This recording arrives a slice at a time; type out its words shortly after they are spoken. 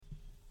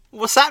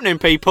What's happening,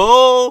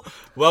 people?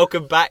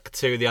 Welcome back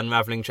to the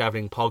Unravelling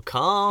Travelling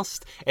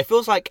podcast. It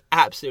feels like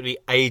absolutely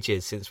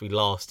ages since we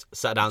last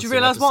sat down to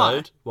an episode. Do you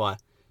realise why?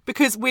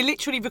 Because we're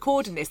literally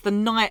recording this the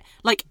night,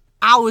 like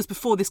hours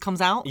before this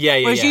comes out.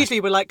 Whereas usually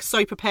we're like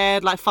so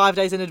prepared, like 5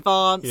 days in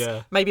advance,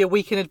 maybe a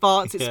week in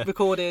advance it's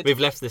recorded. We've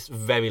left this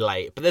very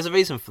late. But there's a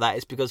reason for that.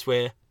 It's because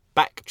we're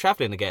back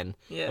travelling again.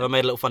 I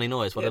made a little funny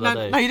noise. What did I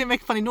do? No, you didn't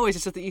make a funny noise.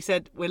 It's just that you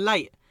said we're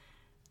late.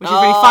 Which is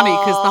really funny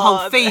because the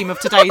whole theme of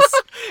today's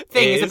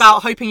thing is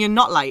about hoping you're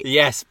not late.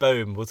 Yes,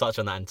 boom. We'll touch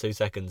on that in 2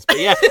 seconds. But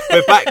yeah,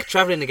 we're back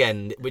travelling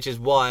again, which is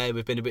why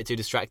we've been a bit too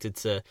distracted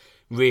to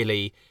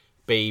really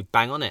be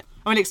bang on it.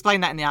 I'm going to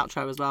explain that in the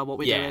outro as well, what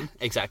we're doing.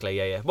 Exactly,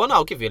 yeah. Well, no,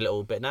 I'll give you a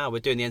little bit now. We're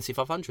doing the NC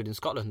 500 in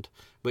Scotland,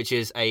 which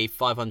is a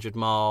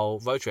 500-mile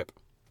road trip.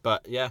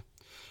 But yeah,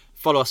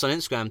 follow us on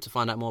Instagram to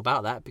find out more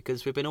about that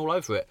because we've been all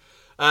over it.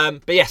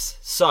 But yes,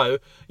 so,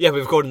 yeah,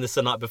 we're recording this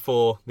the night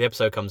before the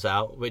episode comes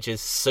out, which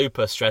is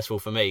super stressful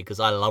for me because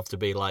I love to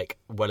be, like,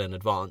 well in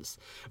advance,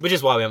 which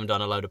is why we haven't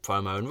done a load of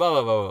promo and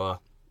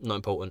not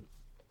important.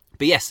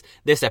 But yes,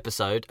 this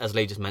episode, as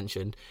Lee just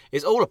mentioned,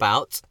 is all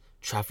about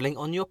travelling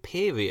on your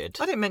period.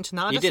 I didn't mention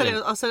that.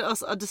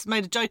 I just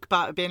made a joke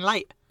about it being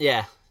late.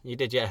 Yeah, you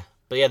did, yeah.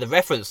 But yeah, the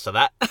reference to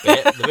that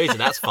bit, the reason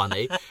that's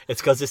funny, is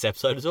because this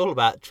episode is all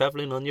about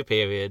travelling on your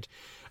period.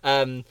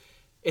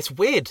 It's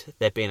weird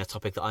there being a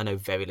topic that I know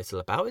very little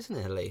about, isn't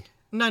it, Lee?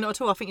 No, not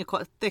at all. I think you're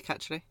quite thick,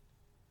 actually.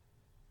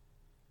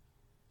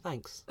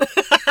 Thanks. But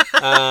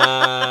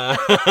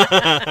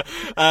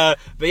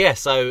yeah,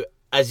 so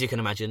as you can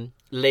imagine,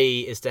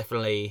 Lee is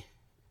definitely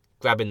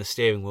grabbing the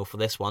steering wheel for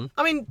this one.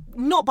 I mean,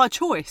 not by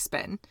choice,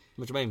 Ben.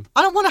 What do you mean?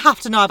 I don't want to have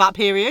to know about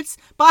periods,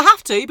 but I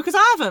have to because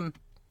I have them.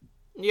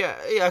 Yeah,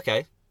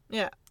 okay.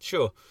 Yeah.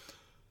 Sure.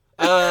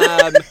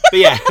 But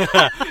yeah,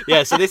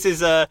 yeah, so this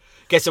is,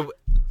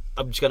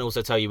 I'm just going to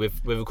also tell you,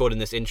 we're recording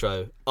this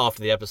intro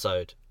after the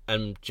episode,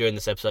 and during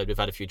this episode we've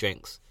had a few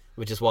drinks,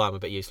 which is why I'm a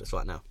bit useless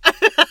right now.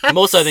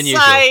 More so than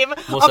usual. Same.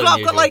 I've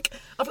got like,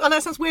 I know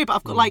it sounds weird, but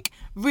I've got like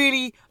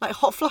really like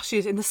hot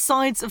flushes in the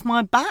sides of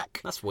my back.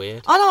 That's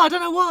weird. I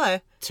don't know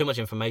why. Too much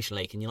information,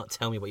 Lee. Can you not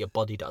tell me what your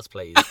body does,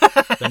 please?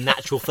 The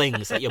natural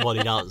things that your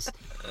body does.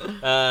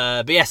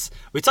 But yes,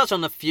 we touched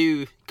on a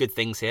few good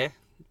things here.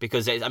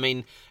 Because,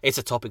 it's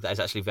a topic that is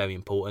actually very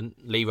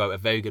important. Lee wrote a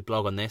very good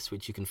blog on this,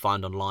 which you can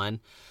find online.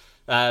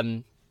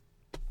 But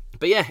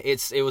yeah,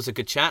 it was a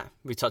good chat.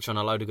 We touched on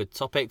a load of good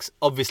topics.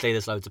 Obviously,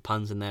 there's loads of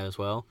puns in there as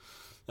well.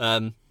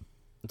 I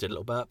did a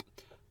little burp.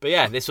 But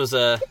yeah, this was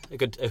a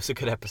good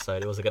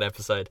episode. It was a good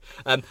episode.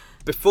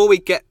 Before we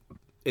get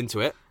into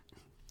it,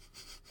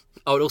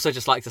 I would also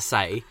just like to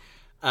say,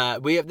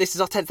 this is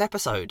our 10th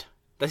episode.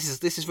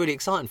 This is really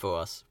exciting for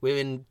us. We're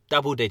in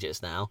double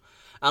digits now.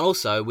 And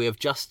also, we have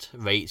just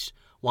reached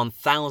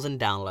 1,000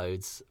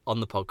 downloads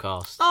on the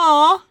podcast.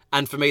 Aww.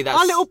 And for me, that's...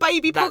 our little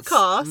baby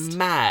podcast.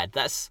 Mad.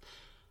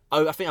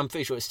 I'm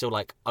pretty sure it's still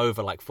like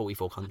over like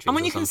 44 countries. And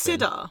when you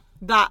consider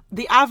that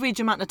the average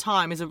amount of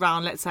time is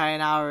around, let's say,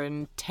 an hour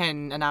and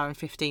 10, an hour and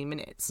 15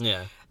 minutes.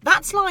 Yeah.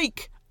 That's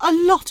like a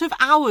lot of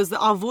hours that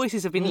our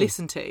voices have been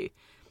listened to.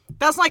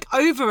 That's like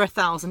over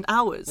 1,000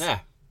 hours.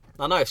 Yeah.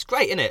 I know, it's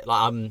great, isn't it?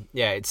 Like,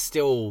 it's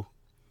still...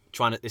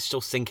 it's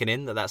still sinking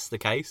in that that's the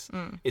case.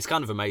 It's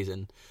kind of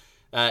amazing.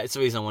 It's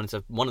one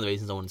of the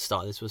reasons I wanted to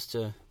start this was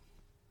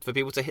for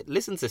people to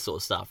listen to this sort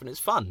of stuff, and it's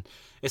fun.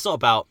 It's not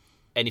about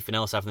anything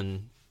else other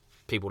than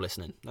people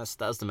listening. That's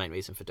the main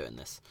reason for doing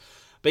this.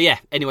 But yeah,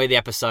 anyway, the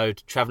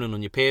episode, travelling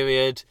on your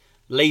period.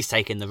 Lee's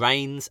taking the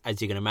reins, as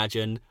you can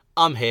imagine.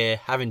 I'm here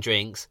having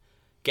drinks,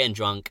 getting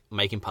drunk,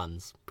 making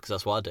puns, because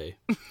that's what I do.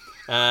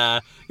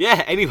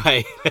 Yeah,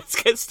 anyway,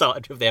 let's get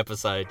started with the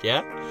episode,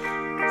 yeah?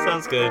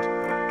 Sounds good.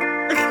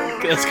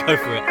 Let's go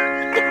for it.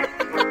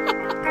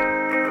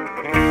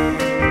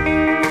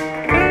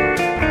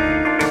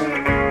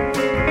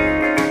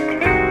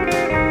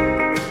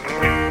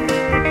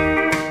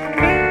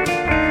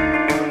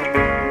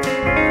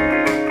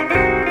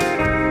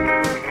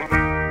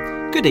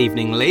 Good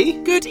evening,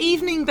 Lee. Good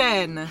evening,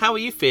 Ben. How are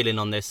you feeling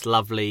on this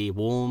lovely,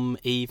 warm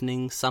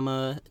evening,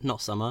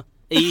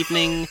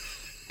 evening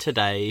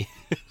today?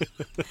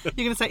 You're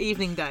going to say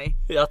evening day?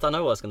 Yeah, I don't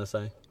know what I was going to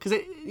say. Because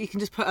you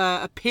can just put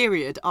a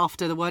period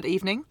after the word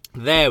evening.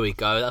 There we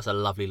go. That's a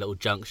lovely little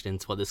junction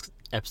into what this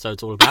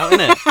episode's all about,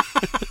 isn't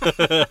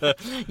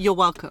it? You're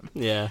welcome.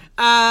 Yeah.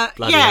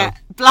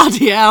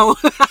 Bloody hell.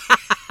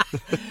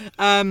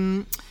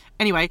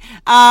 Anyway,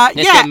 let's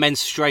get men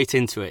straight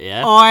into it,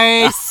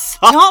 yeah?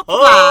 Stop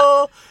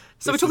that.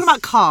 So we're talking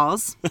about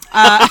cars.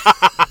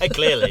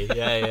 Clearly,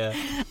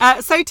 yeah.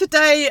 So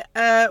today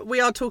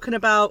we are talking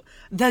about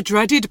the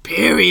dreaded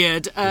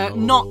period,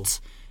 not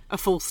a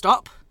full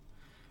stop.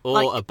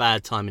 Or a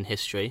bad time in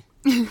history.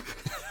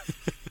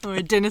 Or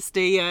a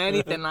dynasty,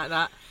 anything like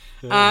that.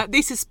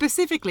 This is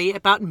specifically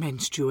about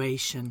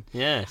menstruation.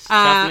 Yes,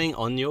 travelling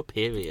on your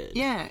period.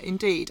 Yeah,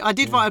 indeed. I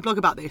did write a blog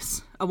about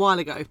this a while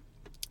ago,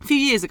 a few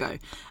years ago,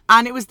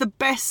 and it was the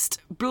best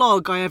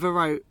blog I ever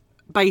wrote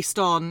based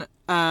on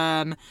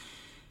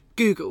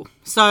Google.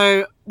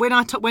 So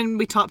when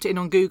we typed it in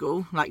on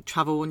Google, like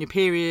travel on your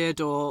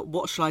period or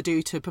what shall I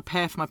do to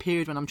prepare for my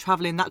period when I'm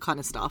travelling, that kind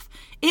of stuff,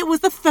 it was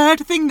the third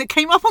thing that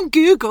came up on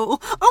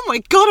Google. Oh my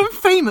God, I'm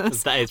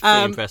famous. That is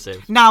pretty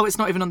impressive. Now it's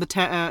not even on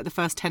the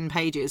first 10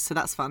 pages, so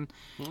that's fun.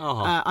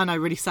 Oh. I know,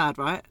 really sad,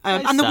 right?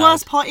 And sad. the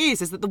worst part is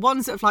that the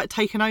ones that have like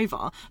taken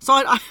over, so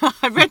I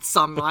read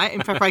some, right,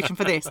 in preparation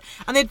for this,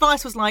 and the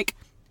advice was like,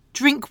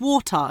 drink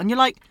water, and you're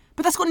like,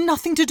 but that's got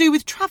nothing to do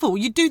with travel.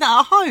 You do that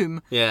at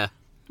home. Yeah.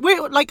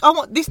 We're like,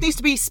 this needs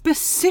to be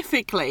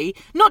specifically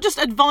not just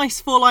advice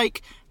for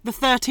like the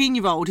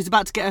 13-year-old who's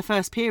about to get her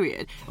first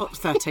period. Oh,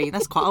 13,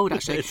 that's quite old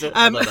actually.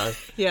 I don't know.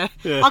 Yeah.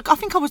 I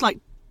think I was like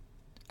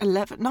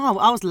 11. No,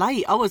 I was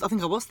late. I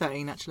think I was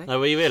 13 actually. Oh,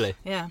 were you really?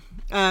 Yeah.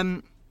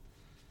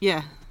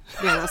 Yeah,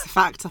 that's a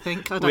fact. I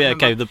think. I don't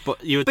remember. Okay.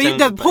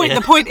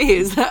 The point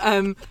is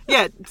that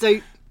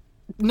so.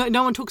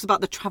 No one talks about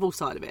the travel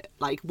side of it.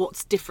 Like,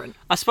 what's different?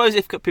 I suppose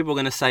if people are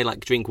going to say, like,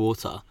 drink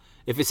water,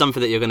 if it's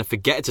something that you're going to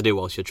forget to do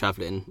whilst you're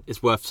travelling,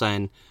 it's worth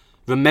saying,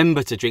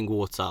 remember to drink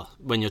water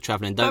when you're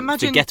travelling. Don't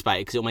forget about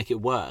it because it'll make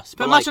it worse.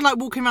 But imagine, like,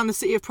 walking around the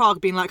city of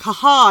Prague being like,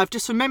 haha, I've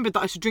just remembered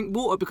that I should drink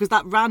water because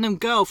that random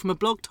girl from a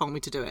blog told me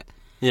to do it.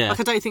 Yeah. Like,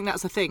 I don't think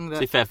that's a thing. To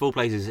be fair, of all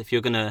places, if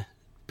you're going to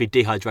be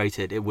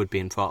dehydrated, it would be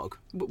in Prague.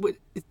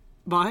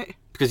 Right?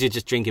 Because you're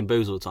just drinking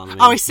booze all the time.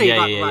 I see. Yeah.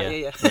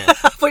 I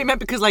thought you meant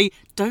because they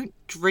don't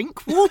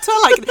drink water.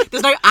 Like,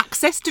 there's no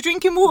access to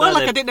drinking water. No,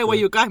 like, I didn't know where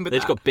you were going with that.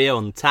 They've got beer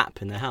on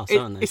tap in their house,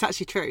 haven't they? It's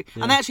actually true.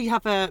 Yeah. And they actually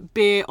have a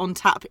beer on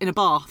tap in a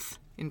bath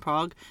in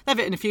Prague. They have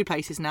it in a few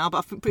places now,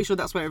 but I'm pretty sure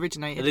that's where it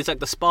originated. It's like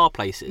the spa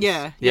places.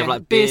 Yeah. You have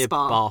like beer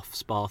spa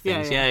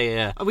things.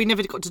 Yeah. We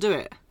never got to do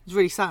it. It's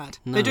really sad.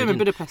 No, they do them in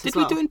Budapest as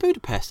well. Did we do it in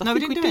Budapest? No, we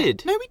didn't do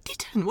it. No, we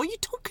didn't. What are you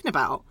talking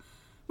about?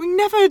 We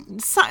never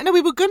sat. No,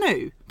 we were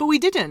gonna, but we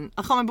didn't.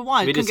 I can't remember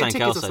why. We did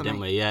something else, didn't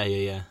we? Yeah.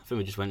 I think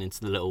we just went into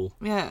the little.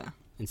 Yeah.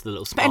 Into the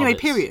little spa But anyway,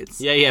 bits. periods.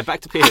 Yeah.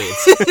 Back to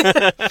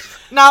periods.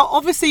 Now,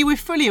 obviously, we're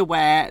fully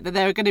aware that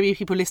there are going to be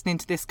people listening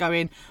to this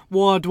going,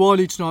 "Why do I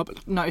need to know?"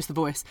 Notice the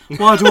voice.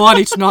 Why do I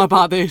need to know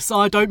about this?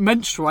 I don't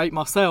menstruate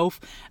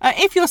myself.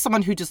 If you're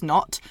someone who does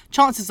not,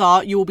 chances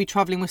are you will be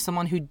travelling with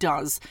someone who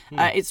does.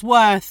 It's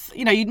worth,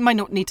 you may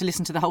not need to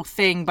listen to the whole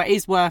thing, but it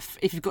is worth,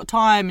 if you've got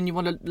time and you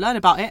want to learn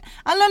about it,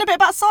 and learn a bit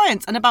about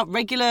science and about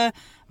regular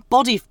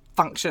body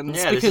functions.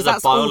 Yeah, because this is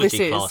that's a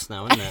biology all this class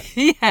now, isn't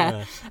it?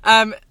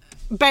 Yeah.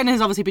 Ben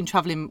has obviously been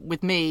travelling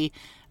with me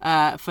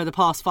for the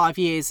past 5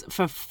 years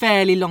for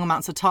fairly long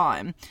amounts of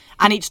time.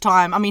 And each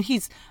time, I mean,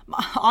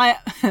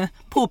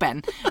 poor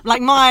Ben.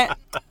 Like, my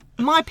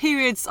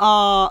periods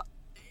are,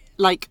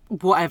 like,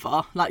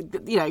 whatever. Like,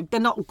 they're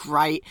not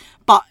great.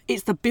 But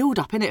it's the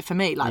build-up, innit, for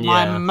me. Like,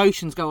 my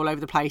emotions go all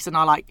over the place. And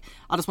I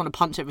just want to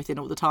punch everything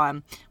all the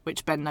time,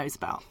 which Ben knows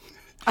about.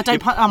 I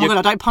don't punch... Oh, my God,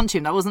 I don't punch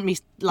him. That wasn't me,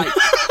 like,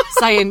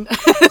 saying...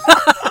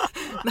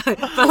 No,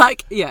 but,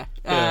 like, yeah.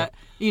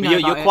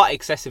 You're quite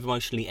excessive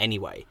emotionally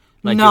anyway.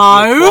 Like,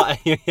 no.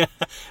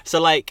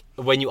 So, like,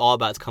 when you are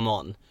about to come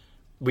on,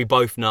 we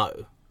both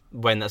know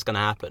when that's going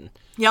to happen.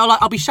 Yeah,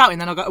 I'll be shouting,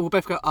 then we'll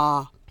both go,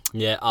 ah.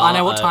 Yeah, I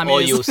know what time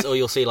it is. Or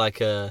you'll see, like,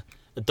 a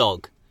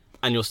dog,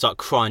 and you'll start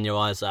crying your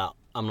eyes out.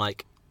 I'm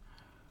like,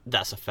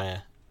 that's a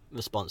fair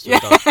response to a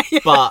dog. Yeah.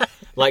 But,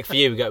 like, for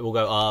you, we'll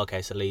go, oh,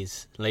 okay, so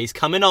Lee's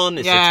coming on.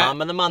 It's the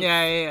time of the month.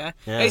 Yeah.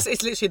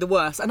 It's literally the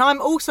worst. And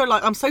I'm also,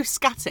 like, I'm so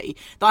scatty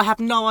that I have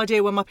no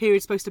idea when my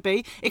period's supposed to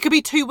be. It could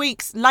be 2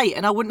 weeks late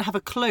and I wouldn't have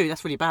a clue.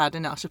 That's really bad,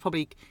 isn't it? I should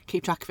probably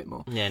keep track of it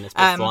more. Yeah, and it's a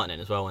bit frightening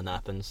as well when that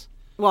happens.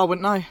 Well, I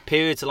wouldn't know.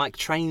 Periods are like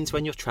trains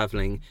when you're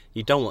travelling.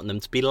 You don't want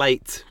them to be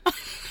late.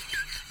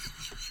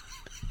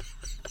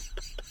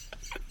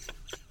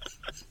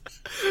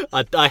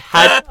 I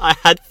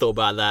had thought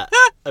about that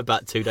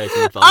about 2 days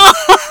in advance.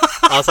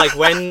 I was like,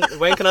 when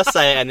can I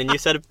say it? And then you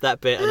said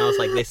that bit, and I was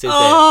like, this is it.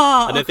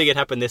 I don't think it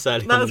happened this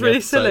early. That was really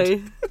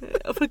silly.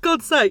 For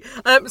God's sake.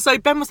 So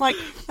Ben was like,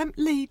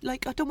 Lee,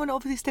 like, I don't want to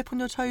obviously step on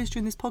your toes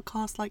during this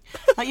podcast. Like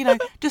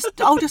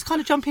I'll just kind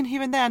of jump in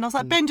here and there. And I was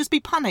like, Ben, just be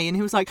punny. And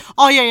he was like,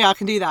 oh yeah, I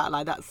can do that.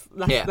 Like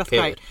that's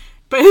great.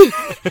 But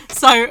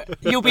so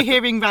you'll be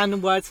hearing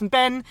random words from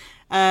Ben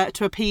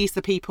to appease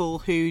the people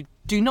who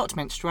do not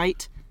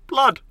menstruate.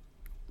 Blood.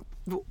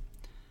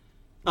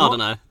 I don't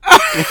know.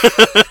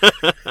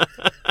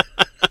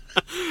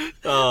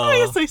 Oh,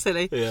 you're so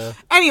silly. Yeah.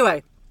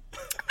 Anyway,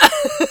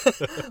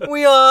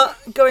 we are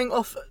going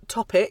off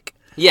topic.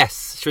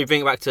 Yes. Should we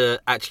bring it back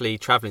to actually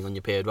travelling on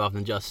your period rather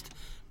than just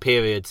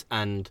periods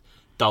and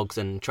dogs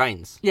and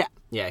trains? Yeah.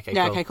 Yeah. Okay.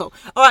 Yeah. Cool. Okay. Cool.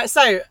 All right.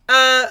 So,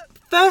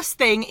 first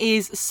thing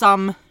is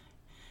some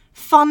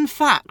fun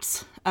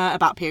facts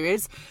about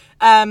periods,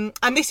 and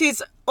this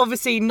is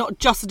obviously not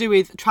just to do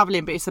with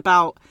travelling, but it's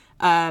about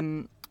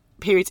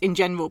periods in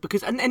general,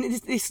 because and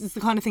this is the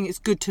kind of thing it's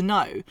good to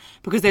know,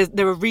 because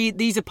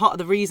these are part of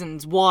the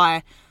reasons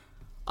why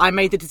I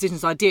made the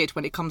decisions I did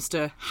when it comes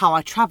to how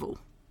I travel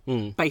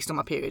based on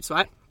my periods,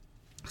 right?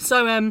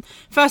 So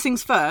first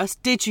things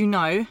first, did you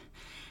know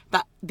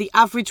that the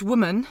average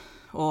woman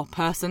or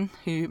person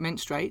who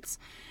menstruates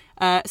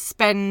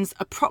spends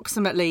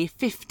approximately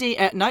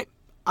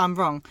I'm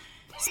wrong.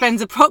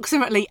 Spends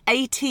approximately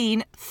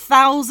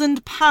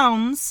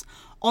 £18,000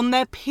 on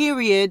their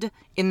period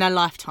in their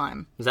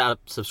lifetime. Is that a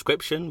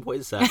subscription? What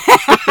is that?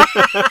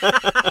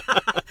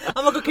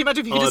 Oh my god, can you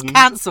imagine if you could just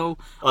cancel?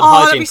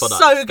 On hygiene products,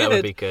 so good. that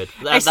would be good.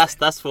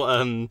 That's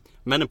what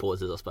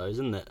menopause is, I suppose,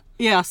 isn't it?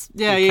 Yes,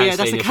 yeah.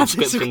 That's a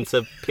Cancelling your subscription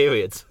to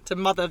periods. To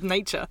Mother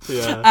Nature.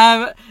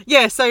 Yeah.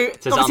 So Is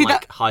that on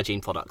like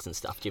hygiene products and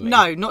stuff? Do you mean?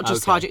 No, not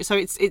just hygiene. So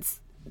it's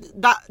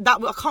that I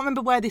can't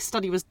remember where this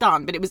study was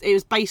done, but it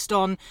was based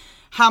on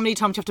how many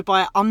times you have to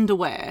buy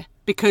underwear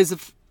because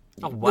of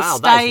the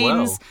stains, that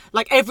as well.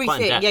 like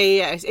everything.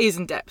 Yeah. It is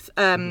in depth.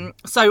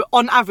 So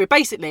on average,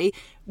 basically,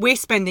 we're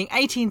spending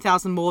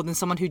 18,000 more than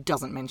someone who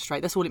doesn't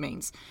menstruate. That's all it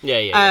means.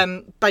 Yeah.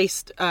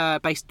 Based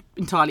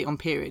entirely on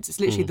periods. It's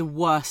literally the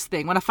worst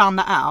thing. When I found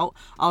that out,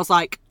 I was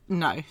like,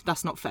 no,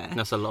 that's not fair.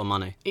 That's a lot of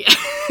money.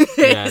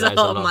 It's a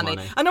lot of money.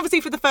 And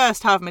obviously for the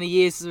first however many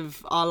years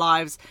of our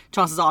lives,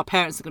 chances are our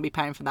parents are going to be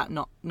paying for that,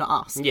 not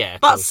us. Yeah,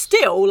 but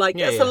still,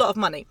 that's a lot of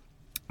money.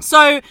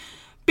 So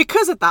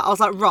because of that, I was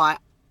like, right,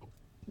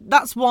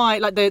 that's why,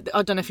 like,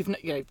 I don't know if you've,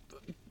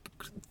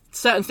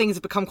 certain things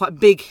have become quite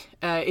big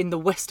in the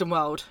Western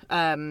world.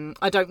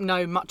 I don't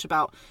know much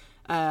about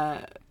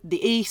the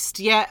East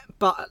yet,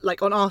 but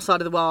like on our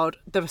side of the world,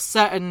 there are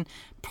certain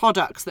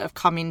products that have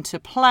come into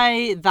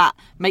play that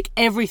make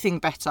everything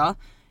better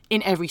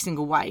in every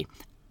single way.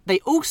 They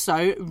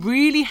also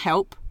really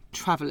help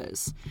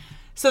travellers.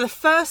 So the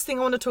first thing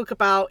I want to talk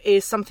about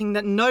is something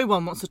that no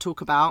one wants to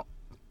talk about,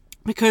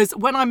 because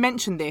when I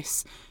mention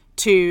this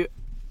to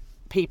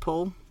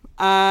people,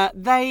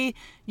 they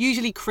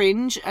usually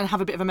cringe and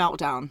have a bit of a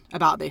meltdown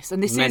about this.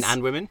 And this Men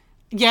and women?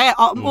 Yeah,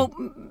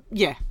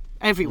 yeah,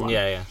 everyone.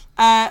 Yeah.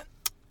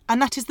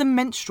 And that is the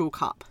menstrual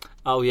cup.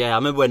 Oh, yeah. I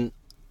remember when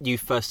you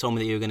first told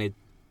me that you were going to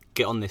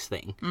get on this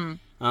thing. And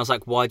I was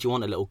like, why do you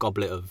want a little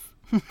goblet of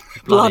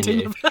blood in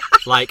you?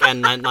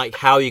 and like,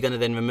 how are you going to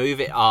then remove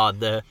it? Are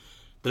the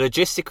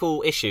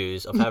logistical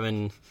issues of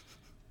having,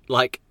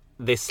 like,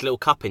 this little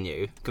cup in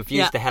you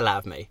confused the hell out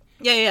of me.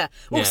 Yeah.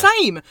 Well,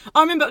 same.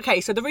 I remember,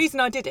 so the reason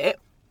I did it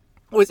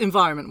was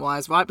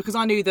environment-wise, right? Because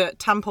I knew that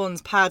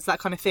tampons, pads, that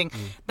kind of thing,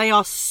 they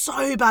are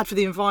so bad for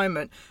the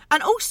environment.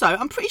 And also,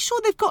 I'm pretty sure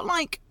they've got,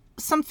 like,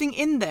 something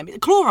in them.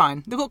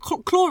 Chlorine. They've got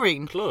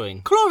chlorine.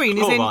 Chlorine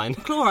is in...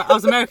 Chlorine. I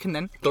was American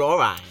then.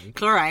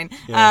 Chlorine.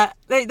 Yeah.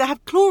 They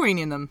have chlorine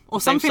in them or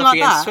Same something like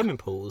that. In swimming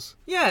pools.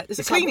 Yeah, it's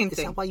a cleaning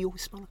thing. Is that why you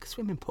always smell like a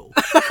swimming pool?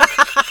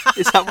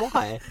 Is that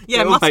why?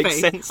 Yeah, it must makes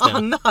be. Sense now.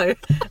 Oh, no.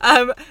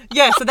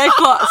 So they've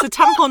got... So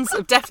tampons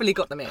have definitely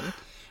got them in.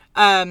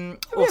 Or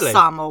Really?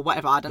 some or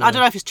whatever. I don't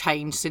know if it's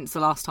changed since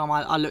the last time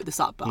I looked this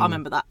up, but I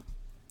remember that.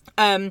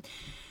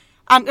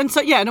 And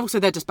so, and also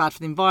they're just bad for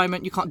the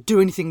environment. You can't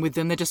do anything with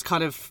them. They're just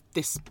kind of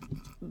this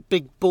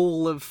big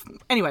ball of...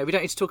 Anyway, we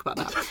don't need to talk about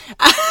that.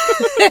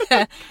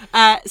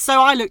 So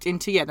I looked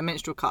into, the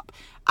menstrual cup.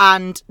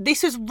 And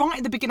this was right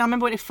at the beginning. I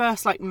remember when it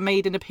first,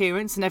 made an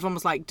appearance and everyone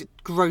was,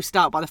 grossed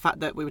out by the fact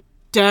that we were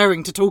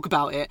daring to talk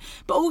about it.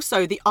 But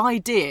also the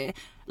idea,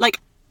 so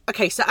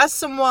as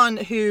someone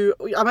who...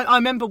 I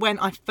remember when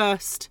I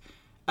first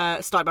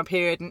started my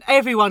period and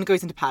everyone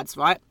goes into pads,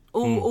 right?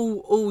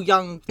 All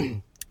young...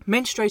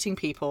 menstruating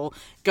people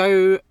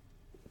go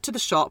to the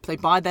shop, they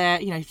buy their,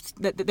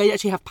 they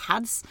actually have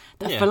pads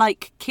that are for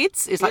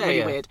kids. It's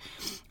really weird.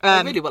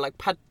 Really?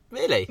 Pad?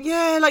 Really?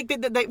 Yeah, they're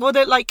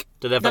like.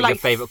 Do they have your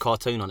favourite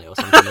cartoon on it or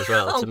something as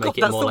well to make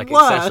it more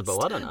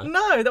accessible? I don't know.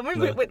 No,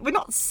 we're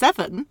not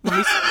 7.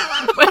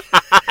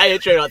 You're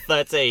true,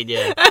 13.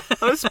 Yeah.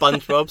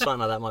 SpongeBob, something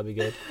like that might be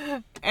good.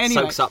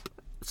 Anyway. Soaks up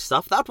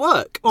stuff that'd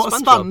work. Or a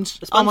sponge.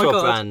 A SpongeBob oh my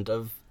God. brand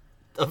of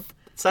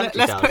sanitary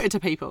Let's towels. put it to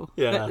people.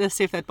 Yeah. Let's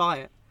see if they'd buy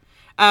it.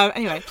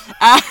 Anyway.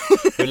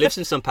 Who lives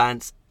in some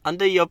pants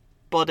under your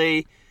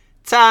body?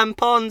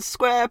 Tampons,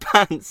 square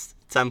pants.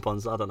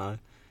 Tampons, I don't know.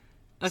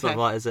 It's not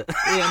right, is it?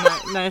 Yeah,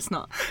 no, it's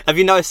not. Have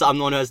you noticed that I'm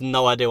the one who has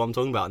no idea what I'm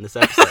talking about in this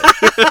episode?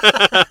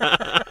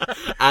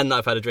 And that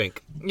I've had a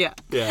drink. Yeah.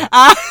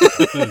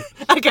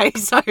 Okay,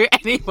 so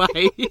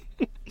anyway.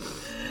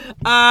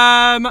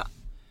 I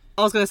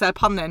was going to say a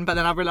pun then, but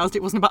then I realised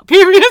it wasn't about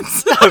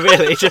periods. Oh,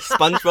 really? Just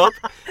SpongeBob?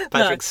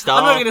 Patrick Star?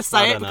 I'm not going to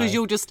say it because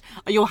you'll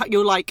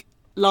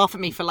laugh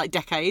at me for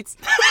decades.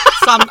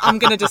 So I'm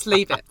going to just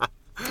leave it.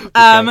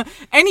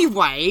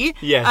 Anyway,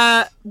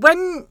 yes.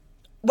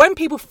 When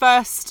people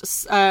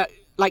first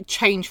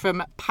change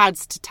from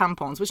pads to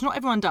tampons, which not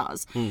everyone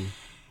does.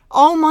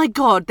 Oh my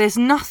God, there's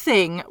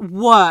nothing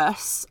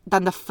worse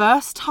than the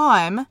first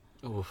time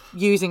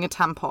using a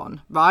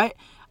tampon, right?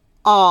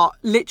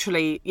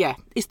 Literally,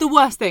 it's the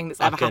worst thing that's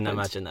ever happened. I can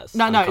imagine that's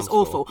No, it's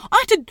awful.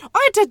 I had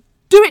to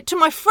do it to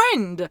my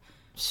friend.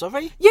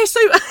 Sorry? Yeah, so...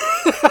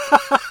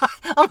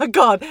 oh my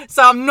God.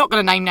 So I'm not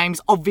going to name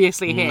names,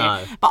 obviously, here.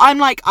 No. But I'm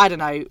I don't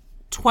know,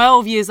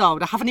 12 years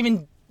old. I haven't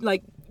even,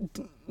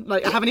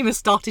 like, I haven't even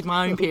started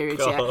my own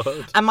periods yet.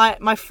 God. And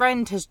my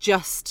friend has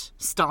just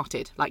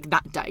started, like,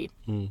 that day.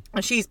 And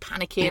she's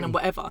panicking and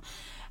whatever.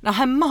 Now,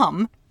 her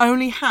mum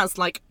only has,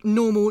 like,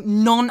 normal,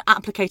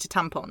 non-applicator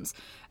tampons.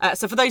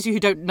 So for those of you who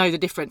don't know the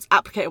difference,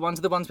 applicator ones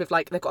are the ones with,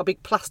 like, they've got a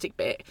big plastic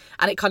bit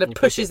and it kind of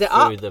pushes it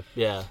up.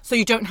 So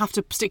you don't have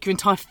to stick your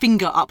entire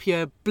finger up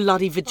your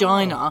bloody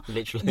vagina.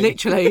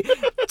 Literally,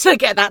 to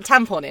get that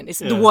tampon in. It's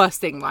the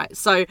worst thing, right?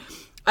 So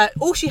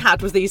all she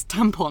had was these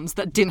tampons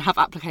that didn't have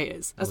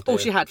applicators. That's all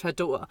she had for her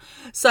daughter.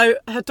 So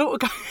her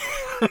daughter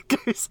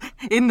goes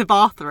in the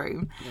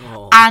bathroom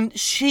and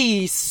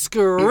she's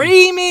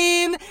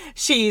screaming,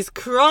 she's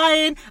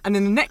crying, and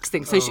then the next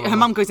thing, so her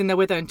mum goes in there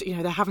with her, and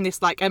they're having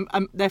this like,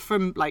 they're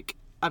from, like,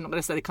 I'm not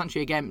going to say the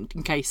country again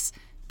in case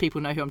people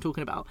know who I'm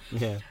talking about.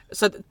 Yeah.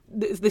 So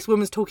this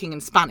woman's talking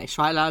in Spanish,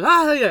 right?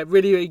 Like,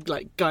 really,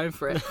 like, going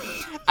for it,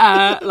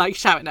 like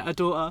shouting at her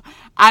daughter.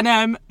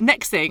 And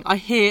next thing, I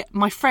hear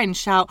my friend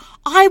shout,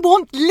 "I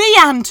want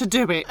Leanne to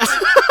do it."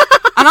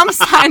 And I'm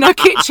sat in her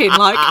kitchen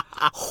like,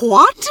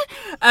 what?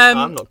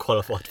 I'm not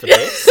qualified for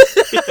this.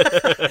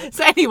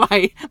 So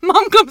anyway,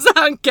 Mum comes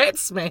out and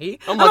gets me.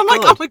 And I'm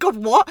like, oh my God,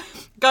 what?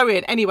 Go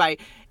in. Anyway,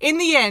 in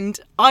the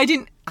end, I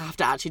didn't have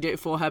to actually do it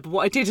for her, but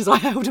what I did is I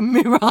held a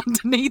mirror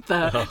underneath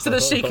her so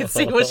that she could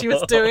see what she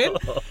was doing.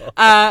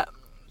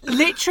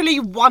 Literally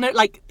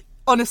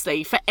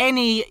honestly, for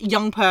any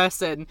young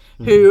person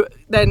who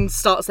then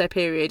starts their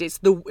period, it is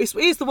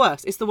the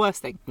worst. It's the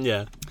worst thing.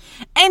 Yeah.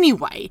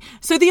 Anyway,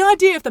 so the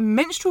idea of the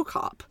menstrual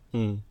cup,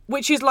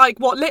 which is like,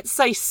 let's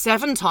say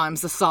 7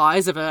 times the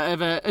size of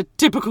a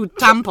typical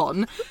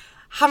tampon,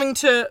 having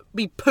to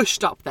be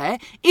pushed up there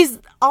is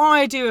our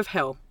idea of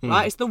hell,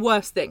 right? It's the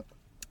worst thing.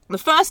 The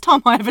first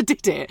time I ever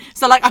did it,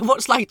 so like I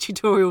watched like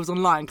tutorials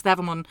online because they have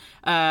them on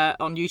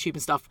YouTube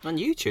and stuff. On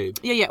YouTube?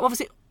 Yeah.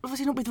 Obviously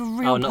not with a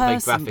real person, not very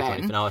graphic or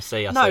anything. I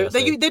see.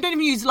 They don't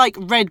even use like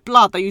red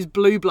blood. They use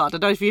blue blood. I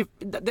don't know if you.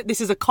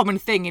 This is a common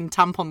thing in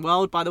tampon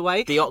world, by the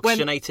way.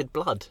 Deoxygenated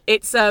blood.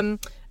 It's on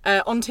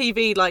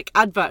TV, like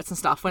adverts and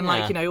stuff. When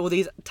like all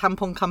these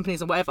tampon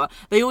companies and whatever,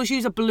 they always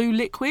use a blue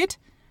liquid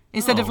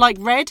instead of like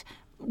red.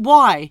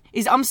 Why?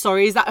 I'm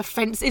sorry, is that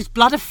offensive? Is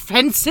blood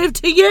offensive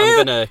to you?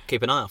 I'm going to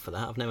keep an eye out for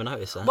that. I've never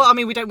noticed that. Well, I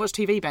mean, we don't watch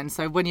TV, Ben,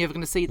 so when are you ever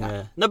going to see that?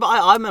 Yeah. No, but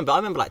I remember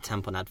like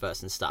tampon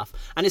adverts and stuff.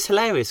 And it's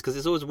hilarious because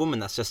there's always a woman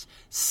that's just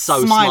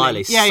so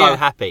smiley,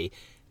 happy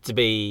to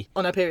be...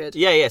 on her period.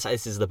 Yeah, so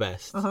this is the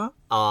best.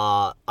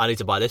 I need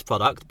to buy this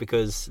product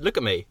because look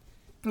at me.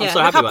 I'm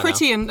so look happy how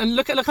pretty now. and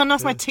look how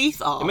nice my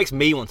teeth are. It makes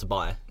me want to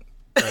buy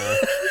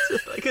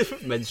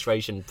like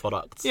menstruation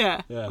products.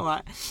 Yeah. All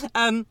right.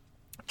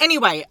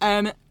 Anyway,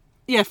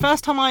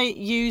 first time I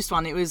used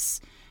one, it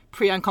was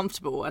pretty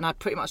uncomfortable, and I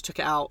pretty much took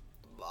it out,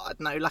 I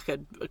don't know, like a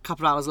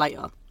couple of hours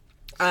later.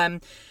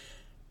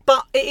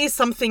 But it is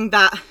something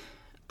that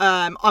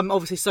I'm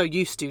obviously so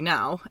used to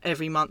now.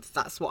 Every month,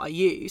 that's what I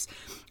use.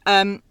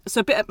 So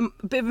a bit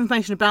of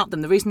information about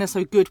them. The reason they're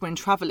so good when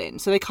travelling.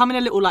 So they come in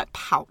a little like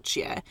pouch,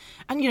 and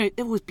they're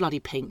always bloody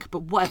pink,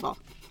 but whatever.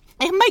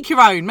 Make your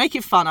own, make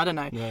it fun. I don't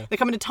know. Yeah. They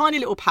come in a tiny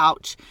little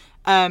pouch.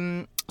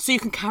 So you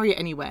can carry it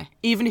anywhere,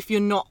 even if you're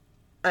not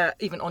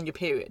even on your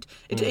period.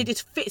 It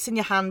just fits in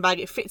your handbag.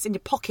 It fits in your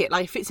pocket.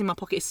 Like, it fits in my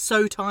pocket. It's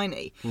so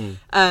tiny.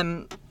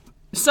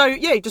 So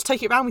yeah, just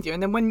take it around with you.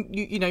 And then when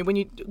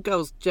you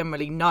girls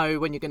generally know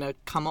when you're going to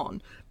come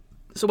on.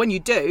 So when you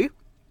do,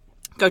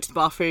 go to the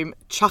bathroom,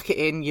 chuck it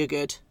in, you're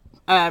good.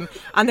 And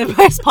the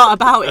best part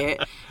about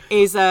it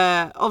is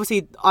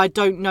obviously I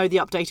don't know the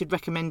updated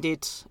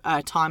recommended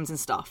times and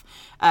stuff,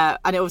 and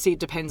it obviously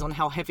depends on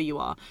how heavy you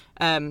are,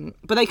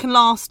 but they can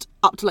last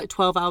up to like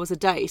 12 hours a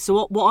day.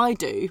 So what I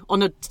do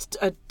on a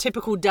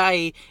typical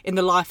day in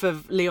the life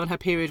of Leon, her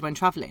period when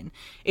travelling,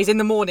 is in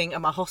the morning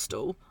at my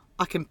hostel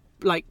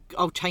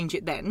I'll change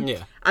it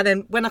then, and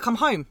then when I come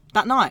home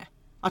that night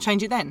I'll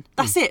change it then.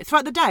 That's it.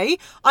 Throughout the day,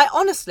 I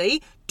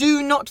honestly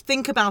do not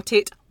think about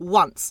it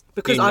once.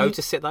 Because do you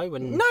notice it though?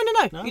 No,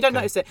 you don't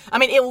notice it. I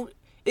mean, it'll,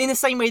 in the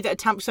same way that a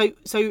tampon...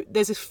 So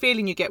there's this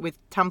feeling you get with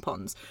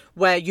tampons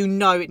where you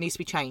know it needs to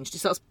be changed. It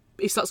starts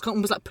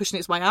almost like pushing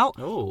its way out.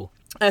 Oh.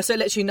 So it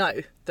lets you know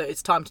that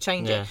it's time to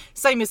change it.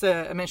 Same as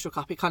a menstrual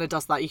cup, it kind of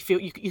does that.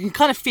 You can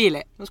kind of feel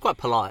it. That's quite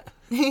polite.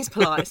 He's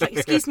polite. It's like,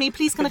 excuse me,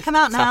 please can I come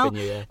out now?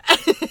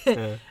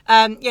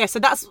 Tapping you, so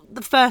that's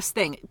the first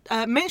thing.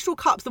 Menstrual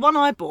cups, the one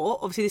I bought,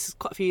 obviously this is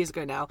quite a few years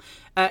ago now,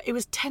 it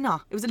was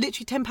tenner. It was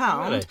literally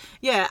 £10. Really?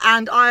 Yeah,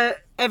 and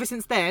ever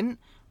since then,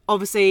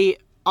 obviously,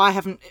 I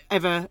haven't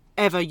ever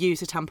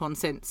used a tampon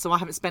since, so I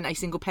haven't spent a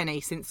single penny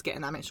since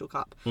getting that menstrual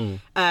cup.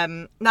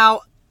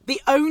 Now, the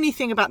only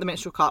thing about the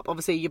menstrual cup,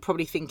 obviously, you're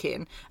probably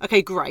thinking,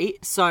 okay,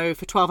 great. So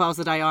for 12 hours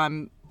a day,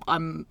 I'm I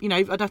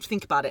don't have to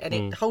think about it, and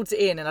it holds it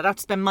in, and I don't have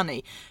to spend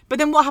money. But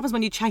then what happens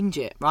when you change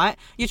it, right?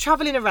 You're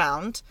travelling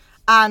around,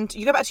 and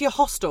you go back to your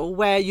hostel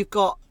where you've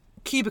got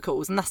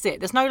cubicles, and that's it.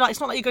 There's no it's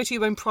not like you go to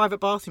your own private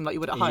bathroom like you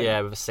would at home.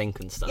 Yeah, with a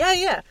sink and stuff.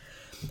 Yeah.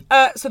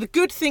 So the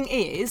good thing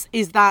is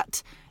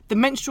that the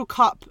menstrual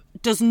cup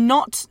does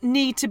not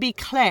need to be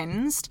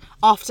cleansed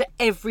after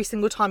every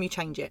single time you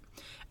change it.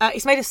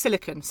 It's made of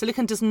silicone.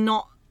 Silicone does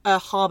not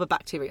harbour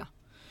bacteria.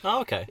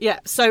 Oh, okay. Yeah,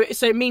 so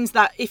it means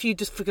that if you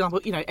just, for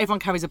example, everyone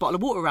carries a bottle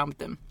of water around with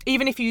them.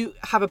 Even if you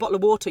have a bottle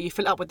of water, you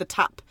fill it up with the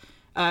tap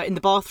in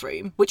the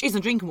bathroom, which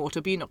isn't drinking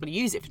water, but you're not going to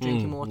use it for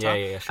drinking water.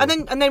 Yeah, sure.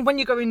 And then when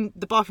you go in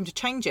the bathroom to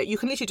change it, you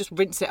can literally just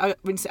rinse it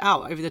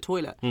out over the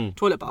toilet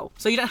bowl.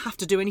 So you don't have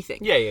to do anything.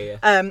 Yeah.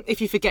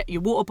 If you forget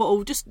your water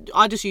bottle,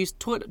 I just use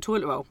toilet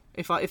roll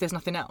if there's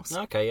nothing else.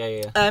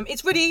 Okay, yeah.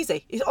 It's really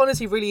easy. It's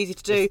honestly really easy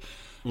to do.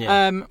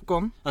 Yeah. Go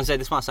on. I'd say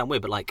this might sound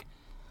weird, but like,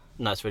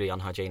 no, it's really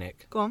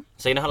unhygienic. Go on.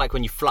 So you know how like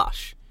when you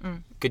flush,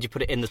 could you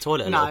put it in the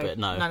toilet a little bit?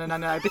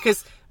 No.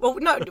 Because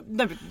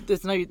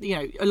there's no.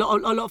 A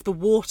lot of the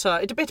water.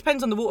 It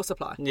depends on the water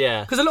supply.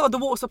 Yeah. Because a lot of the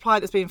water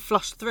supply that's being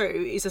flushed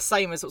through is the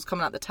same as what's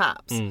coming out the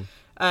taps.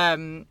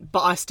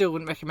 But I still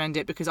wouldn't recommend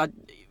it because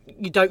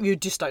you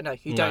just don't know.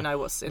 You don't know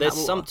what's in that water.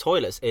 There's some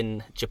toilets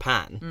in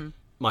Japan.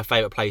 My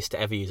favourite place to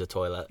ever use a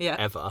toilet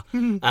ever.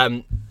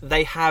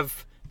 They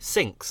have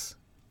sinks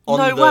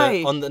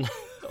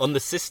on the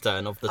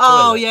cistern of the toilet.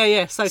 Oh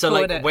yeah. So cool,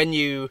 like isn't it? when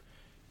you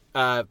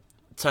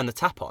turn the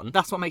tap on,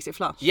 that's what makes it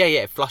flush. Yeah,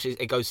 it flushes.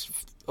 It goes,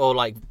 or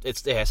like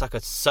it's like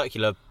a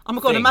circular. Oh my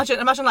god! thing.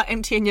 Imagine like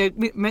emptying your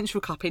menstrual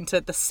cup into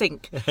the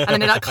sink, and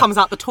then it like comes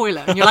out the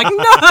toilet, and you're like,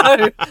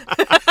 no.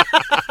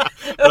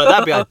 Well,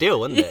 that'd be ideal,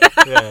 wouldn't it?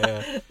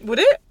 Yeah. Would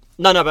it?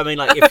 No, but I mean,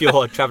 like if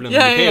you're travelling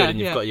on your period and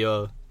you've yeah. got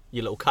your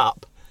little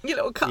cup,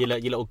 your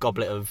little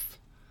goblet of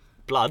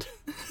blood,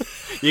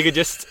 you could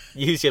just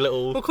use your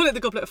little. We'll call it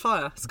the goblet of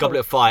fire. Goblet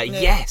of fire.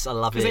 Yeah. Yes, I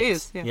love it. Because it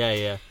is.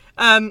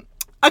 Yeah.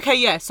 Okay,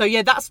 yeah. So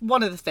yeah, that's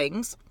one of the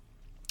things.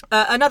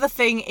 Another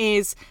thing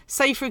is,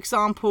 say for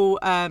example,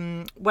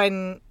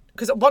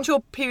 because once your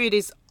period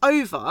is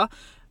over,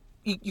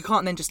 you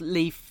can't then just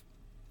leave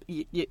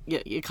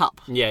your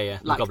cup. Yeah.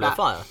 Like goblet that.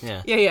 of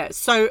fire. Yeah.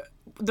 So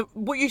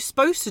what you're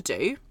supposed to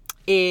do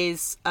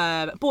is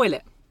boil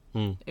it.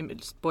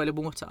 Just boiling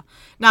water.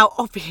 Now,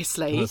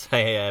 obviously, when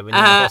you're in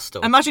a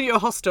hostel. Imagine you're a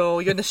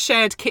hostel, you're in a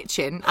shared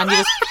kitchen, and you're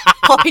just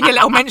popping your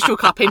little menstrual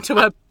cup into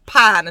a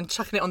pan and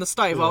chucking it on the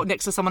stove while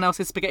next to someone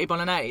else's spaghetti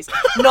bolognese.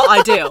 Not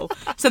ideal.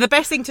 So the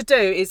best thing to do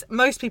is,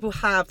 most people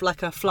have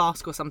like a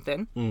flask or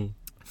something.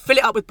 Fill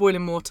it up with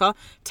boiling water,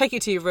 take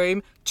it to your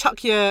room,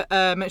 chuck your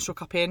menstrual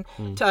cup in,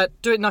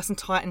 do it nice and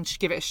tight, and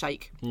give it a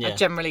shake. It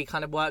generally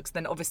kind of works.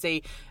 Then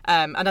obviously,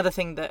 another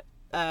thing that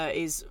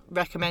is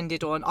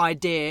recommended, or an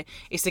idea,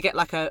 is to get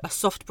like a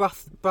soft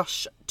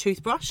brush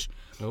toothbrush.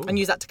 Ooh. And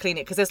use that to clean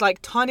it, because there's like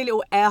tiny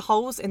little air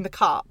holes in the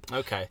cup.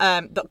 Okay.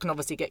 That can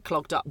obviously get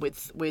clogged up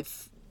with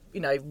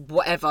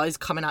whatever is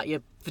coming out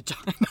your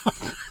vagina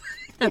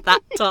at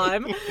that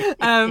time.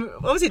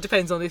 Obviously it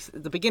depends on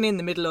the beginning,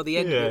 the middle, or the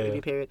end of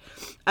your period.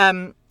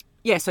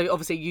 So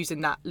obviously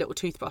using that little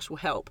toothbrush will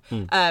help.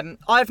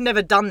 I've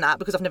never done that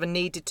because I've never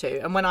needed to.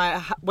 And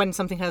when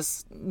something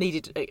has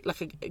needed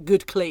like a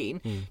good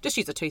clean, just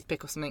use a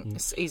toothpick or something.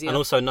 It's easier. And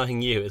also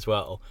knowing you as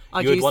well,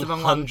 I'd you would use the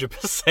wrong one.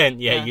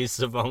 100% use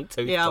the wrong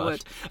toothbrush. Yeah, I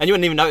would. And you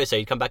wouldn't even notice it.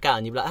 You'd come back out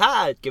and you'd be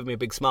like, give me a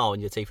big smile,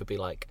 and your teeth would be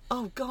like,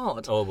 oh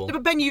God. Horrible. No,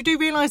 but Ben, you do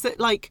realise that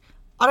like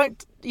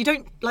you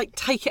don't like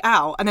take it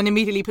out and then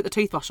immediately put the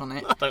toothbrush on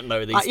it. I don't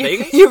know these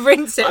things. You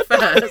rinse it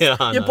first.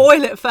 You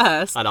boil it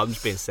first. I know, I'm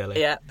just being silly.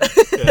 Yeah.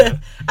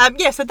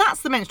 So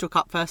that's the menstrual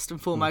cup first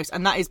and foremost,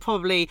 and that is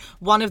probably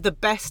one of the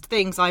best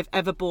things I've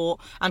ever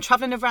bought. And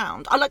travelling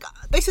around,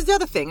 this is the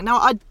other thing. Now,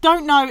 I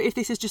don't know if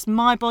this is just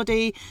my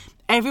body.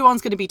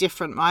 Everyone's going to be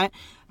different, right?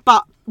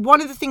 But one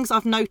of the things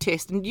I've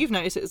noticed, and you've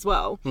noticed it as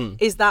well,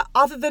 is that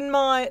other than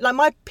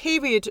my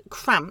period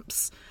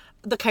cramps.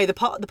 Okay, the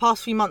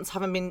past few months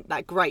haven't been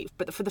that great,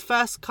 but for the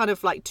first kind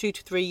of like 2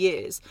 to 3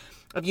 years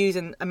of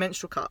using a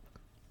menstrual cup,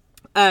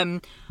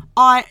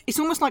 it's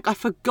almost like I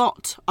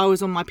forgot I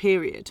was on my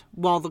period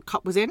while the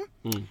cup was in,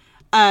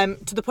 to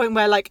the point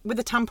where like with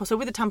the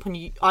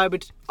tampon,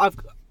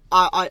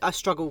 I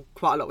struggle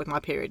quite a lot with my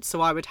period, so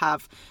I would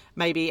have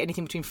maybe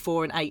anything between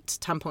 4 and 8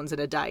 tampons in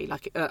a day,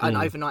 and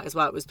overnight as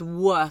well. It was the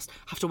worst.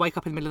 Have to wake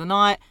up in the middle of the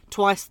night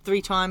twice, 3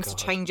 times to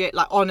change it.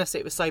 Like honestly,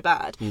 it was so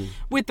bad.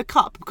 With the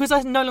cup, because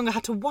I no longer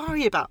had to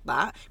worry about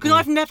that, because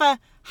I've never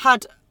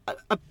had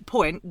a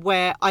point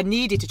where I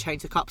needed to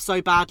change the cup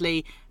so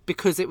badly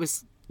because it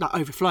was like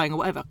overflowing or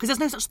whatever. Because there's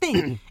no such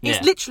thing.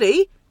 It's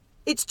literally.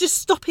 It's just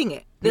stopping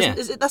it.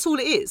 That's all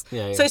it is.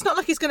 Yeah. So it's not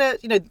like it's going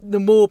to, the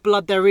more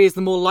blood there is,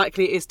 the more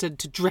likely it is to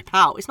drip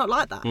out. It's not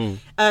like that.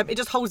 It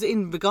just holds it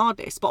in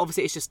regardless. But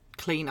obviously it's just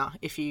cleaner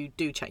if you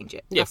do change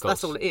it.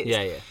 That's all it is. Yeah.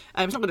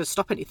 It's not going to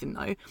stop anything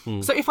though.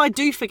 So if I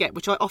do forget,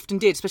 which I often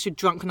did, especially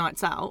drunk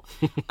nights out,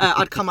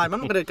 I'd come home. I'm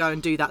not going to go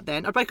and do that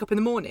then. I'd wake up in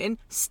the morning,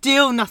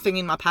 still nothing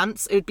in my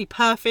pants. It would be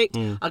perfect.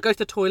 I'd go to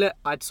the toilet.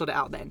 I'd sort it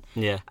out then.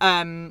 Yeah.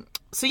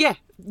 So yeah,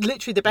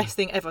 literally the best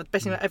thing ever, the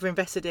best thing I've ever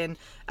invested in.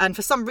 And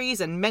for some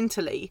reason,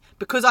 mentally,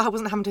 because I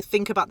wasn't having to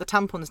think about the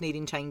tampons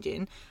needing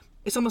changing,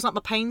 it's almost like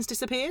my pains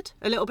disappeared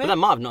a little bit. But that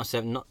might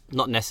have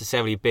not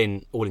necessarily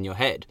been all in your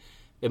head.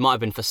 It might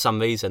have been for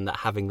some reason that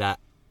having that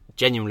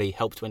genuinely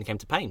helped when it came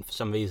to pain for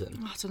some reason.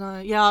 I don't know.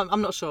 Yeah,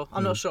 I'm not sure.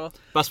 I'm not sure.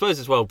 But I suppose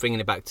as well, bringing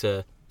it back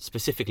to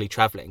specifically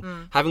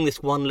travelling, having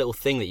this one little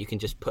thing that you can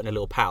just put in a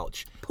little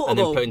pouch and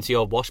Portable. then put into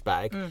your wash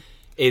bag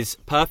is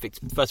perfect.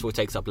 First of all, it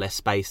takes up less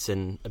space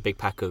than a big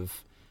pack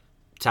of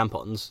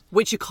tampons.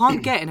 Which you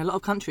can't get in a lot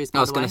of countries, by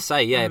I was the going way. to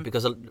say,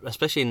 because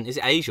especially in, is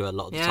it Asia a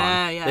lot of the Yeah,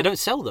 time? yeah. They don't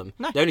sell them.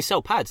 No. They only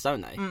sell pads,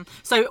 don't they?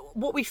 So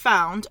what we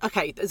found,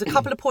 okay, there's a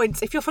couple of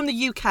points. If you're from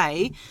the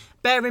UK,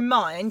 bear in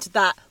mind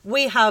that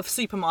we have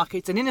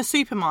supermarkets, and in a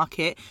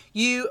supermarket,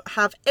 you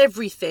have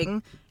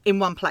everything in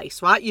one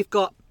place, right? You've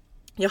got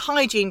your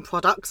hygiene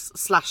products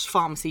 /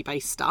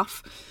 pharmacy-based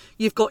stuff.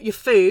 You've got your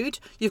food,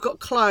 you've got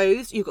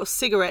clothes, you've got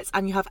cigarettes,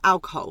 and you have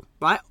alcohol,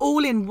 right?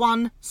 All in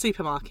one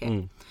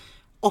supermarket.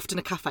 Often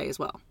a cafe as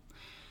well.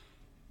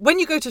 When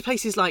you go to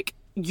places like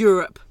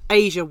Europe,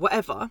 Asia,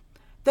 whatever,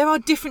 there are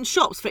different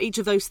shops for each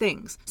of those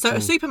things. So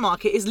a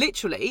supermarket is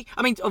literally,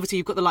 I mean, obviously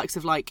you've got the likes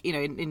of like, you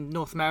know, in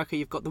North America,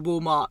 you've got the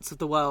Walmarts of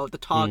the world, the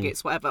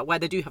Targets, whatever, where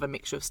they do have a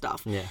mixture of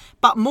stuff. Yeah.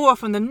 But more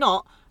often than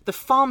not, the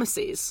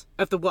pharmacies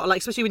of the world, like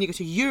especially when you go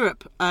to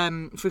Europe,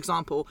 for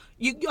example,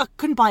 you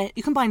couldn't buy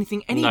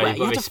anything anywhere. you've got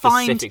You had very to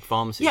find specific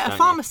pharmacies, Yeah, a don't you?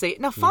 pharmacy.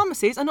 Now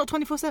pharmacies are not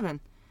 24/7.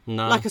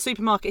 No. Like a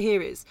supermarket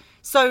here is.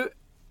 So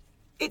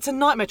it's a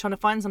nightmare trying to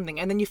find something,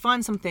 and then you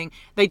find something,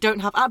 they don't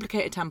have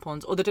applicator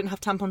tampons, or they don't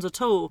have tampons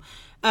at all,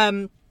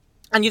 and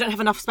you don't have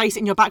enough space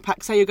in your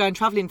backpack. Say you're going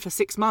travelling for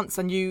 6 months,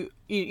 and you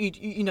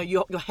know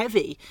you're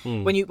heavy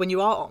when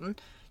you are on.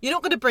 You're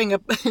not going to bring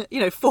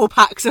 4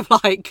 packs of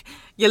like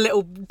your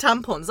little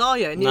tampons, are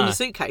you? In your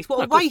suitcase. What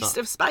No, a of course waste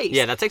not. of space.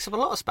 Yeah, that takes up a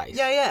lot of space.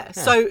 Yeah.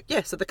 So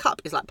the cup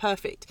is like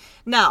perfect.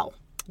 Now,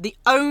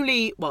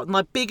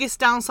 my biggest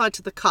downside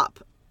to the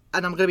cup,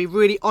 and I'm going to be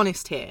really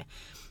honest here,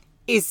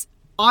 is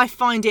I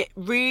find it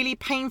really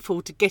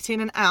painful to get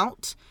in and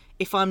out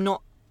if I'm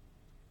not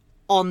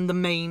on the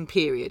main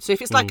period. So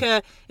if it's like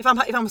if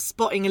I'm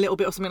spotting a little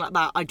bit or something like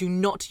that, I do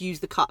not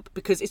use the cup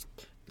because it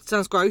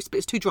sounds gross, but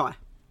it's too dry.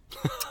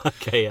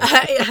 Okay,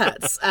 yeah. It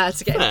hurts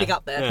to get anything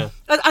up there,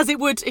 yeah. as it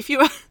would if you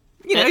were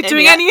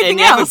doing Any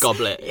anything other else.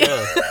 goblet.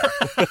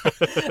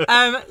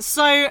 Yeah.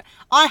 So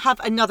I have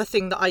another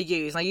thing that I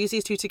use. I use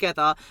these two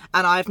together,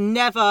 and I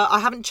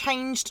haven't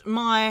changed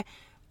my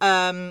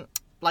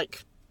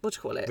what do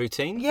you call it?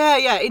 Routine?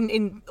 Yeah.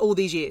 In all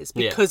these years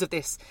because of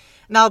this.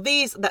 Now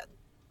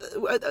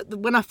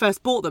when I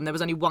first bought them, there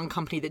was only one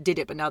company that did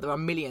it, but now there are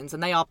millions,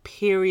 and they are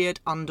period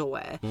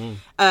underwear.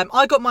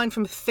 I got mine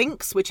from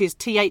Thinx, which is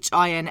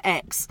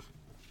THINX.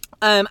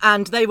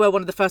 And they were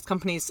one of the first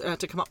companies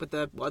to come up with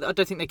I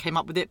don't think they came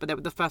up with it, but they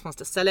were the first ones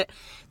to sell it.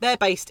 They're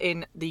based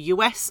in the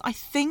US, I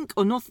think,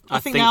 or North. I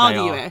think they are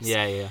the US.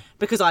 Yeah.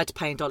 Because I had to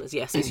pay in dollars.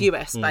 Yes, it's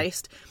US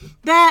based.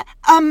 They're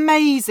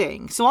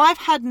amazing. So I've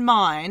had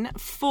mine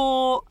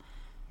for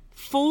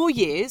 4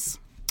 years.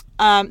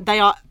 They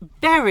are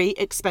very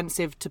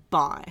expensive to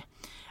buy,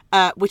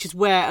 which is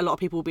where a lot of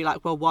people will be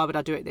like, well, why would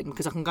I do it then?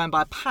 Because I can go and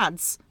buy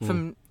pads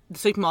from the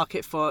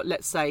supermarket for,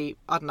 let's say,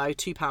 I don't know,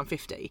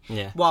 £2.50.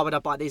 Yeah. Why would I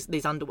buy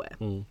these underwear?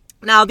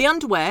 Now, the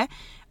underwear,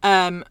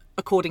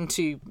 according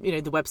to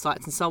the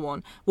websites and so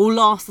on, will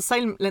last the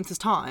same length of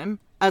time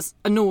as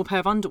a normal pair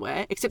of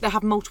underwear, except they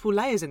have multiple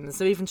layers in them,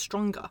 so even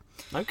stronger.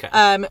 Okay.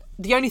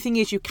 The only thing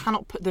is you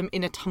cannot put them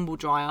in a tumble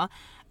dryer,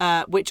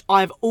 which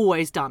I've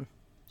always done.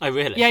 Oh,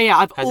 really? Yeah.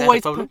 I've Has it had a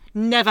always problem?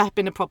 never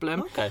been a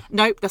problem. Okay.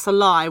 Nope, that's a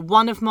lie.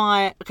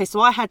 So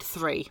I had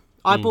 3.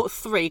 I bought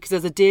 3 because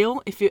there's a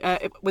deal if you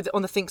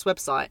on the Thinx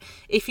website.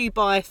 If you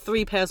buy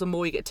 3 pairs or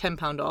more, you get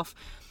 £10 off.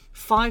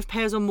 5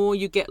 pairs or more,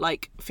 you get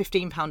like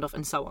 £15 off,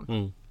 and so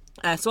on.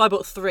 So I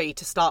bought 3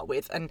 to start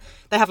with, and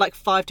they have like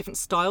 5 different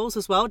styles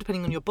as well,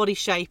 depending on your body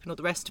shape and all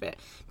the rest of it.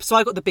 So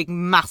I got the big,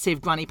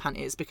 massive granny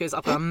panties because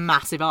I've got a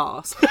massive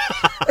arse,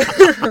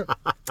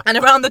 and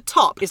around the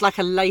top is like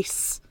a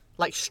lace,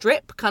 like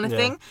strip kind of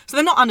thing. So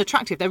they're not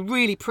unattractive. They're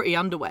really pretty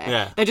underwear.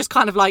 Yeah. They're just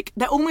kind of like,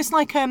 they're almost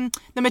like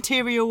the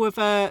material of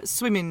a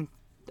swimming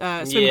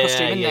costume,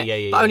 isn't it?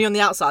 Yeah. But only on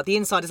the outside. The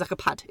inside is like a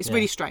pad. It's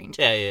really strange.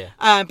 Yeah.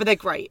 But they're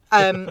great.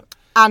 And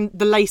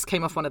the lace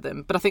came off one of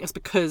them, but I think it's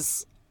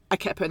because I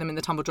kept putting them in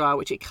the tumble dryer,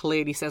 which it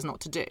clearly says not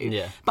to do.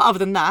 Yeah. But other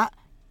than that,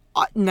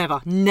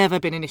 never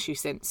been an issue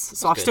since.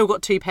 So I've good. still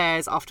got 2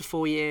 pairs after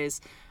 4 years,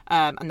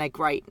 and they're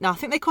great. Now I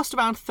think they cost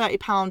around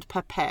 £30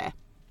 per pair.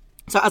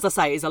 So as I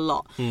say, it's a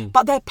lot.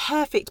 But they're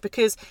perfect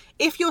because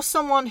if you're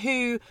someone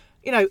who,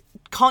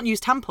 can't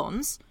use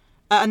tampons,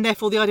 and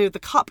therefore the idea of the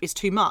cup is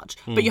too much,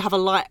 but you have a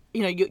light,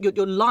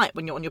 you're light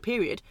when you're on your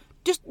period,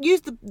 just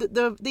use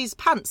these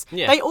pants.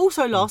 Yeah. They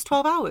also last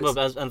 12 hours. Well,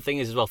 and the thing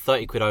is as well,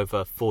 30 quid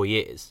over 4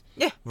 years.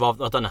 Yeah. I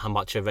don't know how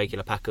much a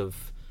regular pack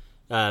of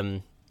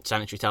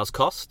sanitary towels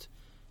cost.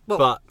 Well,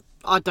 but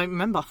I don't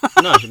remember.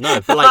 No,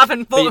 but like, I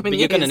haven't bought them in but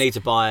you're going to years. need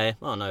to buy, I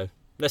don't know,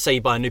 let's say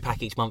you buy a new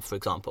pack each month, for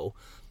example.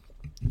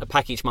 A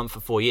pack each month for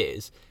 4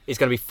 years is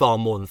going to be far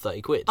more than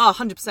 30 quid. Oh,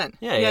 100%.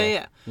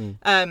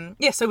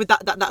 Yeah. So with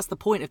that's the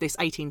point of this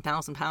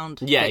 £18,000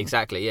 Yeah, thing.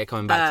 exactly. Yeah,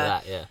 coming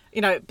back to that,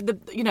 yeah.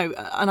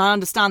 And I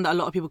understand that a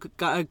lot of people could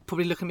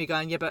probably look at me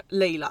going, yeah, but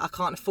Lee, like, I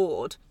can't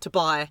afford to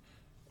buy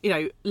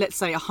let's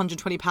say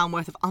 £120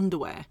 worth of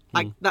underwear.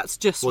 Like, that's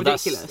just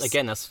ridiculous.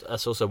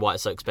 That's also why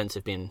it's so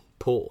expensive being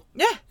poor.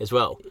 Yeah. As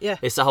well. Yeah.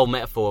 It's the whole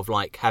metaphor of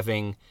like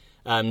having,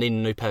 needing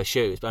a new pair of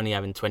shoes, but only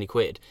having 20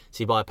 quid.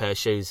 So you buy a pair of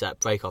shoes that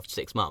break after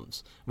 6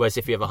 months. Whereas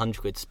if you have 100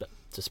 quid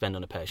to spend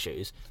on a pair of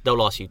shoes, they'll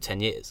last you 10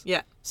 years.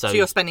 Yeah. So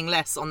you're spending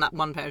less on that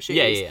one pair of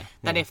shoes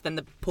than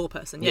the poor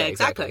person. Yeah,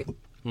 exactly.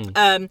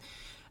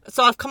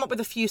 So I've come up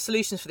with a few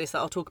solutions for this that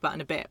I'll talk about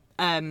in a bit.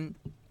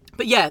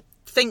 But yeah,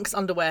 Thinx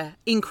underwear,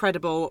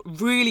 incredible,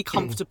 really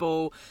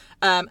comfortable,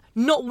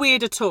 not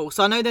weird at all.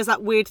 So I know there's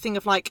that weird thing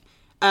of like,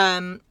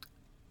 and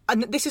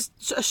this is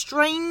a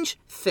strange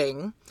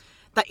thing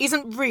that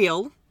isn't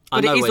real,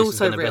 but it is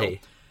also real.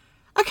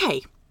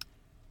 Okay,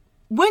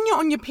 when you're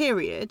on your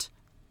period,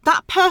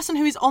 that person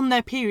who is on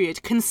their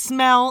period can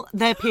smell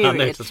their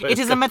period. It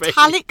is a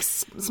metallic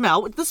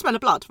smell, the smell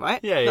of blood, right?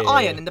 Yeah, the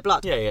iron in the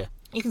blood. Yeah, yeah.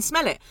 You can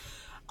smell it.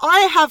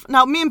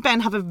 Me and Ben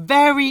have a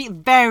very,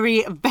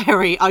 very,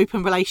 very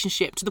open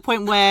relationship to the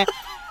point where,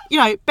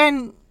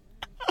 Ben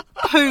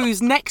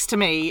poos next to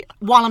me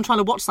while I'm trying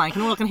to watch something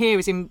and all I can hear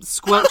is him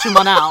squelching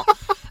one out.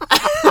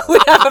 We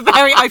have a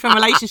very open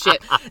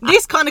relationship.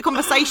 This kind of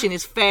conversation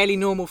is fairly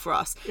normal for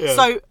us. Yeah.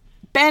 So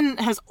Ben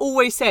has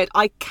always said,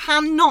 I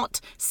cannot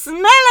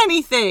smell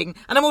anything.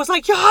 And I'm always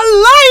like, you're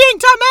lying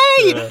to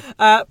me!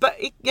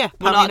 Yeah.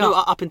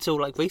 Up until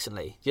like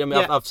recently. You know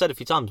what I mean? I've said a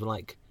few times, I'm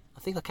like, I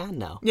think I can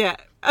now. Yeah.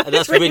 And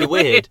that's really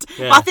weird.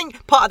 Yeah. But I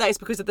think part of that is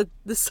because of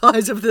the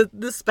size of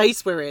the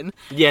space we're in.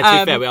 Yeah,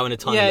 to be fair, we are in a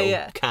tiny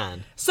little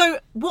can. So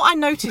what I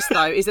noticed,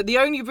 though, is that the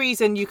only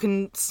reason you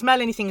can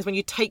smell anything is when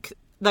you take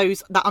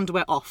that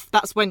underwear off.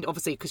 That's when,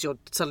 obviously, because you're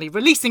suddenly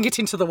releasing it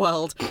into the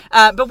world.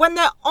 But when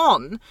they're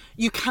on,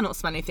 you cannot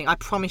smell anything. I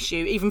promise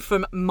you, even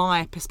from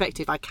my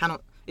perspective, I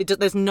cannot.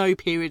 There's no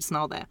period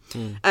smell there.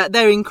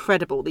 They're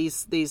incredible,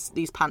 these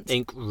pants.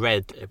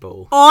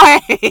 Incredible. Oi!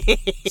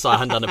 So I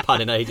hadn't done a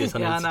pun in ages. I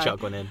need to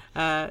chuck one in.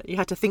 You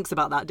had to think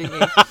about that, didn't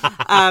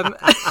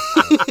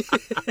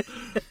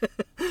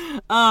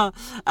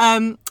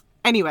you?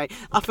 Anyway,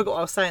 I forgot what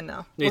I was saying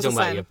now. You're talking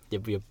about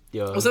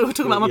your was I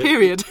talking about my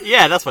period?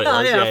 Yeah, that's what it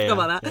was. I forgot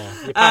about that.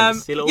 Yeah, your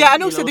pants,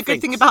 and also the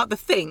good thing about the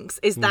Thinx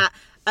is that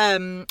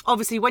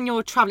obviously when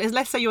you're travelling,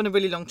 let's say you're on a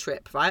really long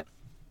trip, right?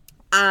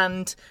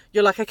 And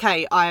you're like,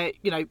 okay, I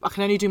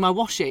can only do my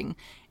washing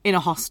in a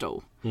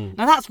hostel.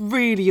 Now that's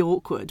really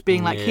awkward.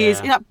 Being like,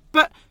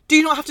 but do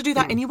you not have to do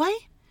that anyway?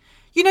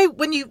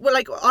 When you were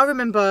like, I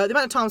remember the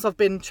amount of times I've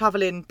been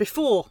travelling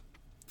before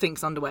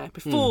Thinx underwear,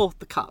 before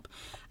the cup,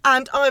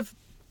 and I've,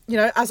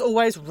 as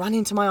always, run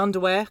into my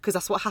underwear because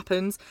that's what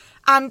happens,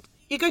 and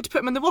you go to put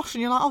them in the wash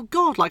and you're like, oh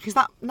God, like, is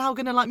that now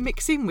going to like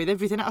mix in with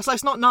everything else? Like,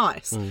 it's not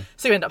nice.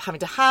 So you end up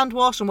having to hand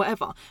wash and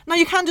whatever. Now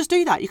you can just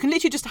do that. You can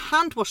literally just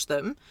hand wash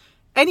them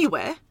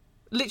anywhere,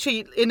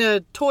 literally in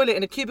a toilet,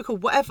 in a cubicle,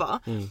 whatever,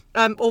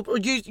 or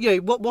use,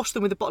 wash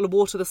them with a bottle of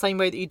water the same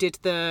way that you did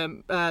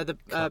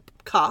the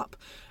cup,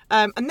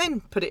 and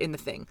then put it in the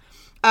thing.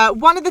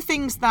 One of the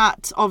things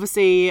that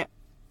obviously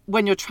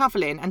when you're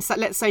travelling, and so,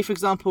 let's say for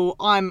example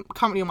I'm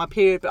currently on my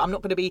period, but I'm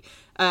not going to be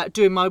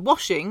doing my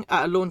washing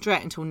at a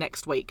laundrette until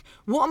next week.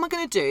 What am I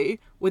going to do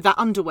with that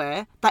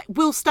underwear that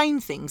will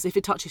stain things if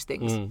it touches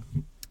things?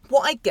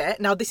 What I get,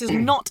 now this is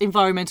not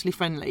environmentally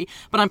friendly,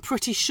 but I'm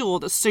pretty sure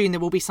that soon there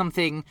will be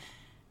something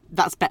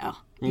that's better.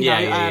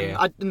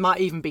 It might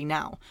even be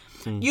now.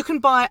 You can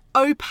buy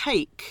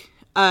opaque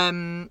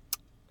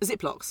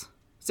Ziploc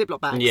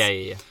bags.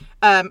 Yeah.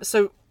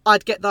 So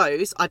I'd get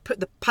those, I'd put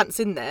the pants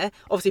in there,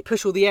 obviously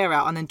push all the air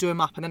out and then do them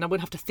up, and then I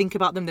wouldn't have to think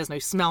about them. There's no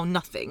smell,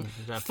 nothing.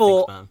 I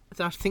don't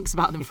have to think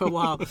about them for a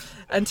while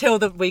until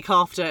the week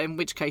after, in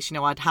which case,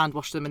 I'd hand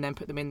wash them and then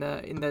put them in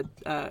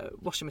the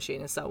washing machine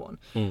and so on.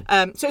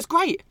 So it's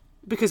great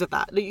because of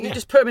that. You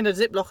just put them in a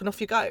Ziploc and off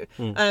you go.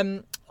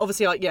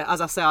 Obviously, as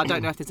I say, I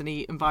don't know if there's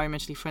any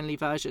environmentally friendly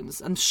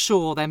versions. I'm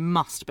sure there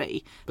must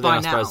be. But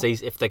then I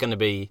suppose if they're going to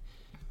be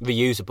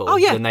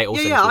reusable, then they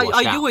also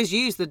I always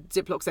use the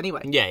Ziplocs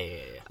anyway.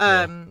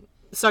 Yeah.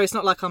 So it's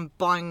not like I'm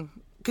buying,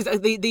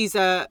 because these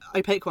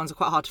opaque ones are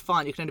quite hard to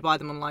find. You can only buy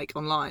them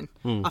online.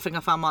 I think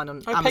I found mine on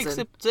opaque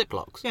Amazon.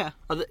 Ziplocs? Yeah.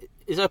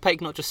 Is opaque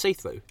not just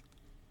see-through?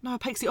 No,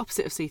 opaque's the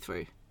opposite of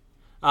see-through.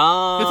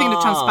 Oh. You're thinking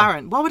of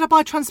transparent. Why would I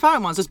buy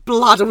transparent ones? There's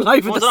blood all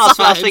over the sides.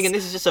 I was thinking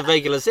this is just a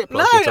regular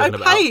Ziploc you're talking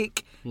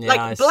opaque. About.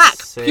 Like black,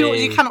 pure,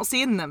 you cannot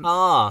see in them.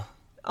 Ah.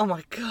 Oh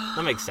my God.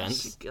 That makes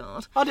sense.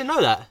 God. I didn't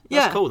know that.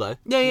 That's cool though.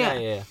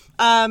 Yeah.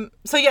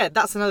 So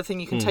that's another thing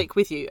you can take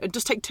with you. And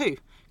just take two.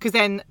 Because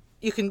then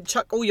you can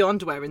chuck all your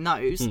underwear in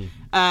those,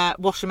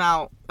 wash them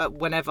out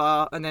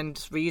whenever, and then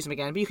just reuse them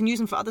again. But you can use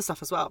them for other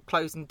stuff as well.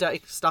 Clothes and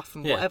dirty stuff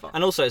and whatever.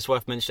 And also it's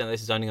worth mentioning that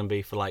this is only going to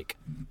be for like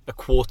a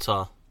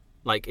quarter.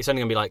 Like, it's only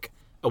going to be like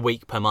a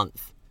week per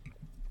month.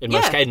 In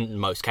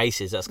most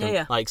cases. That's going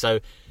to like, so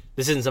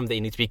this isn't something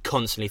you need to be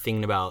constantly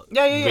thinking about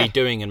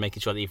redoing and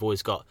making sure that you've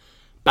always got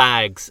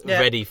bags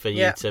ready for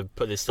you to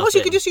put this stuff in. Also,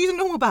 you could just use a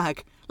normal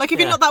bag. Like, if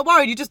you're not that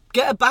worried, you just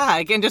get a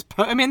bag and just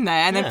put them in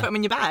there and then put them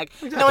in your bag.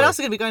 Exactly. No one else is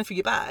going to be going through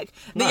your bag.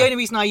 The only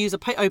reason I use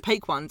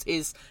opaque ones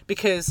is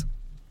because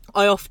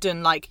I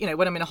often, like, you know,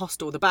 when I'm in a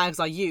hostel, the bags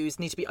I use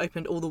need to be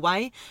opened all the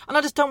way. And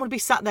I just don't want to be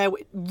sat there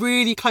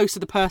really close to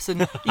the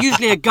person,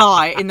 usually a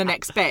guy, in the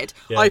next bed.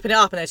 Yeah. I open it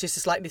up and there's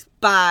just like this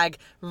bag,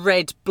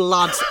 red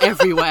blood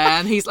everywhere.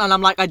 And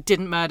I'm like, I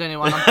didn't murder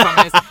anyone, I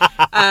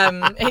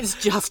promise. It's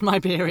just my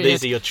period.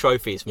 These are your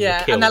trophies from your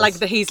kills. And they're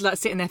like, he's like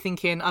sitting there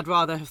thinking, I'd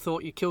rather have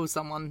thought you killed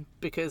someone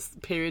because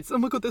periods, oh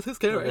my God, that's so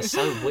scary. It's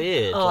so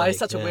weird. Oh, it's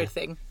such a weird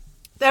thing.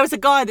 There was a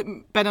guy that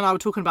Ben and I were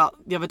talking about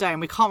the other day,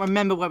 and we can't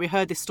remember where we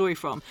heard this story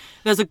from.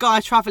 There's a guy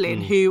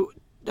travelling who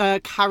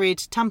carried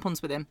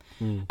tampons with him,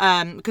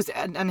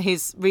 and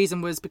his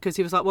reason was because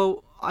he was like,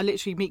 well, I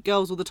literally meet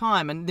girls all the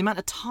time, and the amount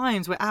of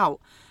times we're out,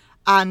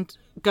 and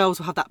girls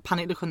will have that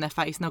panic look on their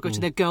face, and they'll go to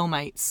their girl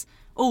mates.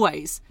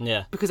 Always.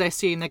 Yeah. Because they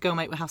assume their girl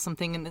mate will have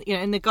something, and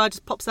and the guy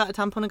just pops out a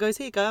tampon and goes,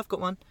 here you go, I've got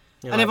one.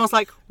 You're and like, everyone's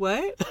like,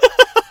 wait?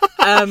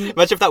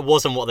 Imagine if that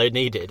wasn't what they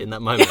needed in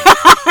that moment.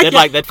 They'd figure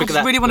I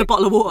just really want a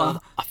bottle of water.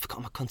 I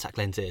forgot my contact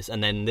lenses,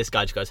 and then this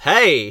guy just goes,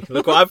 "Hey,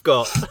 look what I've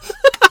got."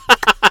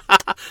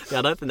 Yeah,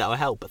 I don't think that will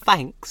help, but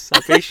thanks, I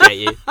appreciate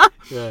you.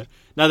 Yeah,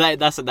 no,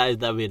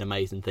 that would be an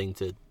amazing thing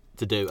to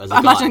do as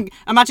a guy.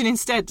 Imagine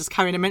instead just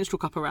carrying a menstrual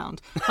cup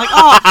around. Like,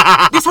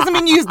 oh, this hasn't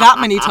been used that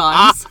many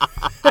times.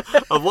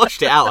 I've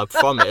washed it out, I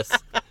promise.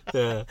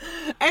 Yeah.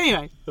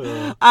 Anyway,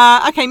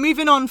 okay,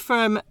 moving on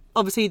from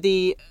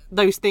obviously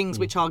those things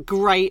which are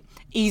great,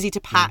 easy to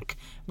pack,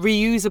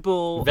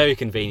 reusable, very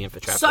convenient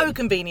for traveling. so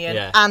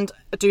convenient, and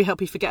do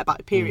help you forget about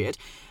your period.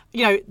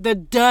 You know, the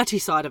dirty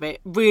side of it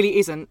really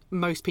isn't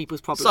most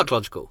people's problem.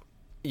 Psychological.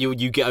 You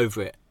get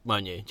over it,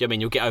 won't you? Do you know what I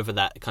mean? You'll get over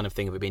that kind of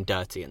thing of it being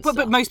dirty and stuff.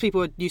 But most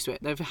people are used to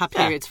it. They've had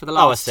periods for the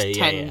last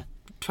 10,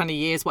 20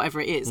 years, whatever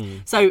it is.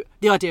 So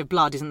the idea of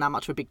blood isn't that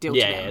much of a big deal to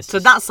them. So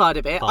that side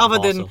of it, other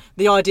than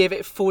the idea of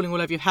it falling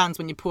all over your hands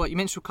when you pull out your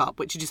menstrual cup,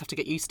 which you just have to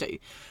get used to,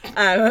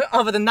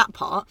 other than that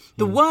part,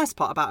 the worst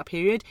part about a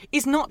period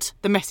is not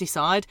the messy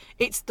side,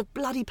 it's the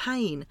bloody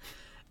pain.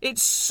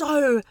 It's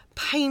so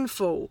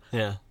painful.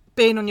 Yeah.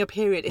 Being on your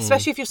period,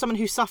 especially if you're someone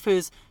who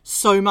suffers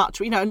so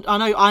much. You know,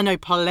 I know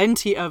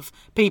plenty of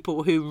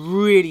people who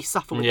really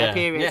suffer with their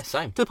periods. Yeah,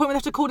 same. To the point where they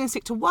have to call in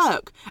sick to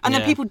work. And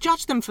then people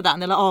judge them for that.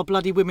 And they're like, oh,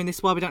 bloody women, this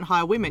is why we don't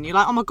hire women. You're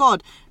like, oh my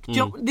God, do you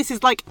know, this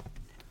is like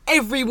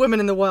every woman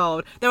in the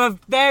world. There are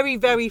very,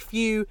 very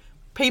few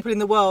people in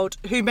the world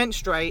who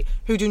menstruate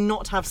who do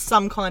not have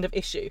some kind of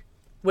issue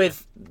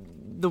with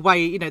the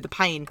way, you know, the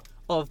pain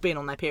of being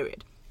on their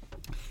period.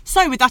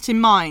 So with that in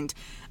mind,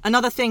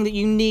 another thing that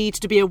you need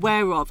to be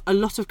aware of, a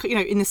lot of, you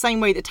know, in the same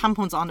way that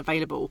tampons aren't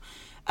available,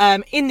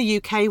 in the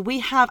UK, we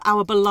have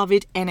our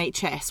beloved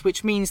NHS,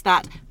 which means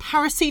that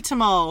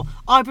paracetamol,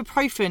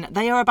 ibuprofen,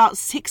 they are about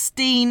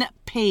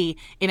 16p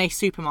in a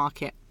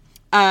supermarket.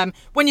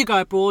 When you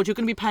go abroad, you're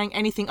going to be paying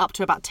anything up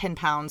to about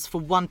 £10 for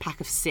one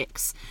pack of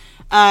 6.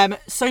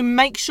 So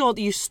make sure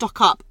that you stock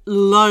up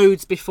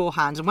loads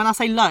beforehand. And when I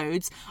say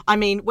loads, I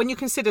mean when you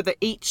consider that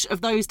each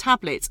of those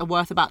tablets are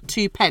worth about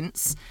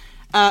 2p,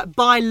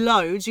 buy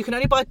loads. You can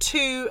only buy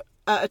 2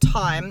 at a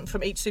time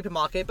from each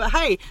supermarket. But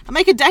hey,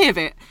 make a day of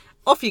it.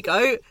 Off you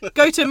go.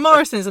 Go to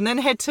Morrison's and then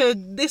head to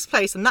this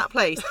place and that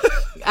place.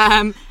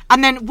 And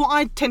then what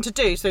I tend to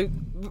do, so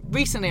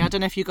recently, I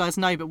don't know if you guys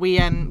know, but we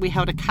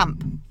held a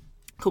camp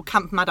called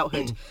Camp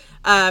Adulthood.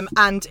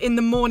 And in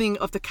the morning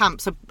of the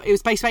camp, so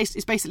it's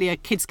basically a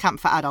kids camp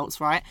for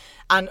adults, right?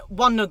 And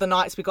one of the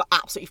nights we got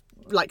absolutely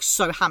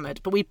so hammered,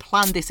 but we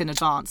planned this in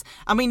advance,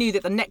 and we knew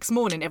that the next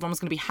morning everyone was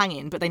going to be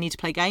hanging, but they need to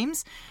play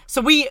games.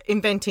 So we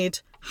invented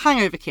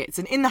hangover kits,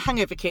 and in the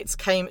hangover kits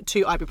came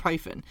 2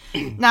 ibuprofen.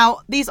 Now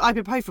these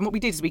ibuprofen, what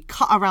we did is we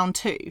cut around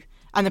 2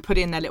 and then put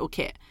it in their little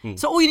kit.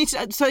 So all you need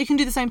to, so you can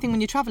do the same thing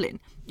when you're travelling.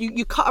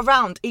 You cut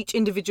around each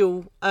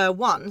individual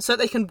one so that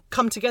they can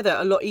come together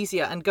a lot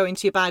easier and go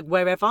into your bag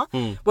wherever.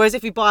 Whereas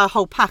if you buy a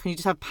whole pack and you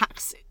just have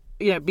packs,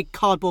 you know, big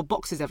cardboard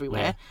boxes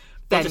everywhere,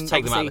 then just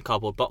take them out of the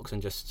cardboard box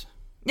and just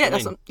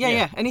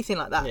anything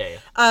like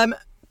that.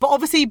 But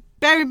obviously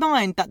bear in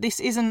mind that this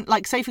isn't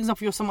like, say for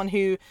example, you're someone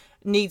who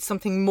needs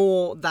something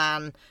more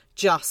than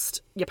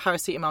just your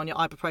paracetamol and your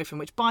ibuprofen,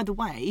 which by the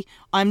way,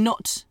 I'm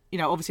not, you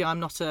know, obviously I'm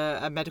not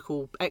a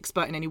medical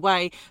expert in any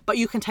way, but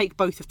you can take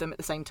both of them at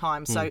the same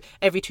time. So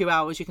every 2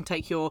 hours you can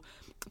take your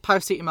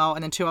paracetamol,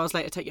 and then 2 hours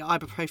later take your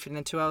ibuprofen, and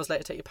then 2 hours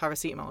later take your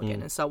paracetamol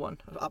again, and so on,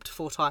 up to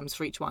 4 times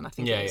for each one, I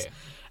think it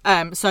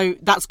is. So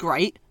that's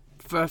great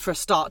for a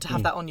start to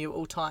have that on you at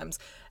all times.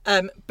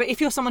 But if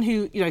you're someone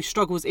who, you know,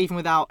 struggles even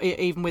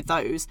with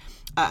those,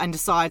 and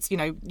decides, you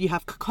know, you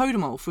have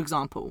cocodamol, for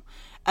example.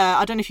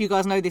 I don't know if you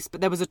guys know this, but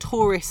there was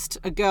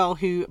a girl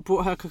who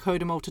brought her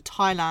cocodamol to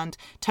Thailand.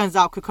 Turns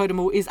out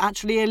cocodamol is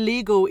actually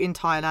illegal in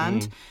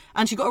Thailand,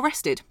 and she got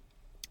arrested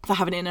for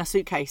having it in her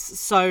suitcase.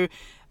 So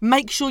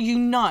make sure you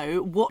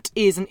know what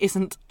is and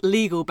isn't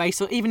legal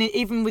based on, even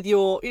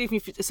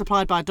if it's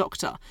supplied by a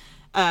doctor,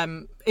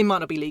 it might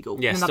not be legal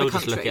in another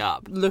country. Just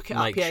look it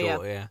up. Make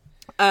sure,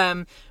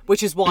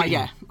 which is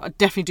why,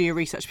 definitely do your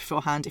research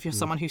beforehand if you're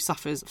someone who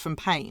suffers from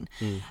pain.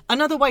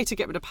 Another way to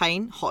get rid of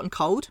pain, hot and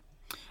cold.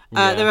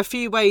 There are a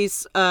few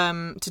ways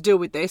to deal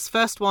with this.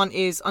 First one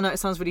is, I know it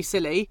sounds really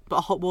silly, but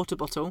a hot water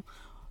bottle.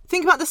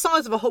 Think about the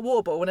size of a hot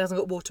water bottle when it hasn't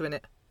got water in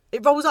it.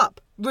 It rolls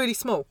up really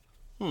small.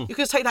 You can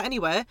just take that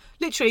anywhere.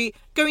 Literally,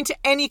 go into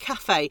any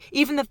cafe,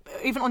 even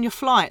on your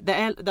flight,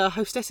 the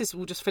hostesses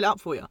will just fill it up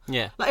for you.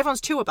 Yeah. Like, everyone's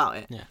chill about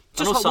it. Yeah.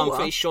 Just and also, hot I'm water.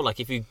 pretty sure, like,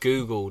 if you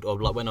Googled or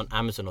like went on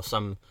Amazon or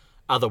some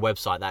other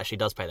website that actually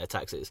does pay their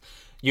taxes,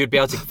 you'd be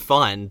able to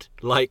find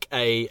like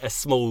a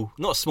small,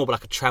 not small, but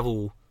like a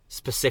travel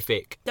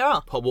specific There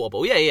are. hot water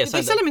bottle. Yeah.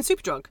 They sell them in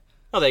Superdrug.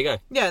 Oh, there you go.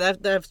 Yeah,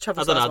 they've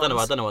travel. I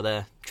don't know what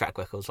their track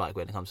record's like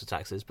when it comes to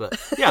taxes, but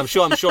yeah, I'm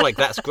sure like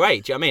that's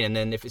great. Do you know what I mean? And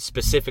then if it's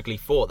specifically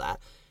for that,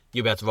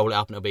 you'll be able to roll it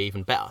up and it'll be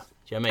even better.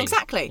 Do you know what I mean?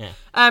 Exactly. Yeah.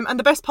 And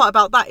the best part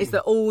about that is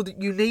that all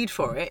that you need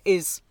for it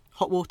is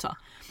hot water.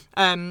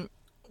 There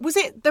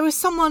was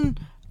someone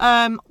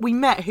we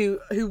met who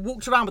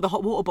walked around with a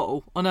hot water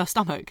bottle on her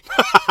stomach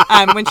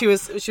when she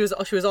was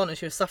on and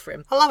she was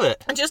suffering. I love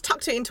it. And just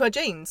tucked it into her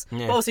jeans.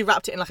 Yeah. But obviously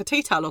wrapped it in like a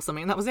tea towel or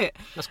something, and that was it.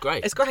 That's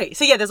great. It's great.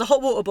 So yeah, there's a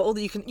hot water bottle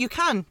that you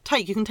can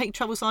take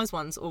travel size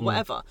ones or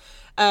whatever,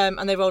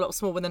 and they roll up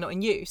small when they're not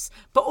in use.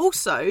 But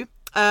also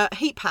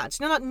heat pads,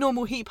 like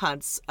normal heat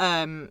pads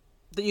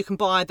that you can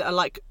buy that are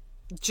like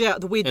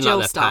the weird in gel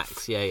like their stuff.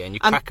 packs, yeah, and you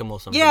crack them or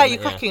something. Yeah, you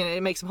crack it and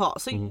it makes them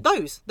hot. So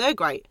they're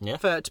great Yeah.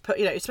 to put,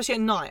 especially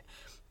at night,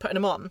 putting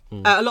them on.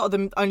 A lot of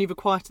them only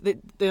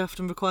they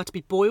often require to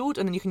be boiled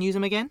and then you can use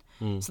them again.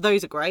 So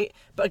those are great,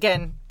 but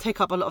again,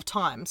 take up a lot of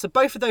time. So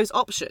both of those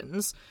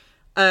options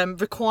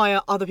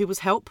require other people's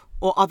help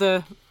or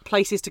other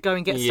places to go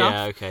and get stuff.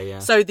 Yeah, okay, yeah.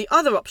 So the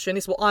other option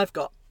is what I've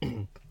got.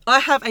 I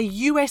have a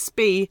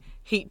USB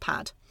heat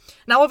pad.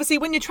 Now, obviously,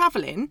 when you're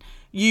travelling,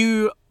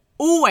 you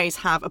always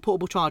have a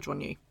portable charger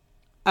on you.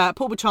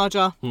 Portable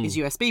charger is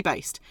USB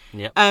based.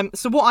 Yep.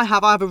 So what I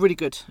have a really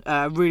good,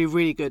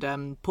 really good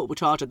portable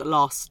charger that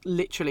lasts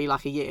literally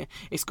like a year.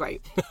 It's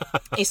great.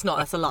 It's not.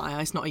 That's a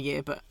lie. It's not a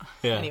year, but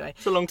Yeah, anyway,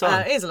 it's a long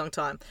time. It is a long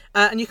time.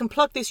 And you can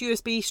plug this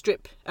USB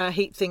strip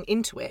heat thing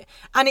into it,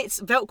 and it's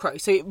Velcro.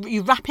 So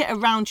you wrap it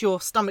around your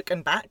stomach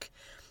and back.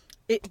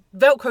 It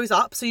velcros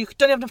up, so you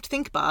don't even have to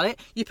think about it.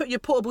 You put your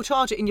portable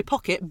charger in your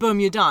pocket, boom,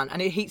 you're done,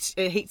 and it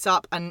heats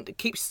up and it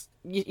keeps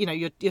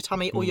your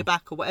tummy or your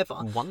back or whatever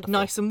Wonderful.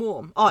 nice and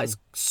warm. Oh, it's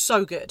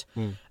so good.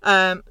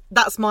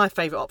 That's my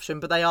favourite option,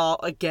 but they are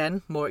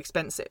again more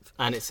expensive.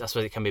 And I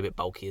suppose it can be a bit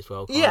bulky as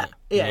well. Can't Yeah,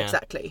 it? yeah,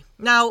 exactly.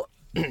 Now,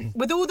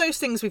 with all those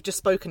things we've just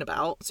spoken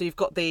about, so you've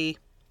got the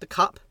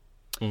cup,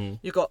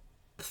 you've got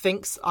the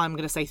Thinks. I'm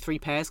going to say 3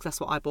 pairs because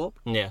that's what I bought.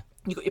 Yeah.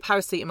 You've got your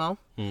paracetamol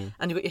and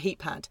you've got your heat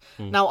pad.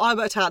 Now, I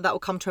worked out that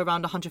will come to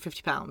around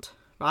 £150,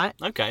 right?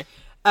 Okay.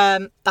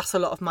 That's a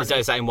lot of money.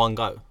 Is that in one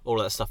go? All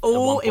of that stuff.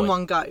 All at in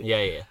one one point? go.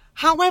 Yeah.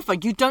 However,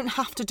 you don't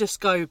have to just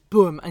go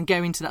boom and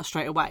go into that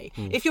straight away.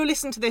 If you're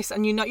listening to this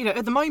and you know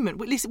at the moment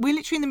we're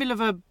literally in the middle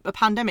of a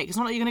pandemic. It's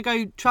not like you're going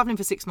to go travelling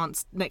for 6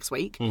 months next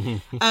week.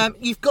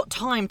 You've got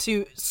time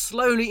to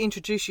slowly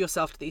introduce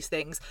yourself to these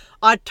things.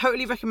 I'd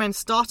totally recommend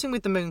starting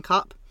with the Moon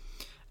Cup.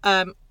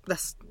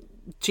 That's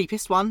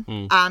cheapest one,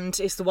 and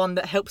it's the one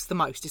that helps the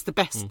most. It's the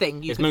best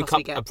thing you Is can Moon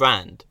possibly Cup get. a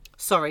brand?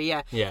 Sorry,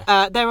 yeah.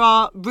 Yeah. There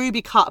are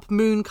Ruby Cup,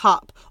 Moon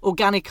Cup,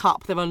 Organic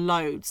Cup. There are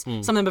loads. Some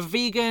of them are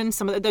vegan.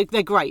 Some of them,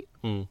 they're great.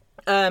 And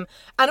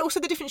also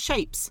the different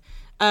shapes.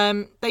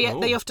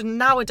 They often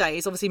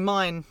nowadays, obviously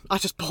mine, I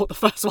just bought the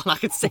first one I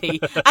could see,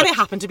 and it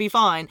happened to be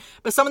fine.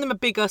 But some of them are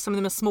bigger, some of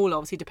them are smaller,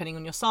 obviously depending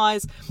on your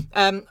size.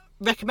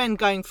 Recommend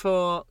going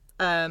for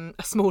a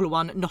smaller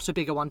one, not a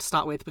bigger one to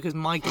start with, because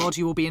my God,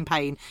 you will be in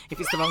pain if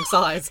it's the wrong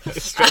size.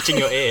 Stretching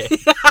your ear.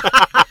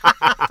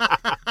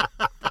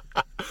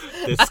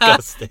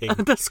 Disgusting.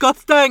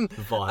 Disgusting.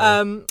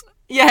 Vile.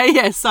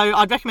 Yeah. So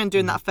I'd recommend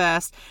doing that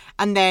first,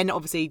 and then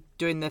obviously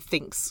doing the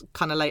Thinks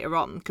kind of later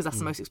on, because that's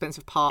the most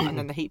expensive part, and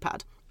then the heat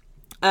pad.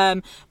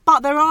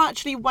 But there are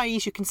actually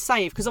ways you can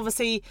save, because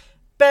obviously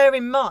bear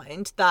in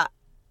mind that,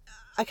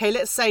 okay,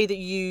 let's say that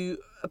you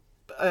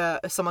are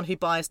someone who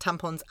buys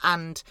tampons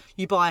and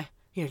you buy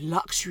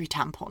luxury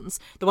tampons,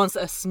 the ones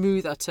that are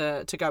smoother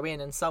to go in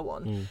and so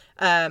on,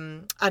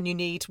 and you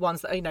need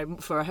ones that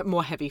are, for a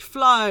more heavy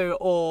flow,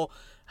 or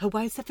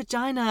where's the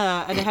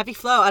vagina and a heavy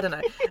flow, I don't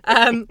know,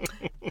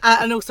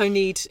 and also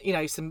need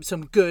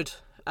some good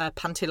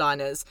panty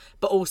liners,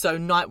 but also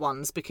night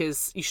ones,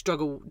 because you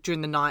struggle during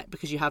the night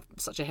because you have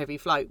such a heavy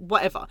flow.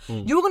 Whatever,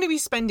 you're going to be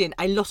spending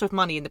a lot of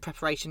money in the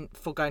preparation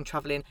for going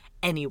travelling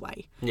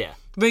anyway. Yeah.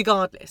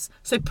 Regardless,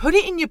 so put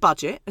it in your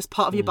budget as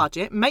part of your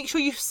budget. Make sure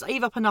you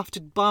save up enough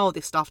to buy all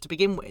this stuff to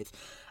begin with.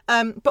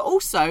 But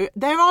also,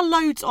 there are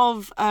loads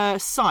of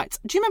sites.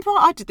 Do you remember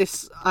I did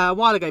this a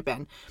while ago,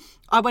 Ben?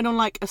 I went on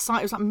like a site,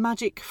 it was like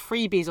Magic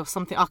Freebies or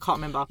something. I can't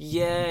remember.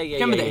 Yeah.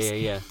 Remember this?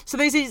 Yeah. So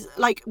there's these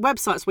like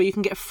websites where you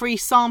can get free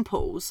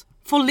samples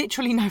for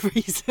literally no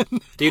reason.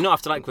 Do you not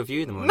have to like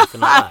review them or anything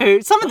like that? No,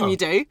 some of them you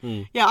do.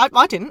 Yeah,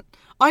 I didn't.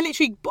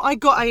 I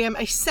got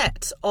a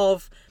set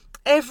of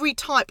every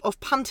type of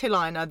panty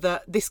liner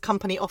that this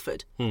company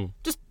offered.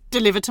 Just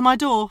delivered to my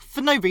door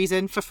for no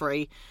reason, for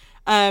free.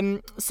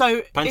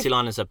 So Panty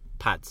liners are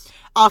pads.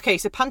 okay,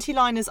 so panty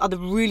liners are the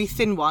really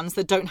thin ones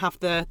that don't have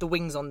the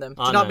wings on them.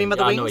 Do you know what I mean by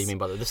the wings? I know what you mean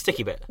by the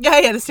sticky bit.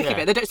 Yeah, the sticky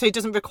bit. They don't, so it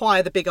doesn't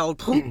require the big old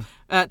pump.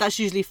 That's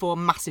usually for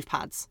massive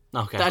pads.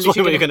 Okay, That are that's what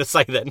you literally were going to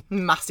say then.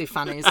 Massive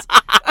fannies.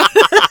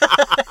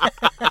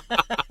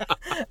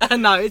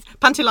 No,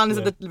 panty liners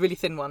are the really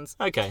thin ones.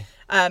 Okay.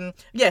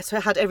 So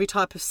it had every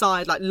type of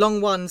side, like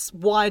long ones,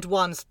 wide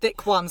ones,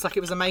 thick ones, like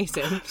it was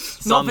amazing.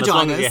 Some Not as vaginas.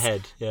 long as your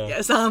head. Yeah.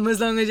 Yeah, some as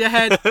long as your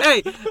head.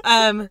 Hey,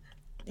 and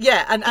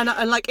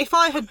like if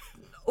I had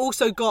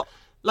also got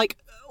like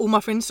all my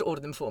friends to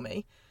order them for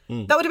me,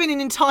 that would have been an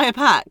entire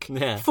pack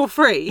for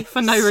free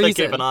for no So reason.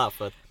 keep an eye out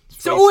for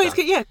So free always,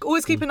 stuff.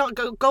 always keep an eye.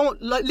 Go on,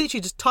 like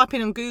literally just type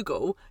in on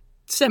Google.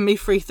 Send me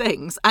free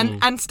things,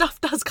 and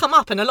stuff does come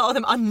up, and a lot of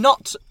them are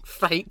not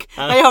fake;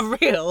 they are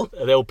real.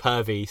 They're all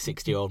pervy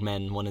 60-year-old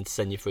men wanting to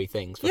send you free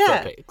things for Yeah,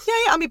 topics.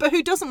 yeah. I mean, but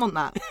who doesn't want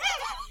that?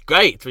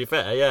 Great, to be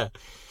fair, yeah.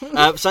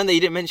 Something that you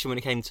didn't mention when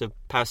it came to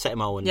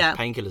paracetamol and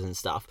painkillers and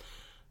stuff.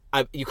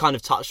 You kind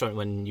of touched on it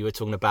when you were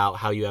talking about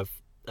how you have,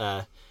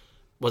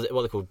 what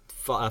they're called,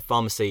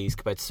 pharmacies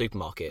compared to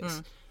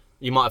supermarkets.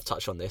 You might have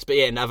touched on this, but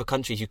yeah, in other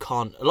countries you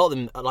can't. A lot of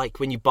them, like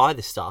when you buy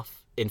this stuff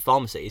in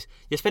pharmacies,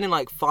 you're spending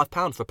like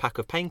 £5 for a pack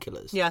of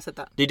painkillers. Yeah, I said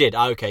that. You did?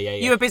 Oh, okay, yeah.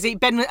 You were busy.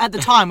 Ben at the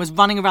time was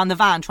running around the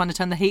van trying to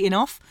turn the heating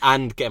off.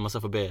 And getting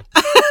myself a beer.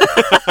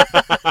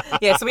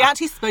 Yeah, so we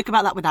actually spoke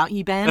about that without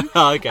you, Ben.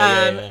 Oh, okay,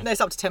 yeah. No,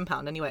 it's up to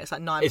 £10 anyway. It's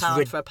like £9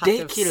 It's for a pack of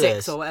ridiculous.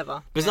 6 or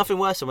whatever. There's nothing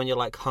worse than when you're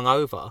like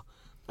hungover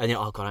and you're,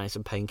 oh god, I need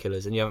some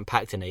painkillers, and you haven't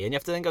packed any, and you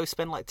have to then go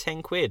spend like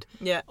 10 quid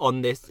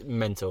on this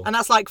mental. And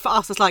that's like, for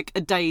us, it's like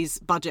a day's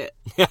budget.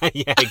 Yeah,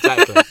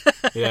 exactly.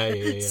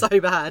 Yeah. So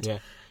bad. Yeah.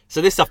 So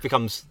this stuff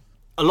becomes,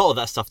 a lot of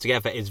that stuff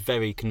together is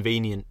very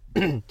convenient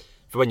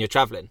for when you're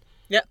travelling.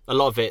 Yeah. A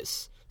lot of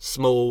it's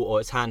small,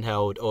 or it's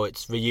handheld, or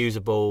it's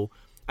reusable,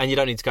 and you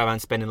don't need to go around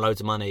spending loads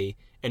of money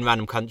in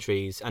random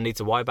countries and need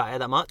to worry about it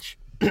that much.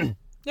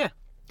 Yeah.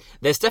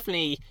 There's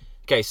definitely,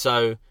 okay,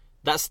 so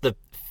that's the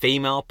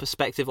female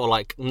perspective, or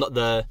like not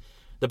the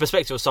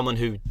perspective of someone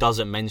who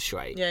doesn't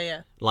menstruate.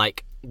 Yeah.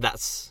 Like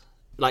that's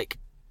like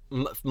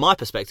my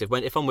perspective.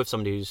 If I'm with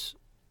somebody who's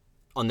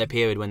on their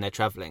period when they're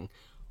travelling,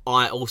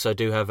 I also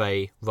do have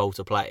a role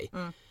to play,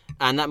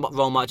 and that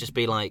role might just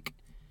be like,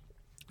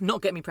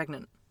 not get me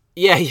pregnant.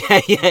 Yeah.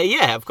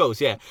 Of course,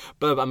 yeah.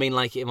 But I mean,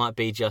 like, it might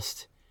be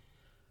just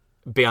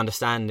be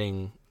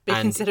understanding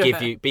and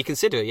be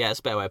considerate. Yeah, that's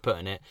a better way of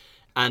putting it.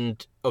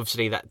 And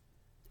obviously, that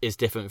is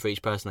different for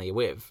each person that you're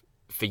with.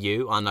 For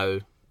you, I know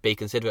be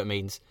considerate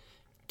means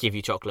give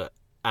you chocolate,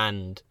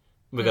 and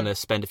we're going to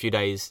spend a few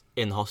days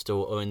in the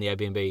hostel or in the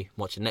Airbnb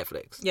watching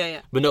Netflix.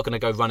 Yeah. We're not going to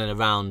go running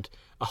around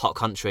a hot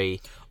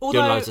country doing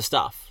loads of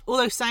stuff.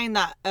 Although saying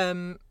that,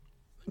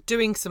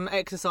 doing some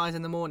exercise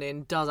in the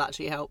morning does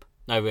actually help.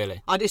 No,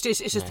 really. It's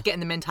just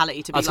getting the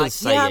mentality to be like,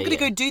 say, I'm going to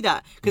go do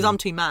that, because I'm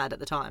too mad at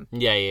the time.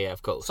 Yeah,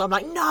 of course. So I'm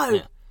like, no.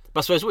 Yeah.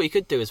 But I suppose what you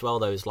could do as well,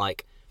 though, is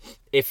like,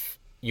 if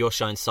you're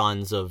showing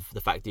signs of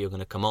the fact that you're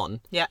going to come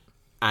on,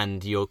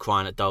 and you're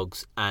crying at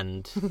dogs,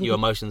 and your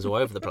emotions are all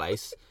over the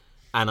place,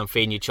 and I'm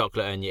feeding you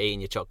chocolate and you're eating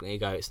your chocolate, and you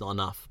go, it's not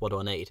enough, what do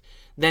I need?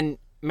 Then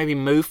maybe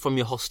move from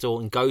your hostel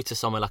and go to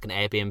somewhere like an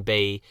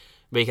Airbnb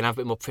where you can have a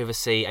bit more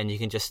privacy and you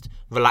can just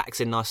relax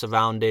in nice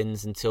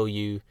surroundings until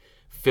you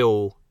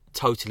feel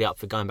totally up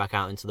for going back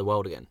out into the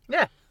world again.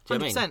 Yeah, 100%. Do you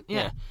know what I mean?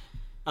 Yeah.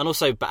 And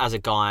also, but as a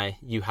guy,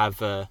 you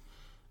have a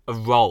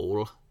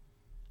role,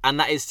 and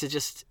that is to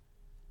just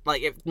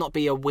like not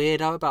be a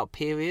weirdo about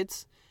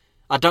periods.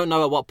 I don't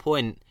know at what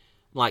point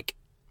like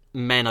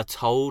men are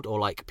told, or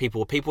like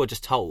people are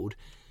just told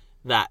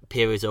that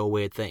periods are a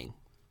weird thing.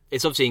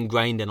 It's obviously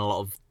ingrained in a lot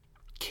of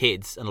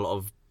kids and a lot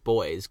of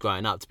boys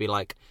growing up to be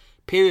like,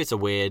 periods are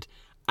weird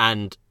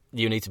and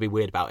you need to be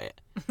weird about it.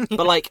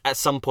 But like at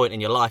some point in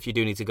your life you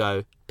do need to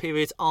go,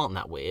 periods aren't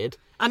that weird.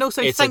 And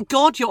also thank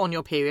God you're on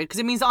your period, because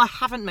it means that I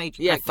haven't made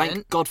you pregnant.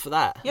 Thank God for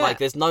that. Yeah. Like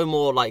there's no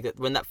more like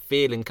when that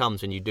feeling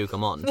comes when you do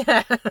come on.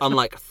 I'm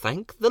like,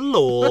 thank the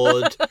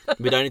Lord.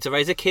 We don't need to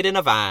raise a kid in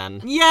a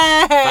van.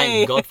 Yay!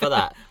 Thank God for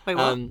that. Wait,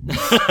 what?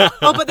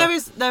 Oh, but there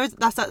is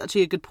that's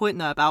actually a good point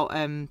though about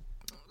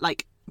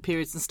like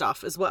periods and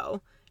stuff as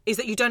well, is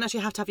that you don't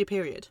actually have to have your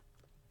period.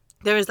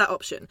 There is that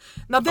option.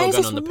 Now there's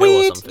this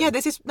weird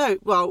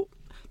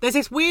there's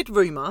this weird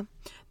rumour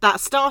that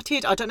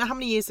started, I don't know how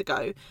many years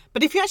ago,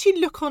 but if you actually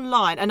look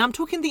online, and I'm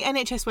talking the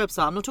NHS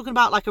website, I'm not talking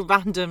about like a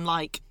random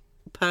like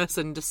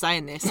person just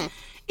saying this,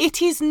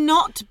 it is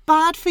not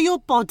bad for your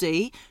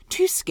body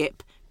to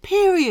skip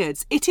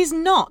periods. It is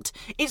not.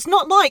 It's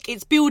not like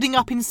it's building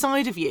up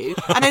inside of you,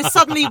 and then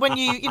suddenly when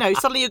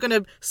suddenly you're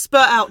going to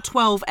spurt out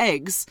 12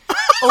 eggs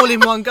all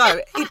in one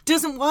go. It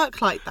doesn't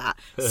work like that.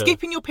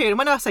 Skipping your period, and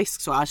when I say,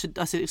 sorry, I should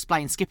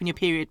explain, skipping your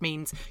period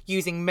means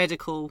using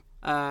medical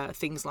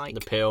things like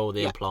the pill,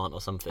 the implant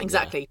or something.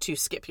 Exactly, to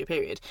skip your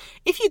period.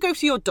 If you go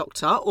to your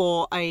doctor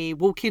or a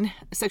walk-in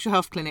sexual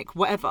health clinic,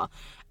 whatever,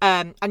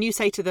 and you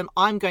say to them,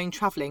 I'm going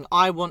travelling,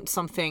 I want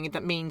something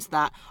that means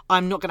that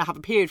I'm not going to have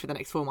a period for the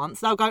next 4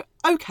 months, they'll go,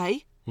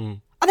 okay,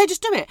 And they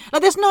just do it.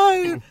 Like, there's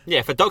no... Yeah,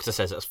 if a doctor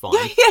says it's fine,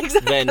 Yeah,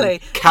 exactly. then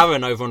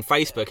Karen over on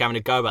Facebook having a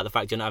go about the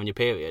fact you're not having your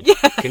period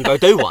can go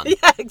do one.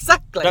 Yeah,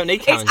 exactly. Don't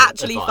need Karen's It's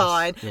actually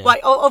advice. fine. Yeah.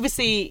 Like,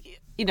 obviously,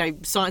 you know,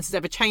 science is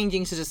ever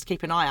changing, so just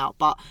keep an eye out.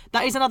 But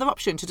that is another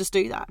option, to just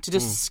do that, to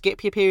just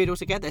skip your period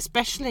altogether,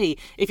 especially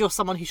if you're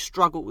someone who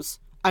struggles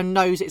and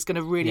knows it's going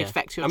to really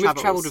affect your and travels.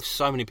 we've travelled with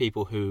so many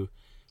people who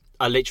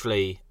are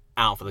literally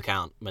out for the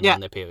count when they're on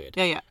their period.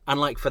 Yeah, yeah. And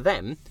like for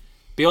them,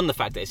 beyond the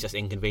fact that it's just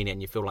inconvenient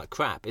and you feel like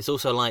crap, it's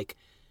also like,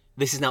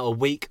 this is now a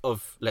week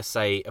of, let's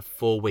say, a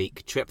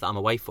 4-week trip that I'm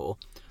away for,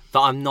 that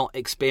I'm not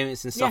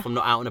experiencing stuff, Yeah. I'm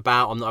not out and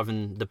about, I'm not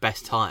having the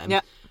best time.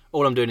 Yeah.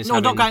 All I'm doing is No,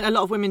 having... not going. A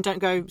lot of women don't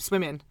go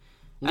swimming.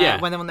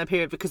 Yeah. When they're on their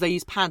period, because they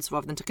use pads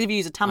rather than... Because if you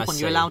use a tampon, see.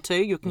 you're allowed to.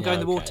 You can go Yeah, in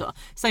the okay. water.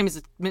 Same as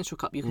a menstrual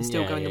cup, you can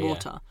still Yeah, go in the yeah, yeah.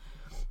 water.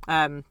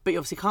 But you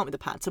obviously can't with the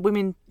pad. So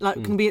women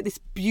can be at this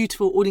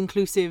beautiful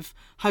all-inclusive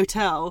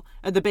hotel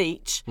at the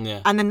beach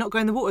and then not go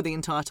in the water the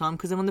entire time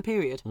because they're on the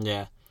period.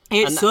 Yeah.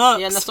 It and sucks.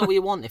 Yeah, and that's not what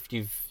you want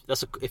if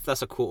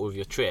that's a quarter of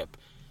your trip.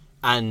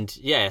 And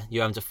yeah,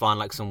 you're having to find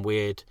like some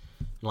weird,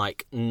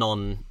 like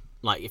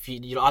if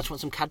you I just want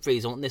some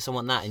Cadbury's, I want this, I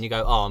want that, and you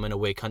go, oh, I'm in a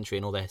weird country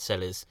and all they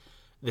sell is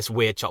this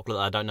weird chocolate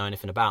that I don't know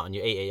anything about, and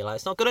you eat it, you're like,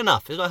 it's not good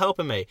enough, it's not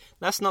helping me.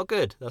 That's not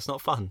good. That's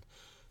not fun.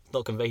 It's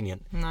not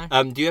convenient. No.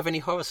 Do you have any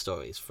horror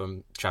stories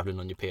from travelling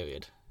on your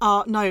period?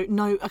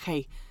 No.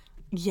 Okay.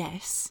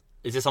 Yes.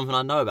 Is this something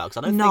I know about? Because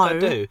I don't No.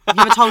 think I do. I've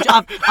never told you.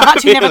 I've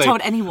actually never Really?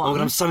 told anyone. Oh,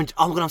 God,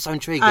 I'm so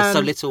intrigued. There's so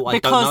little I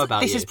don't know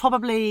about this you. is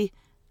probably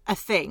a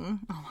thing.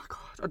 Oh my God.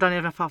 I don't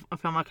even know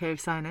if I'm okay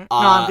with saying it. No,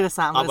 I'm going to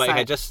say it. I'm going to say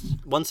okay, it. just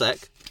one sec.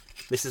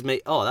 This is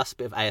me. Oh, that's a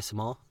bit of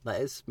ASMR.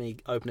 That is me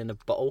opening a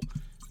bottle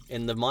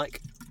in the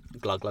mic.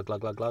 Glug, glug,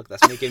 glug, glug, glug.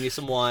 That's me giving you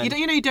some wine.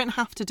 You don't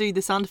have to do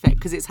the sound effect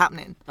because it's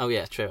happening. Oh,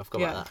 yeah, true. I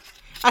forgot about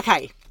that.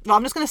 Okay. Well,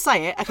 I'm just going to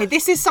say it. Okay,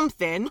 this is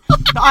something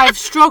that I've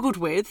struggled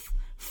with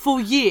for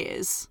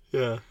years.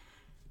 Yeah.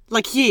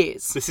 Like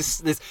years.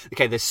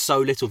 Okay, there's so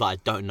little that I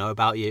don't know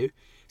about you.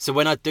 So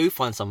when I do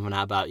find something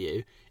out about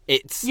you,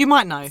 it's You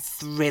might know.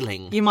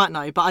 thrilling. You might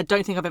know, but I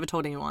don't think I've ever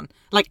told anyone.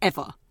 Like,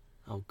 ever.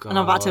 Oh, God. And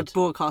I'm about to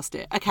broadcast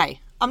it.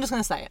 Okay, I'm just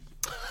going to say it.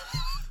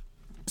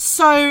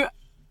 So,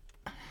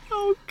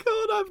 Oh,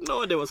 God, I have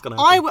no idea what's going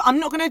to happen. I'm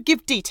not going to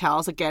give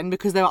details again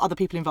because there are other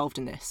people involved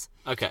in this.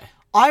 Okay.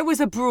 I was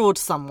abroad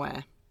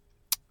somewhere,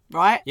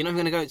 right? You're not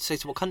even going to go say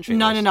to what country it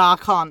No, was? I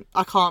can't.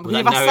 Because Will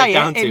if that I narrow say it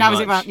down it too narrows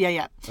it much? around.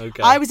 Yeah.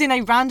 Okay. I was in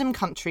a random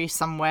country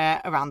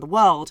somewhere around the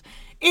world.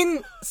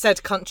 In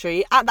said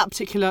country, at that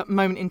particular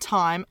moment in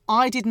time,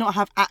 I did not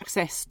have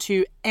access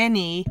to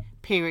any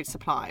period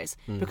supplies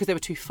because they were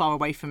too far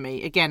away from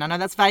me. Again, I know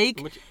that's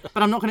vague,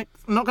 but I'm not going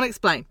to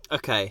explain.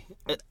 Okay.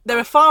 They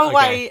were far Okay.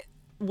 away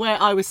where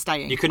I was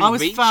staying. You couldn't I was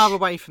reach? far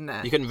away from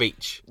there. You couldn't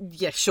reach.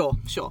 Yeah, sure.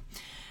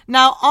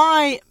 Now,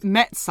 I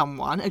met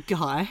someone, a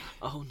guy,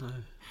 Oh, no.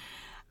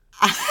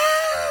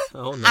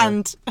 Oh, no.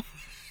 and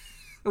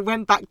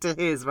went back to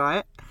his,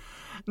 right?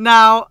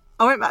 Now,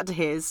 I went back to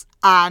his,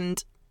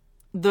 and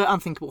the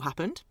unthinkable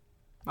happened,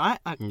 right?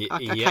 I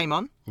yep. came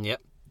on.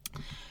 Yep.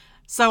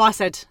 So I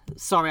said,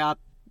 sorry, I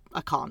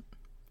can't.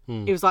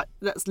 He was like,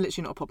 that's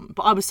literally not a problem.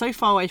 But I was so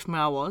far away from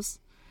where I was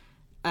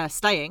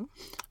staying.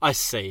 I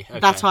see. Okay.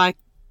 That I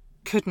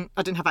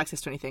didn't have access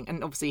to anything.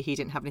 And obviously he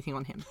didn't have anything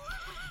on him.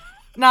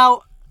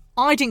 Now,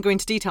 I didn't go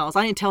into details.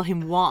 I didn't tell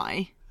him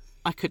why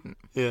I couldn't.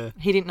 Yeah.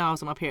 He didn't know I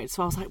was on my period.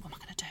 So I was like, what am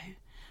I going to do?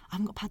 I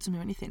haven't got pads on me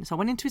or anything. So I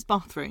went into his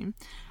bathroom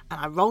and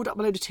I rolled up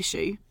a load of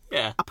tissue.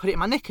 Yeah. I put it in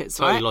my knickers,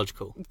 Totally right?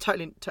 logical.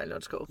 Totally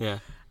logical. Yeah.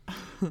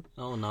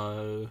 Oh,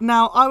 no.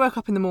 Now, I woke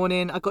up in the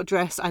morning, I got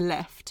dressed, I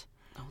left.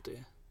 Oh,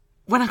 dear.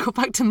 When I got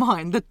back to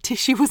mine, the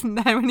tissue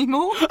wasn't there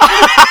anymore.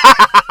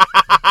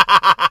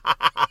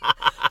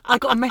 I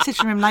got a message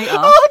from him later.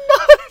 Oh,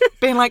 no.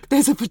 Being like,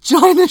 there's a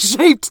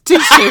vagina-shaped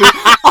tissue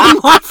on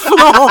my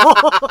floor.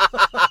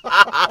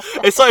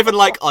 It's not even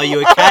like, are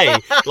you okay?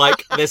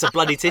 Like, there's a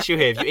bloody tissue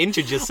here. Have you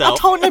injured yourself?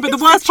 I don't know, but the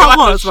worst part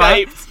was,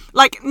 right? Vagina-shaped.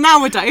 Like,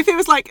 nowadays, if it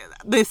was like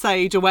this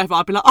age or whatever,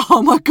 I'd be like,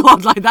 oh my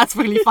God, like, that's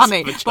really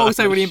funny, but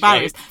also really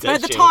embarrassed. vagina-shaped But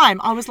at the tissue. time,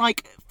 I was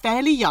like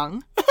fairly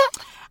young.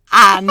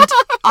 And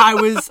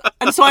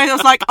so I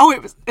was like, oh,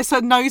 it's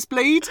a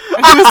nosebleed.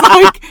 And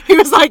he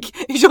was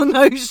like, is your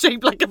nose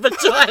shaped like a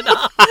vagina?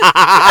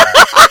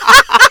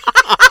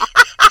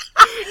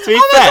 To be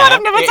Oh my fair, God,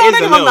 I've never it told is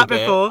a anyone little that bit.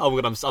 before. Oh my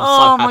God, I'm so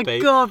Oh my happy.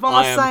 God, why am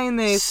I am saying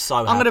this? So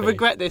I'm going to happy.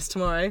 regret this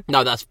tomorrow.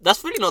 No, that's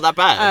really not that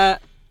bad.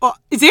 What,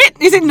 is it?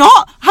 Is it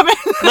not?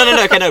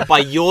 No. Okay, no. By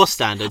your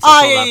standards, it's Oh,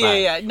 not yeah, that bad.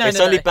 yeah. No, it's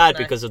no, only no, bad no.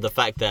 because of the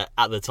fact that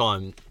at the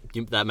time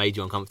that made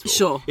you uncomfortable.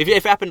 Sure. If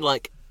it happened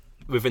like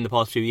within the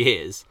past few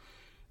years,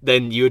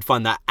 then you would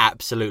find that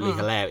absolutely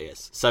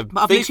hilarious. So,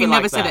 But I've things literally were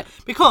never like said that.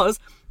 it. Because,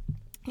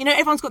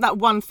 everyone's got that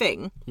one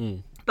thing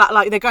that,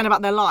 like, they're going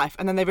about their life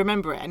and then they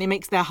remember it and it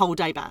makes their whole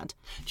day bad.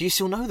 Do you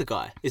still know the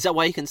guy? Is that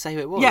why you can say who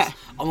it was? Yeah.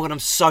 Oh my God, I'm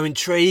so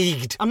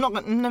intrigued. I'm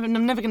never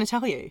going to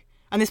tell you.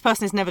 And this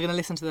person is never going to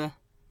listen to the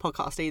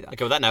podcast either.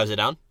 Okay, well that narrows it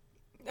down.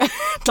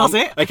 Does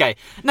it? Okay.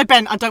 No,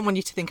 Ben, I don't want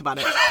you to think about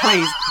it,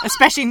 please.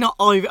 Especially not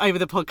over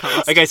the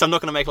podcast. Okay, so I'm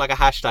not going to make like a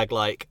hashtag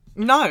like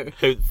No.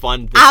 who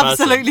find this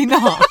Absolutely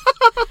not.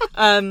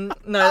 No,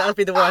 that would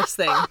be the worst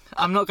thing.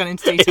 I'm not going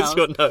into person. details. It's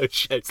your nose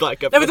shaped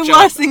like a No, but the vagina.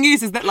 worst thing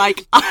is that,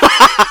 like...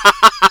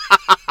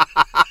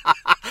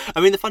 I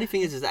mean, the funny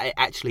thing is that it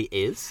actually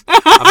is.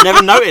 I've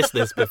never noticed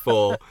this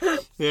before.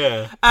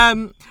 Yeah.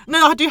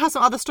 No, I do have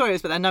some other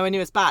stories, but they're nowhere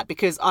near as bad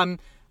because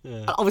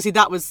obviously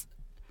that was...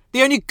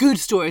 The only good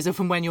stories are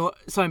from when you're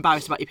so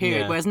embarrassed about your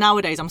period, Yeah. whereas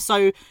nowadays I'm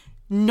so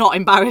not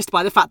embarrassed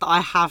by the fact that I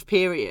have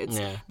periods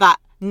that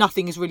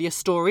nothing is really a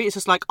story. It's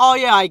just like, oh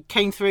yeah, I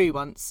came through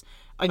once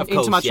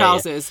into my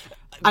trousers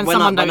and when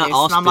someone I noticed,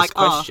 asked and I'm this like,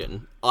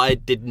 question, I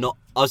did not.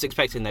 I was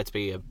expecting there to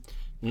be a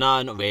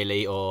no, not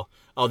really, or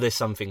oh, there's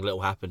something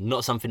little happened.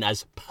 Not something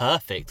as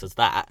perfect as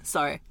that.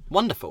 sorry.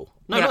 Wonderful.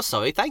 No, Yeah. not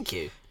sorry. Thank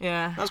you.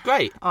 Yeah. That's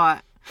great. All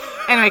right.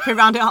 Anyway, can we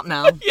round it up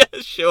now? Yeah,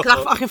 sure.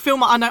 'Cause I can feel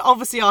I know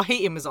obviously our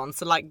heating was on,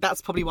 so like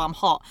that's probably why I'm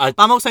hot. I-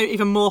 But I'm also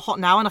even more hot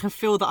now, and I can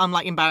feel that I'm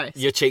like embarrassed.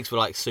 Your cheeks were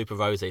like super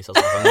rosy, so I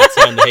was like, I'm going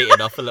to turn the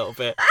heating off a little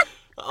bit.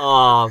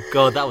 Oh,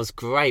 God, that was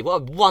great.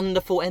 What a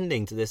wonderful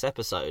ending to this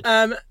episode.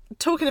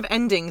 Talking of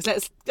endings,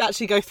 let's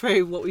actually go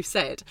through what we've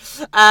said.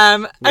 Okay,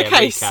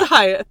 recap.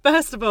 so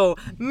first of all,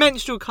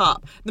 menstrual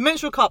cup. The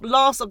menstrual cup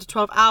lasts up to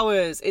 12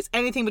 hours. It's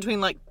anything between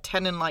like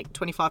 10 and like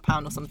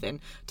 £25 or something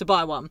to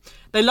buy one.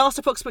 They last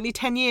approximately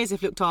 10 years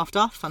if looked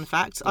after. Fun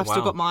fact. I've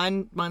still wow. got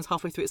mine. Mine's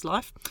halfway through its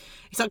life.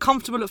 It's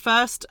uncomfortable at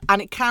first,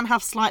 and it can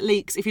have slight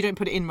leaks if you don't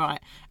put it in right.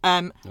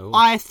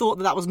 I thought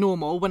that was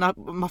normal when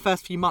my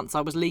first few months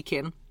I was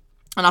leaking.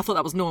 And I thought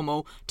that was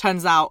normal.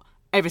 Turns out,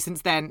 ever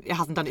since then, it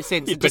hasn't done it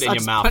since. You put it in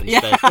your mouth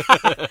Yeah.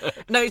 instead.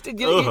 No,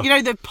 you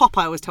know the pop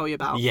I always tell you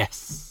about?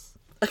 Yes.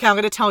 Okay, I'm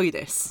going to tell you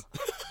this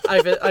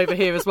over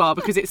here as well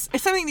because it's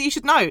something that you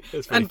should know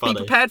It's and funny. be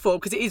prepared for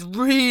because it is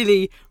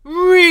really,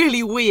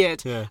 really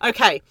weird. Yeah.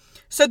 Okay,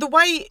 so the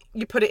way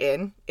you put it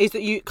in is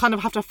that you kind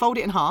of have to fold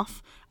it in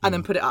half and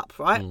then put it up,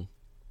 right?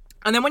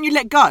 And then when you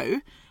let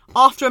go,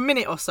 after a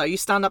minute or so, you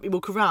stand up, you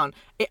walk around,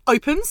 it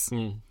opens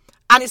and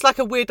it's like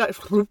a weird like...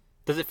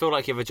 Does it feel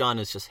like your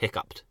vagina's just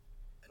hiccuped?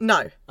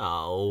 No.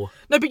 Oh.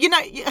 No, but you know,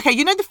 okay,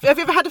 you know, have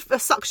you ever had a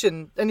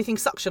suction, anything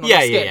suction on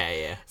Yeah, the skin?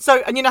 yeah.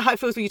 So, and you know how it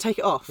feels when you take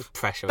it off?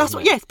 Pressure, That's isn't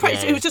what, it? yeah, it's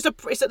pressure. It was just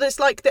it's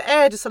like the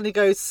air just suddenly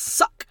goes,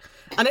 suck.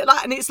 And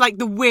it's like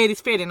the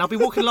weirdest feeling. I'll be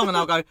walking along and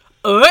I'll go,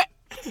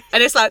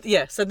 and it's like,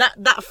 yeah, so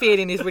that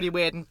feeling is really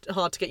weird and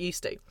hard to get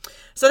used to.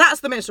 So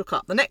that's the menstrual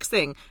cup. The next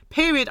thing,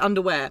 period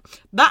underwear.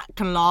 That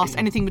can last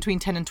anything between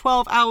 10 and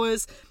 12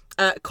 hours.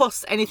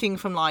 Costs anything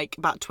from like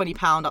about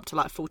 £20 up to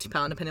like £40,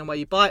 depending on where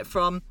you buy it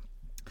from.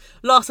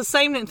 Lasts the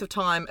same length of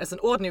time as an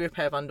ordinary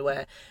pair of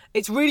underwear.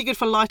 It's really good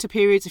for lighter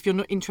periods if you're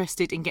not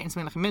interested in getting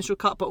something like a menstrual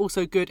cup, but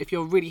also good if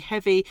you're really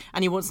heavy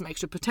and you want some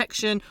extra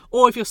protection,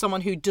 or if you're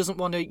someone who doesn't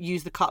want to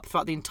use the cup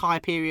throughout the entire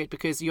period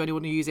because you only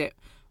want to use it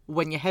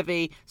when you're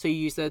heavy. So you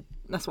use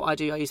that's what I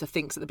do. I use the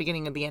Thinks at the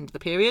beginning and the end of the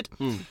period.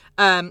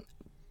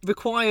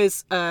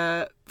 Requires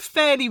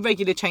fairly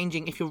regular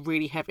changing if you're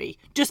really heavy,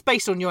 just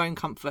based on your own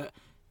comfort.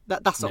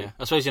 That's all. Yeah.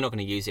 I suppose you're not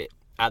going to use it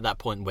at that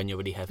point when you're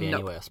really heavy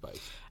anyway, I suppose.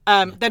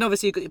 Then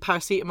obviously you've got your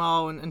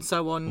paracetamol and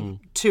so on,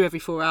 2 every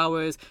 4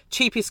 hours.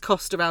 Cheapest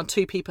cost around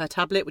 2p per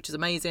tablet, which is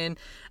amazing.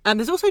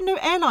 There's also no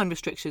airline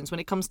restrictions when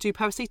it comes to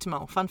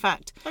paracetamol. Fun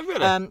fact. Oh, really?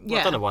 Yeah. Well,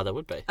 I don't know why there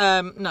would be.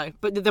 No,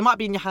 but there might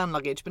be in your hand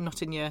luggage, but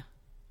not in your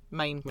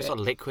main bit. It's not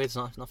liquids,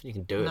 nothing you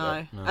can do with No.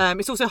 it. No.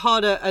 It's also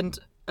harder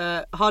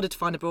to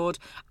find abroad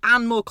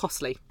and more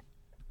costly.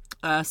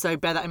 So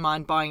bear that in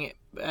mind buying it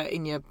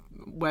in your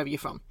wherever you're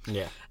from.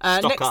 Yeah.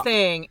 Next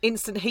thing,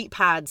 instant heat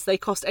pads. They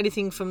cost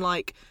anything from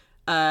like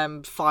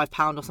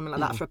 £5 or something like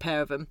that for a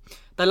pair of them.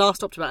 They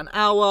last up to about an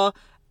hour,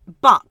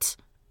 but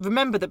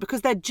remember that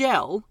because they're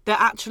gel, they're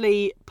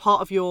actually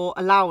part of your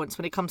allowance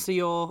when it comes to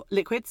your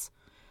liquids.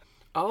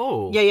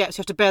 Oh. Yeah, so you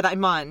have to bear that in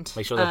mind.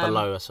 Make sure they're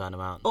below a certain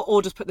amount.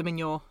 Or just put them in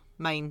your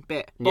main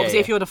bit. But Yeah, obviously,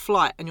 yeah. if you're on a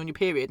flight and you're on your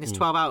period and it's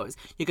 12 hours,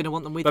 you're going to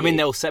want them with But I you. mean,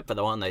 they're all separate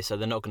though, aren't they? So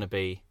they're not going to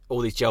be... All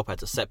these gel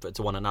pads are separate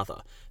to one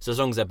another. So as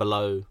long as they're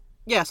below...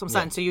 Yeah, that's what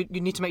I'm saying. So you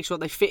need to make sure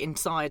they fit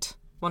inside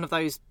one of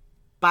those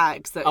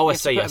bags. That Oh, you I have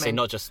to see. put I them see. in.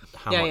 Not just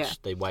how Yeah, much yeah.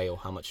 they weigh or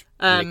how much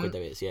liquid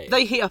there is. Yeah.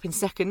 They heat up in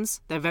seconds.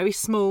 They're very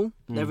small.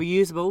 They're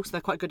reusable, so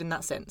they're quite good in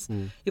that sense.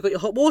 You've got your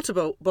hot water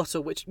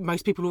bottle, which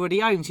most people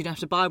already own, so you don't have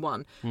to buy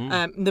one.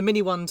 The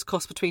mini ones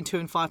cost between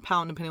 £2 and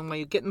 £5, depending on where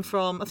you get them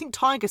from. I think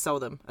Tiger sell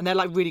them, and they're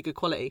like really good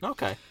quality.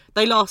 Okay.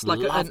 They last like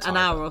Love an Tiger.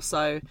 hour or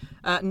so.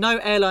 No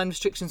airline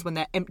restrictions when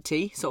they're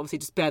empty, so obviously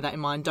just bear that in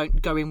mind.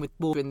 Don't go in with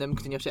water in them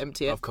because then you have to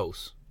empty it. Of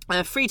course.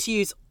 Free to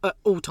use at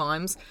all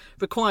times.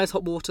 Requires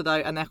hot water though,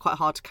 and they're quite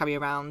hard to carry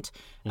around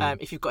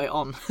if you've got it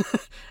on.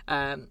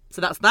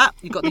 So that's that.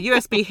 You've got the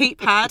USB heat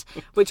pad,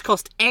 which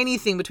cost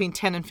anything between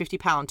 £10 and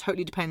 £50.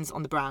 Totally depends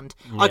on the brand.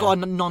 I got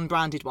a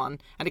non-branded one,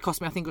 and it cost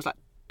me. I think it was like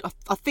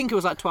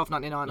 $12.99 or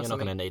something. You're not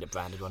going to need a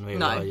branded one, really,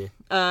 No. are you?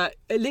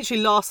 It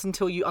literally lasts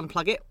until you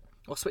unplug it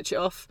or switch it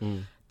off.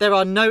 There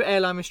are no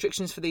airline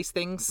restrictions for these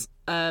things.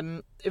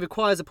 It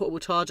requires a portable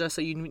charger, so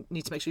you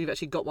need to make sure you've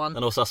actually got one.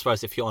 And also, I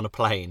suppose if you're on a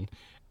plane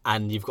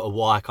and you've got a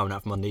wire coming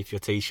out from underneath your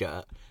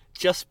t-shirt,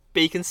 just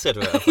be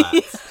considerate of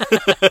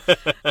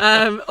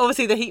that.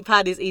 Obviously, the heat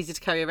pad is easy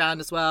to carry around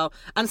as well.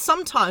 And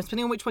sometimes,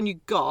 depending on which one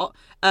you got,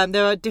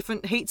 there are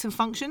different heats and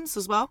functions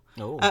as well.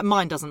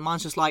 Mine doesn't.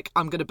 Mine's just like,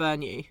 I'm going to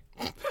burn you.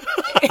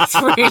 It's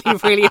really,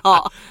 really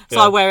hot. So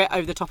I wear it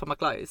over the top of my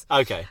clothes.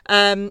 Okay.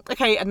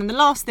 Okay, and then the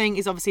last thing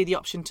is obviously the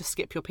option to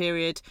skip your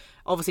period.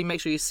 Obviously,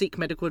 make sure you seek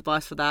medical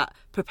advice for that.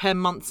 Prepare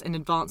months in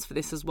advance for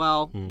this as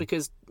well,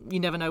 because you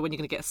never know when you're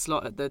going to get a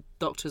slot at the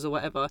doctors or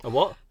whatever. A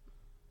what?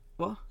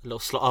 What? A little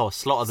slot. Oh, a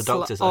slot of the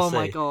doctors. I see.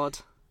 My god.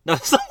 No,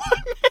 that's not what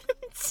I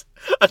meant.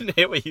 I didn't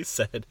hear what you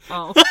said.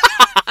 Oh.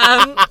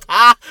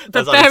 But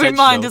That's bear in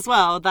mind unintentional. as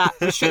well that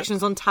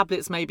restrictions on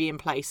tablets may be in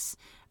place.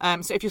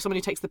 So if you're somebody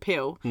who takes the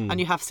pill and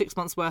you have 6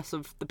 months worth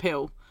of the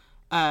pill,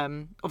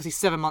 obviously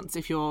 7 months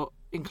if you're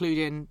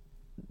including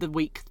the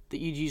week that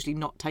you'd usually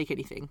not take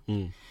anything.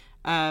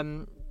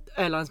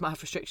 Airlines might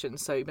have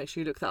restrictions, so make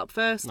sure you look that up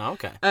first. Oh,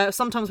 okay.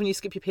 Sometimes when you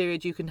skip your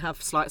period, you can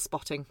have slight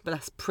spotting, but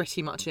that's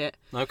pretty much it.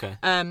 Okay.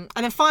 And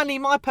then finally,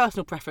 my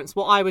personal preference,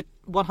 what I would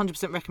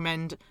 100%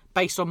 recommend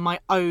based on my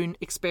own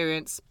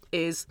experience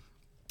is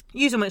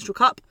use a menstrual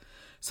cup,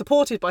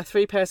 supported by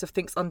 3 pairs of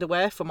Thinx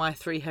underwear for my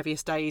 3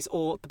 heaviest days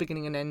or the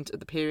beginning and end of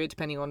the period,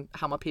 depending on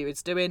how my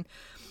period's doing.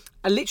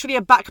 Literally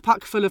a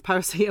backpack full of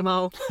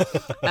paracetamol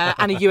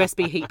and a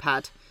USB heat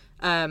pad.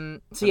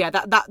 So yeah,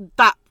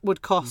 that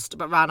would cost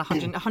around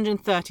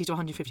 130 to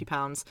 150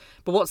 pounds.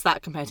 But what's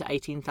that compared to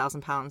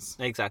 18,000 pounds?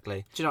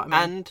 Exactly. Do you know what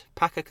I mean? And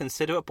pack a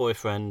considerate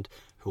boyfriend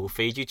who will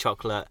feed you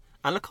chocolate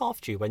and look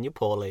after you when you're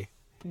poorly.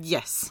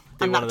 Yes,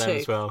 Do and one that of them too.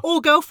 as well. Or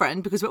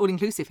girlfriend, because we're all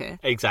inclusive here.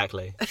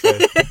 Exactly. True.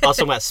 I was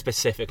talking about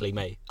specifically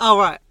me. Oh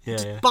right.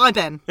 Yeah. Buy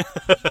Ben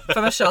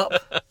from a shop.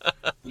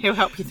 He'll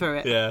help you through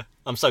it. Yeah.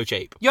 I'm so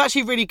cheap. You're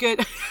actually really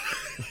good.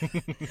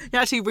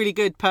 You're actually a really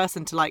good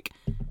person to like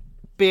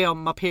be on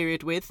my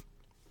period with,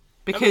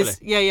 because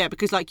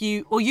because like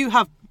you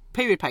have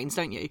period pains,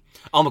 don't you?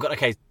 Oh my god.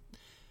 Okay.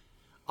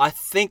 I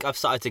think I've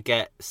started to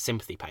get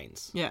sympathy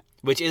pains. Yeah.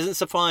 Which isn't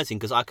surprising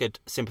because I could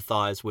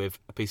sympathise with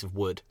a piece of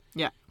wood.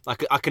 Yeah.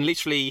 I can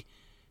literally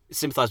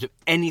sympathise with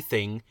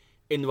anything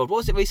in the world. What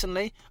was it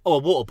recently? Oh, a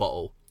water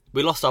bottle.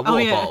 We lost our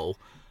water bottle.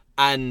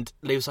 And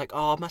Lee was like,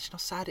 oh, imagine how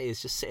sad it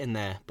is just sitting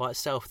there by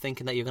itself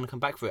thinking that you're going to come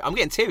back for it. I'm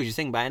getting tears just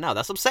thinking about it now.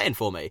 That's upsetting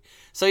for me.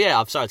 So yeah,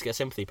 I've started to get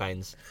sympathy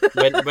pains.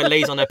 When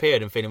Lee's on her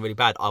period and feeling really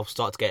bad, I'll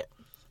start to get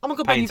Oh my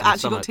god, Ben, pains you've in the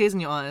actually got stomach. tears in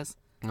your eyes.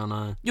 Oh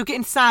no. You're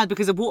getting sad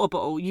because of water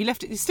bottle. You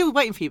left it. It's still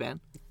waiting for you, Ben.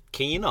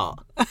 Can you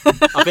not?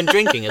 I've been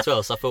drinking as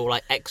well, so I feel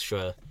like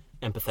extra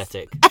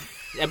empathetic.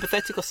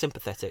 Empathetic or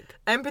sympathetic?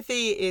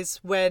 Empathy is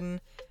when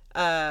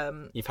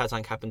You've had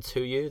something happen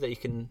to you that you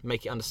can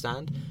make it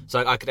understand.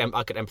 So I could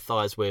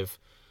empathise with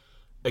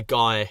a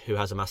guy who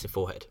has a massive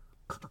forehead.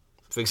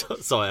 For example,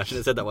 sorry, I shouldn't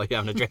have said that while you're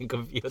having a drink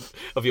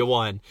of your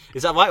wine.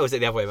 Is that right, or is it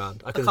the other way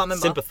around? I can can't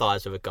remember.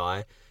 sympathise with a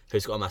guy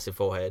who's got a massive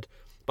forehead,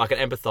 but I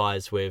can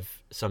empathise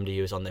with somebody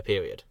who is on their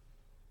period.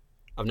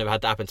 I've never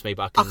had that happen to me,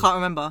 but I I can't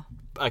remember.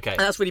 Okay, And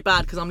that's really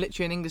bad because I'm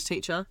literally an English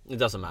teacher. it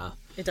doesn't matter.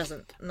 It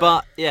doesn't. No.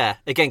 But yeah,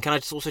 again, can I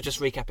just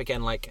recap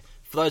again? Like,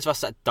 for those of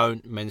us that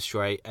don't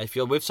menstruate, if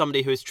you're with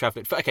somebody who is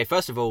travelling, okay,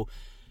 first of all,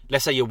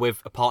 let's say you're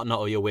with a partner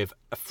or you're with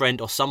a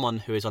friend or someone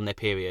who is on their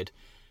period.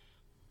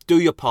 Do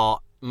your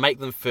part, make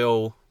them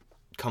feel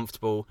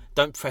comfortable.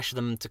 Don't pressure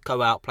them to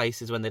go out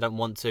places when they don't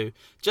want to.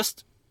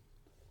 Just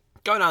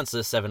go down to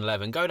the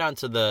 7-Eleven, go down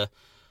to the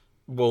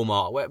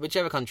Walmart,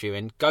 whichever country you're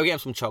in. Go get them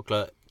some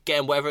chocolate, get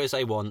them whatever it is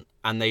they want,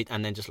 and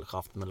then just look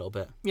after them a little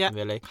bit. Yeah,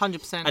 really,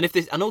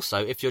 100%. And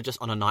also if you're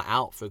just on a night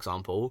out, for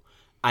example,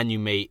 and you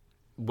meet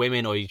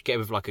women or you get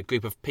with like a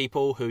group of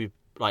people who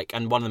like,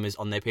 and one of them is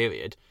on their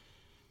period,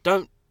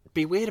 don't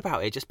be weird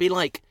about it. Just be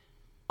like,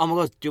 oh my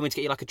god, do you want me to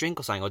get you like a drink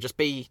or something? Or just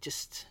be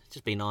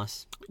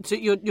nice. So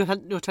you're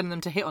telling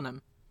them to hit on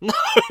them? No,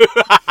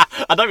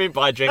 I don't mean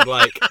buy a drink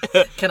like.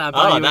 Can I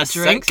buy you that's a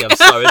drink? sexy.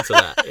 I'm so into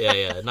that.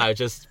 Yeah. No,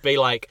 just be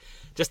like,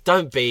 just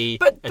don't be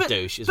a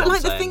douche. Is but what like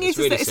I'm the saying. thing is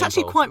really that it's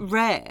actually simple. quite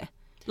rare.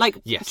 Like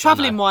Yes,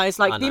 traveling I know. wise,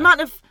 like I the know.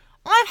 amount of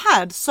I've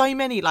had so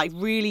many like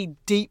really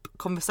deep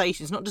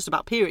conversations, not just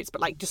about periods,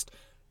 but like just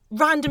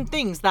random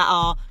things that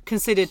are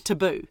considered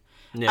taboo.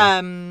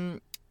 Yeah.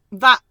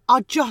 That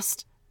are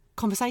just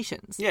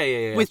conversations.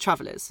 Yeah. With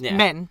travellers, Yeah.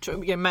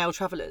 male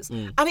travellers,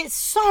 and it's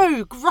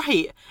so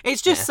great.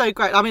 It's just so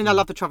great. I mean, I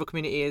love the travel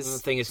community. The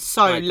thing is,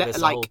 so like, there's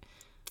the whole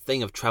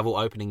thing of travel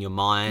opening your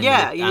mind.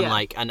 Yeah, and yeah.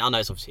 like, and I know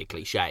it's obviously a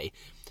cliche,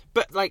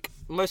 but like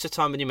most of the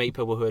time when you meet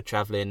people who are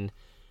traveling,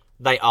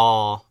 they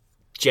are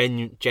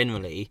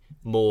generally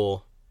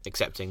more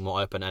accepting,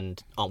 more open,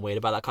 and aren't weird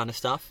about that kind of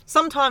stuff.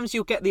 Sometimes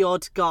you'll get the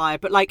odd guy,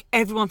 but like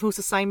everyone feels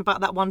the same about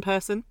that one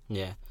person.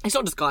 Yeah. It's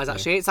not just guys,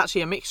 actually. It's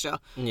actually a mixture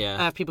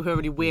Yeah. of people who are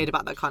really weird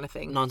about that kind of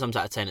thing. 9 times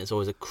out of 10, it's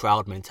always a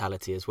crowd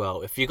mentality as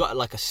well. If you've got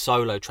like a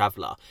solo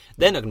traveller,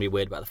 they're not going to be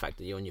weird about the fact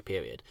that you're on your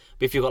period.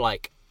 But if you've got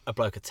like a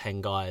bloke of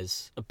 10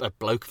 guys. A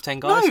bloke of 10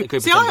 guys? No,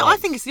 see, I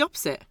think it's the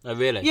opposite. Oh,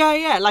 really?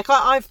 Yeah. Like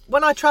I've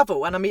when I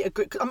travel and I meet a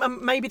group,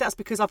 maybe that's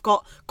because I've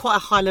got quite a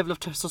high level of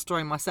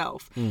testosterone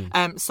myself.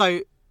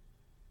 So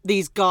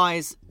these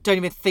guys don't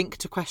even think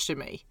to question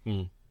me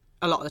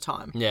a lot of the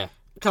time. Yeah.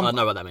 I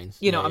know what that means.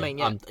 You know what I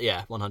mean?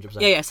 Yeah. 100%.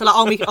 Yeah. So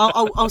like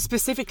I'll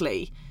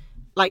specifically.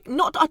 Like, it's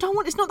not that I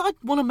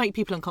want to make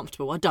people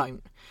uncomfortable, I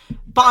don't.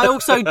 But I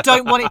also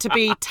don't want it to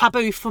be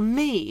taboo for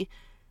me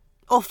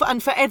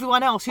and for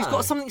everyone else who's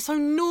got something so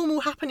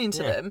normal happening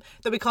to them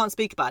that we can't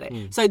speak about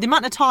it. So the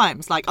amount of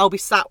times, like, I'll be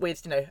sat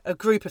with, a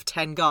group of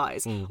 10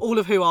 guys, all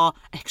of who are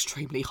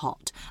extremely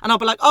hot. And I'll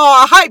be like,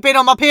 oh, I hate being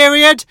on my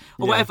period,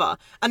 or whatever.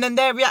 And then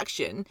their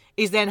reaction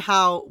is then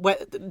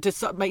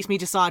makes me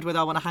decide whether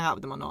I want to hang out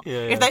with them or not.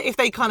 If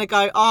they kind of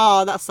go,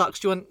 oh, that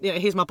sucks, do you want,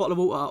 here's my bottle of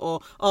water,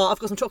 or, oh, I've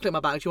got some chocolate in my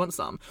bag, do you want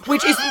some?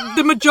 Which is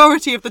the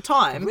majority of the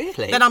time.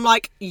 Really? Then I'm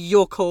like,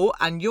 you're cool,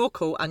 and you're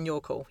cool, and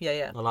you're cool.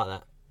 Yeah. I like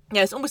that.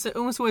 Yeah, it's almost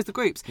always the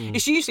groups.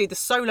 It's usually the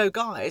solo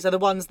guys are the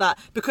ones that,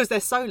 because they're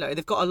solo,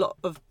 they've got a lot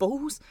of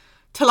balls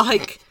to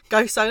like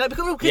go solo.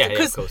 Because of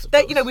course.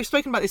 We've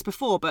spoken about this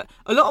before, but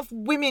a lot of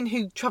women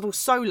who travel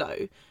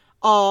solo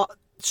are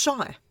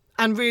shy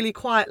and really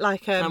quite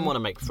like and want to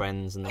make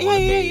friends and they want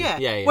to be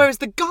yeah. Whereas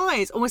the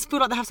guys almost feel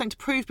like they have something to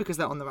prove because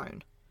they're on their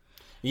own.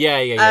 Yeah.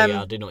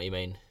 I do know what you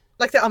mean.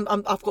 Like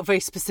I've got very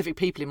specific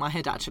people in my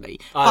head actually.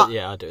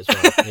 I do as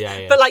well.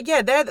 Yeah. But like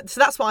so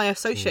that's what I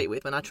associate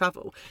with when I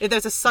travel. If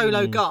there's a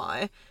solo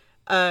guy,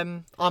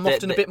 I'm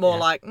often a bit more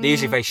like they're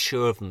usually very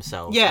sure of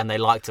themselves, and they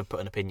like to put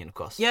an opinion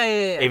across.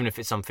 Yeah. Even if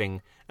it's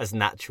something as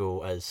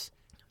natural as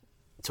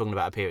talking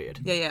about a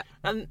period. Yeah.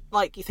 And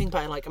like you think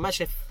about it, like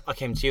imagine if I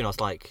came to you and I was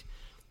like,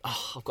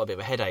 oh, I've got a bit of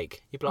a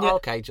headache. You'd be like, oh,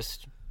 okay,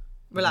 just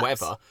relax.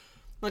 Whatever.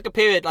 Like a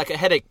period, like a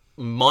headache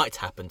might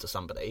happen to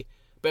somebody,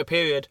 but a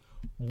period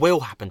will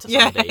happen to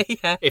somebody.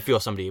 If you're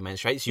somebody who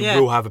menstruates, you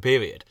will have a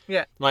period.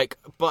 Yeah. Like,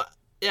 but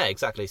yeah,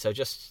 exactly. So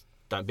just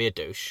don't be a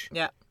douche.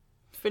 Yeah.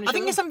 I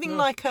think it's something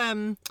like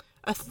a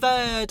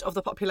third of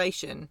the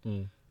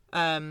population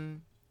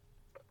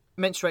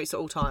menstruates at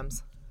all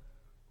times.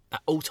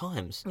 At all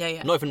times?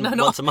 Yeah. Not even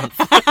once a month.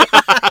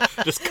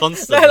 Just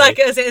constantly. No, like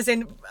as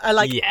in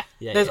like yeah.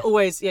 There's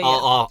always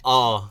are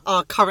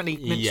currently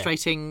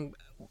menstruating.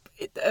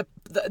 They're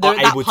are at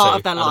that able part to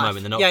of their at life. the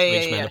moment. They're not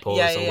reached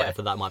menopause or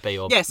whatever that might be.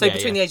 Or, so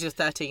between the ages of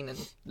 13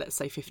 and let's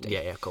say 50. Yeah,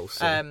 of course.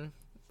 And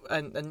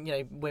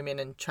women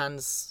and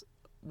trans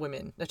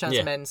women,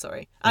 trans men,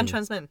 sorry, and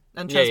trans men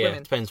and trans women.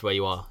 It depends where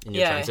you are in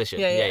your transition.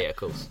 Yeah, of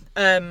course. So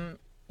I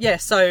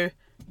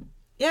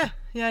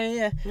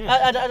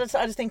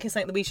just think it's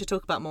something that we should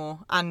talk about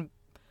more and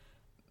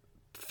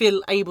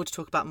feel able to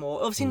talk about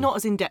more. Obviously not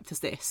as in-depth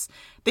as this.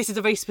 This is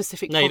a very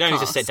specific podcast. You don't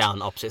need to sit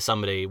down opposite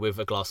somebody with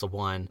a glass of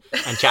wine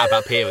and chat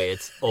about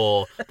periods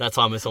or that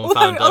time when someone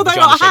found a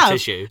vagina-shaped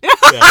tissue.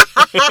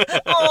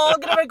 Oh, I'm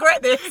going to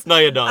regret this. No,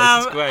 you're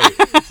not. It's great.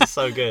 This is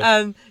so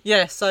good.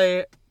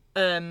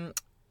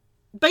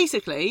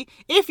 Basically,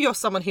 if you're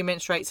someone who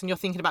menstruates and you're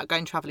thinking about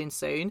going travelling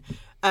soon,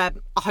 I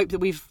hope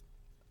that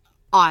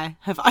I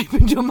have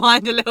opened your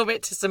mind a little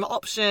bit to some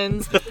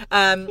options.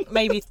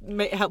 Maybe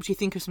it helps you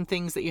think of some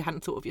things that you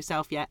hadn't thought of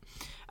yourself yet.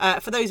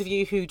 For those of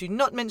you who do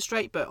not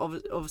menstruate but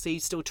obviously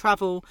still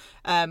travel,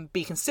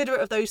 be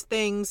considerate of those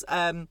things.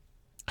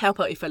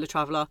 Help out your fellow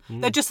traveller.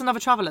 They're just another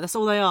traveller. That's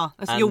all they are.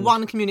 That's your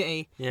one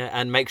community. Yeah,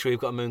 and make sure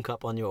you've got a moon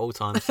cup on you at all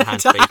times to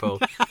hand to people,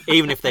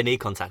 even if they need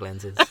contact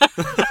lenses.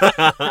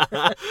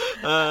 I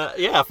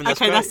think that's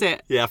great. That's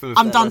it. Yeah,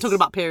 I'm done talking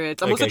about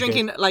periods. I'm also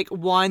drinking like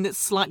wine that's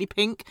slightly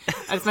pink,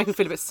 and it's making me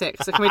feel a bit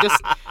sick. So can we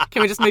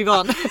just move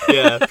on?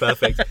 Yeah,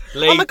 perfect.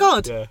 Lee, oh my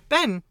God,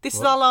 Ben, this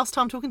is our last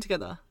time talking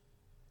together.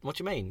 What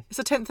do you mean? It's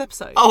the 10th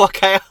episode. Oh,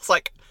 okay. I was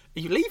like, are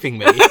you leaving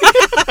me?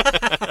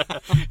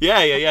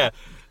 Yeah.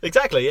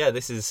 Exactly,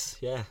 this is,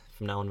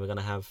 from now on we're going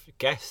to have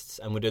guests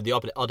and we'll do the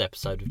odd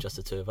episode with just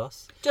the two of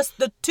us. Just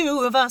the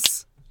two of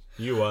us.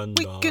 You and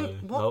we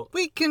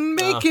can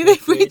make it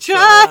if we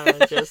try.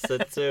 Just the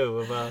two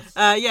of us.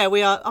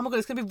 We are. Oh my God,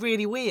 it's going to be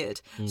really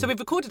weird. So we've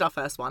recorded our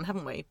first one,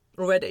 haven't we,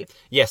 already?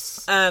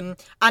 Yes. And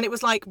it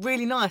was like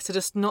really nice to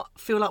just not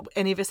feel like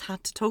any of us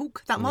had to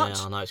talk that much.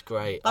 Yeah, I know, it's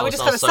great. Like, we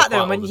just kind of sat there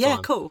and went,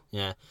 cool.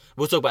 Yeah.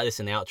 We'll talk about this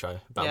in the outro,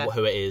 about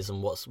who it is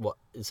and what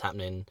is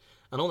happening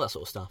and all that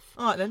sort of stuff.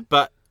 All right then.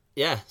 But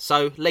yeah,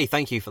 so Lee,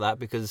 thank you for that,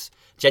 because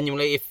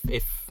genuinely,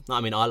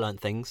 I learned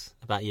things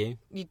about you.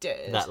 You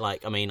did. That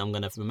I'm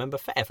going to remember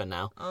forever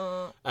now.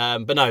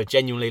 But no,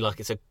 genuinely, I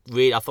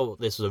thought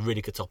this was a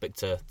really good topic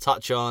to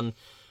touch on.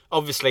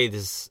 Obviously,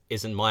 this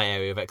isn't my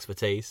area of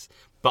expertise,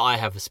 but I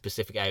have a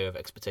specific area of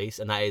expertise,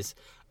 and that is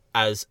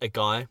as a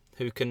guy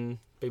who can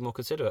be more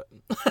considerate.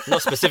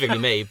 Not specifically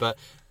me, but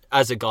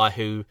as a guy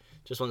who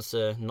just wants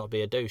to not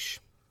be a douche.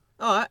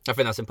 All right. I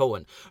think that's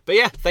important. But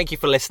yeah, thank you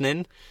for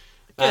listening.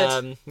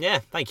 Good.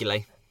 Thank you,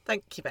 Lee.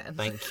 Thank you, Ben.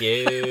 Thank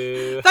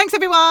you. Thanks,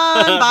 everyone.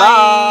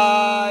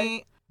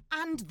 Bye.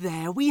 And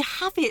there we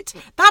have it.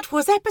 That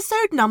was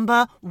episode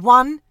number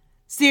 10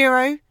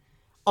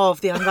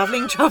 of the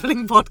Unravelling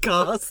Travelling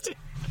Podcast.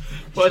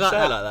 Why did you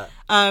say it like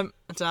that?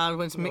 I don't know, I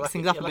want to mix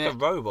things up a like bit. a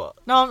robot.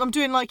 No, I'm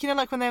doing like,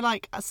 like when they're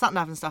like sat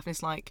nav and stuff, and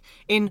it's like,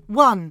 in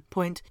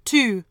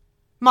 1.2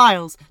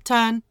 miles,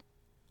 turn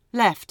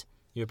left.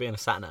 You're being a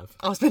sat nav.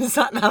 I was being a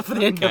sat nav for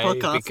the end of the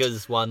podcast.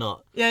 Because why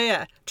not?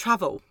 Yeah.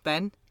 Travel,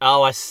 Ben.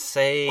 Oh, I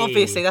see.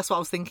 Obviously, that's what I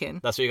was thinking.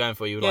 That's what you're going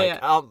for. You were Yeah, like, yeah.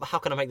 Oh, how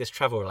can I make this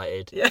travel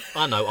related? Yeah.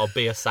 I know, I'll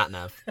be a sat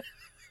nav.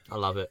 I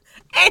love it.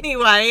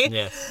 Anyway,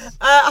 Yes.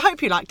 I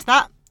hope you liked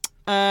that.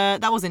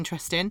 That was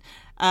interesting.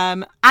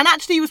 And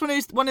actually, it was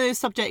one of those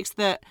subjects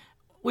that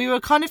we were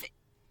kind of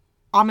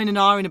umming and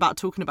ahhing about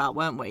talking about,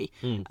 weren't we?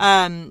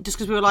 Just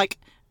because we were like,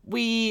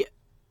 we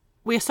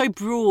are so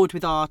broad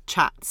with our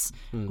chats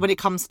when it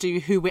comes to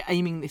who we're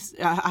aiming this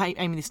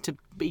to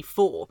be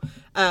for.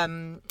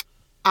 And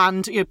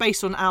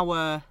based on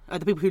our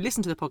the people who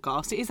listen to the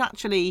podcast, it is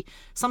actually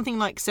something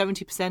like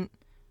 70%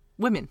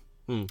 women.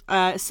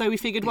 So we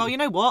figured, well, you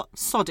know what?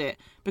 Sod it.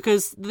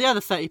 Because the other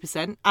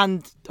 30%,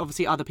 and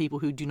obviously other people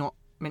who do not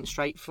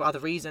menstruate for other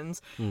reasons,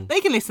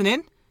 they can listen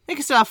in. They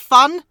can still have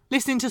fun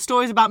listening to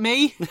stories about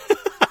me.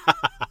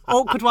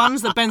 Awkward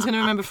ones that Ben's going to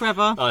remember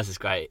forever. Oh, this is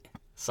great.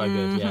 So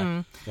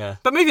good, yeah.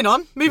 But moving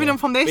on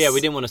from this. But yeah,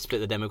 we didn't want to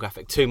split the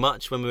demographic too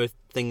much when we were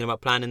thinking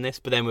about planning this,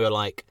 but then we were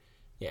like,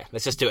 yeah,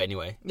 let's just do it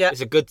anyway. Yeah.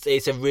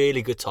 It's a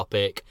really good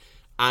topic,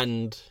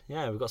 and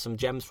yeah, we've got some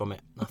gems from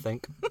it, I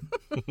think.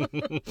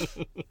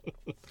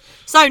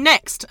 So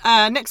next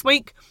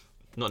week,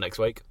 Not next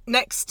week.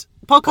 next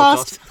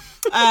podcast.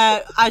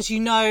 As you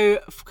know,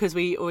 because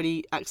we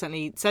already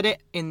accidentally said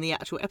it in the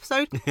actual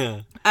episode,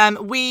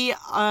 we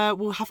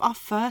will have our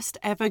first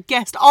ever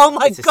guest. Oh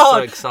my This is God,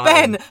 so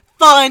exciting. Ben!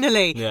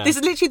 Finally, Yeah. this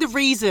is literally the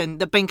reason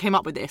that Ben came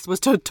up with this, was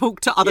to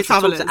talk to other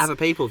Talk travellers. to other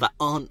people that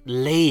aren't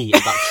Lee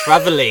about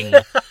travelling.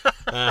 That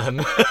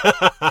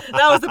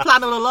was the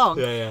plan all along.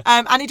 Yeah.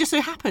 And it just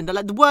so happened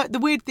that the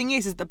weird thing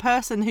is the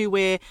person who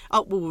we'll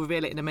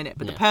reveal it in a minute,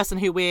 but the person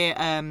who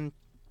we're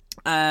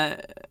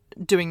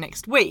doing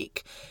next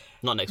week.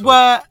 Not next week.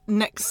 Were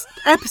next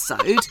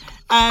episode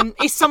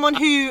is someone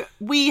who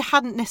we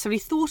hadn't necessarily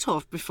thought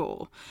of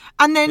before.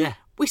 And then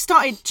we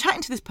started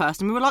chatting to this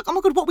person. We were like, oh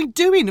my God, what are we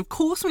doing? Of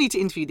course we need to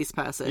interview this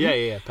person.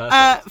 Yeah,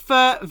 perfect.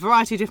 For a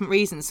variety of different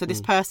reasons. So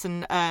this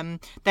person,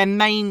 their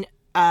main Should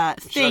I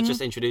thing...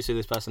 just introduce who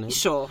this person is?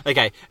 Sure.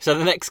 Okay, so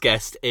the next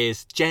guest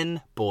is Jen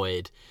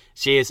Boyd.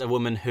 She is a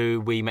woman who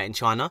we met in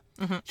China.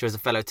 Mm-hmm. She was a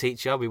fellow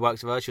teacher. We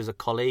worked with her. She was a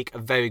colleague, a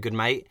very good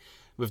mate.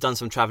 We've done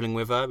some travelling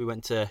with her. We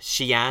went to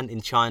Xi'an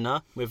in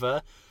China with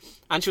her.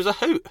 And she was a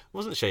hoot,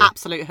 wasn't she?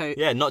 Absolute hoot.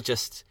 Yeah, not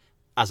just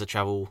as a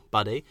travel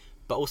buddy,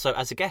 but also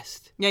as a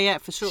guest. Yeah,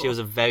 for sure. She was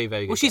a very,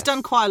 very good Well, she's guest.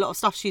 done quite a lot of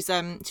stuff. She's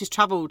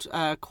travelled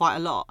quite a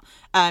lot.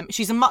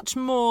 She's a much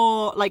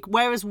more, like,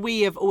 whereas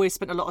we have always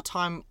spent a lot of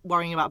time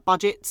worrying about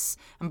budgets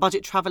and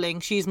budget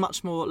travelling, she's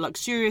much more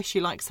luxurious. She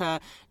likes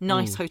her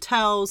nice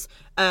hotels.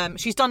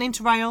 She's done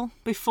Interrail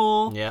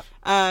before. Yeah.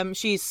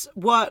 She's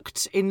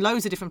worked in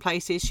loads of different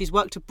places. She's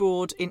worked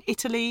abroad in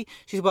Italy.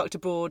 She's worked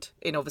abroad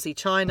in, obviously,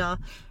 China.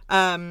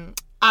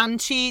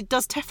 And she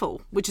does TEFL,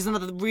 which is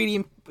another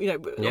really,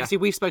 obviously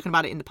we've spoken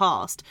about it in the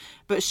past,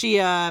 but she's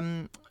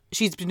been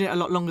doing it a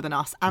lot longer than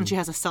us, and she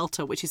has a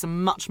CELTA, which is a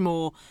much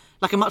more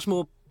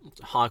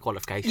high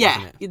qualification,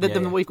 isn't it?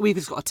 than we've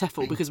just got a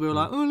TEFL, because we were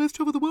like, oh, let's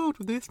travel the world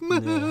with this.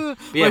 Yeah,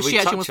 Whereas we she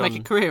actually touch wants to make a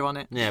on- career on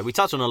it. Yeah, we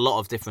touch on a lot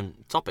of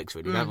different topics,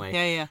 really, don't we?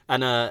 Yeah.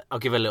 And I'll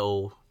give a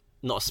little,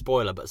 not a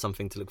spoiler, but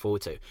something to look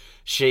forward to.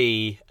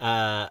 She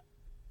had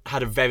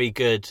a very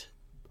good...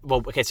 Well,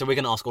 okay, so we're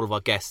going to ask all of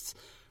our guests,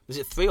 was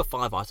it 3 or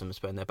 5 items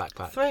put in their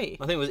backpack? 3.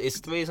 I think it's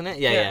 3, isn't it?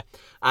 Yeah.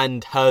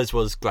 And hers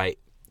was great.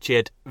 She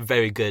had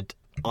very good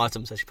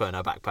items that she put in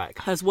her backpack.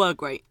 Hers were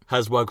great.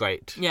 Hers were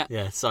great.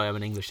 Yeah. Sorry, I'm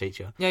an English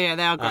teacher. Yeah,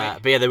 they are great.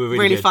 But yeah, they were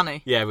really good.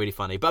 funny. Yeah, really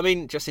funny. But I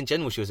mean, just in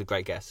general, she was a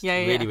great guest. Yeah.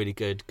 Really, really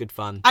good. Good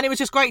fun. And it was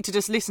just great to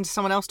just listen to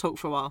someone else talk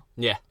for a while.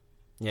 Yeah,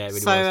 it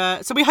really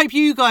was. So we hope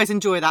you guys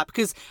enjoy that,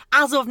 because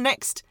as of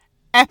next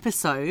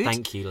episode...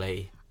 Thank you,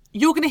 Lee.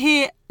 You're going to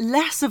hear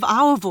less of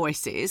our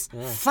voices,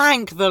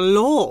 thank the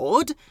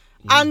Lord,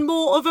 and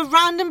more of a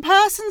random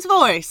person's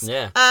voice.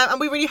 Yeah. And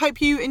we really hope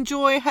you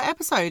enjoy her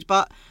episode.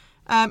 But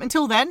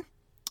until then,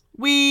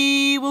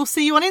 we will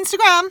see you on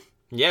Instagram.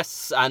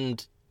 Yes,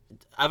 and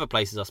other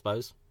places, I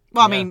suppose.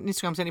 Well, Yeah. I mean,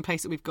 Instagram's the only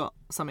place that we've got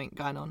something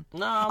going on.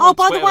 No. Oh,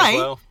 by the Twitter as way,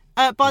 well.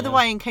 the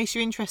way, in case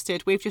you're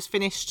interested, we've just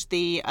finished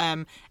the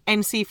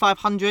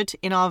NC500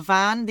 in our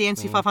van. The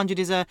NC500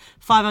 is a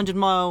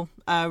 500-mile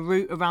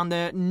route around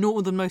the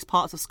northernmost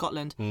parts of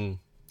Scotland.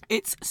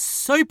 It's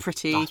so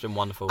pretty. That's been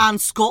wonderful. And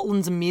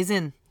Scotland's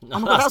amazing. Oh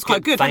my God, that was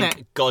quite good, wasn't it?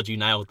 Thank God you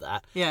nailed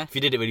that. Yeah. If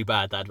you did it really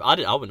bad, I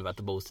wouldn't have had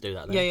the balls to do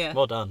that then. Yeah.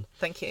 Well done.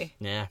 Thank you.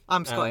 Yeah.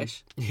 I'm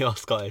Scottish. You're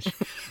Scottish.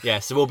 Yeah,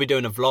 so we'll be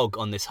doing a vlog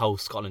on this whole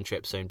Scotland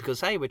trip soon,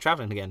 because, hey, we're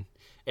travelling again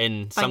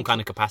in some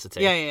kind of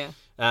capacity. Yeah.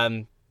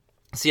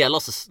 So yeah,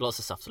 lots of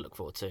stuff to look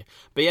forward to.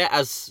 But yeah,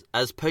 as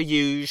per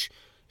usual,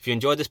 if you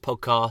enjoyed this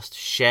podcast,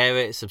 share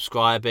it,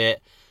 subscribe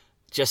it,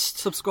 just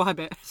Subscribe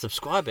it.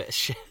 subscribe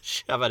it.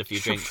 I've had a few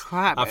drinks.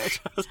 Subscribe it.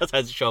 I've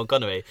had Sean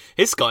Connery.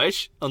 He's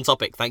Scottish. On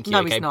topic. Thank you. No,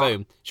 okay, he's not.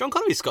 boom. Sean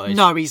Connery's Scottish.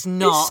 No, he's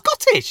not. He's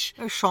Scottish.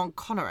 Oh, Sean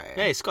Connery.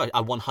 Yeah, he's Scottish.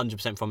 I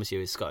 100% promise you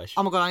he's Scottish.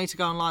 Oh my god, I need to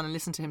go online and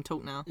listen to him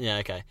talk now. Yeah,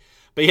 okay.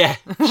 But yeah,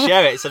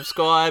 share it,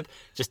 subscribe,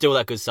 just do all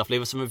that good stuff.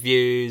 Leave us some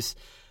reviews.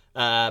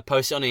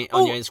 Post it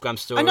on your Instagram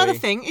story. Another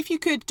thing, if you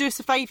could do us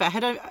a favour,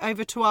 head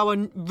over to our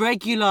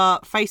regular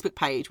Facebook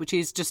page, which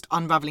is just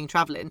Unravelling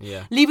Travelling.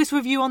 Yeah. Leave us a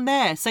review on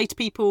there. Say to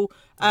people,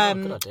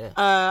 good idea.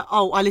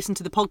 I listened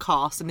to the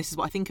podcast and this is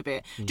what I think of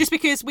it. Just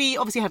because we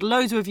obviously had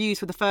loads of reviews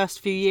for the first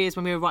few years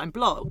when we were writing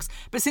blogs,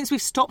 but since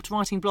we've stopped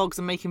writing blogs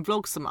and making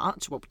vlogs so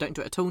much, well, we don't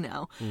do it at all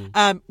now,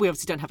 we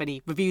obviously don't have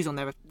any reviews on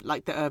there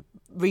like that are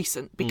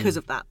recent because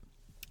of that.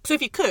 So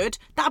if you could,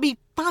 that'd be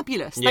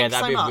fabulous. Yeah, Thanks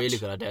that'd so be much. a really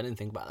good idea. I didn't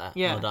think about that.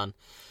 Yeah. Well done.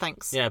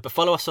 Thanks. Yeah, but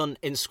follow us on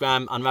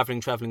Instagram,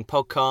 Unravelling Travelling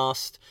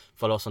Podcast.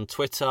 Follow us on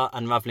Twitter,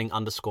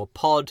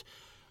 Unravelling_pod.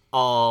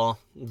 Our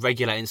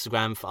regular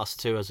Instagram for us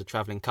two as a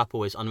travelling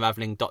couple is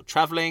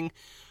unravelling.travelling.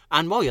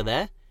 And while you're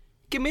there,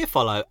 give me a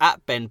follow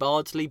at Ben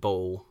Bardsley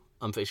Ball.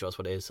 I'm pretty sure that's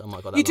what it is. I might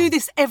have got that You do wrong.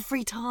 this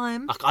every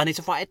time. I need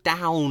to write it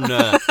down,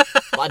 but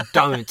I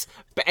don't.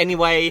 But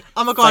anyway,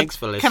 Oh my god! thanks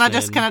for listening. Can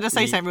I just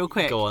say something real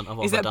quick? Go on.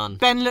 What Is have I that done?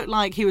 Ben looked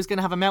like he was going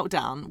to have a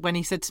meltdown when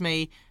he said to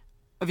me,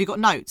 "Have you got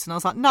notes?" And I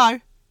was like, "No."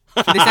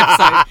 For this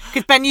episode,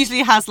 because Ben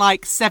usually has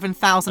like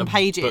 7,000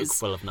 pages Book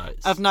full of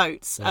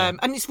notes.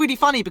 and it's really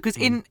funny because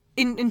in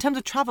terms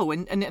of travel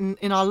and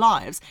in our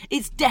lives,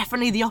 it's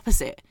definitely the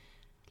opposite.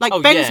 Like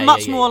Ben's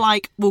much more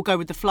like, we'll go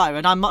with the flow,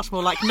 and I'm much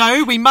more like,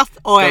 no, we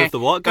must. Go with the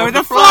what? Go with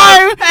the flow.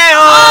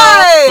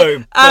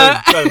 Boom,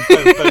 boom,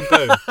 boom, boom,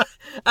 boom,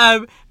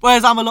 boom.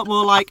 Whereas I'm a lot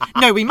more like,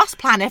 no, we must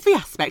plan every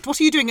aspect. What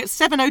are you doing at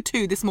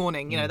 7:02 this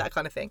morning? You know, that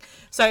kind of thing.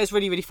 So it's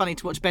really, really funny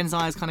to watch Ben's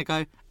eyes kind of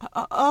go,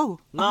 oh.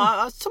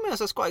 No, something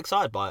else I was quite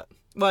excited by it.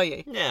 Were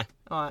you? Yeah.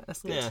 All right,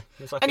 that's good. Yeah.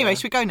 It's like Anyway,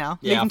 should we go now?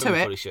 Yeah, Leave I them think to we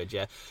it. probably should,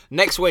 yeah.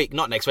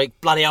 Not next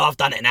week. Bloody hell, I've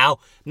done it now.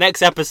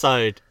 Next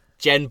episode,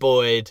 Jennifer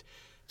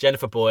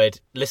Boyd.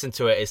 Listen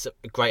to it. It's a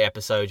great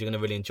episode. You're going to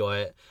really enjoy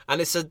it. And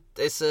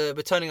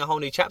we're turning a whole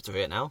new chapter of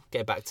it now.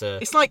 Get back to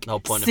It's like the whole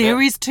point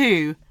series of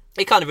 2.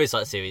 it. It kind of is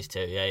like series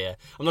 2. Yeah.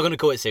 I'm not going to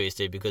call it series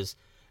 2 because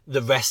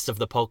the rest of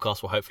the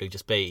podcast will hopefully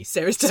just be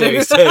Series 2.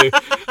 Series 2.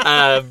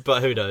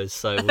 But who knows?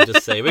 So we'll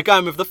just see. We're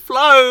going with the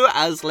flow,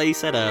 as Lee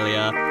said earlier.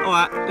 All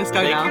right, let's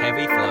go Big now.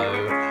 heavy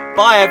flow.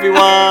 Bye,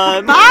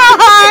 everyone.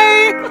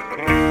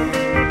 Bye!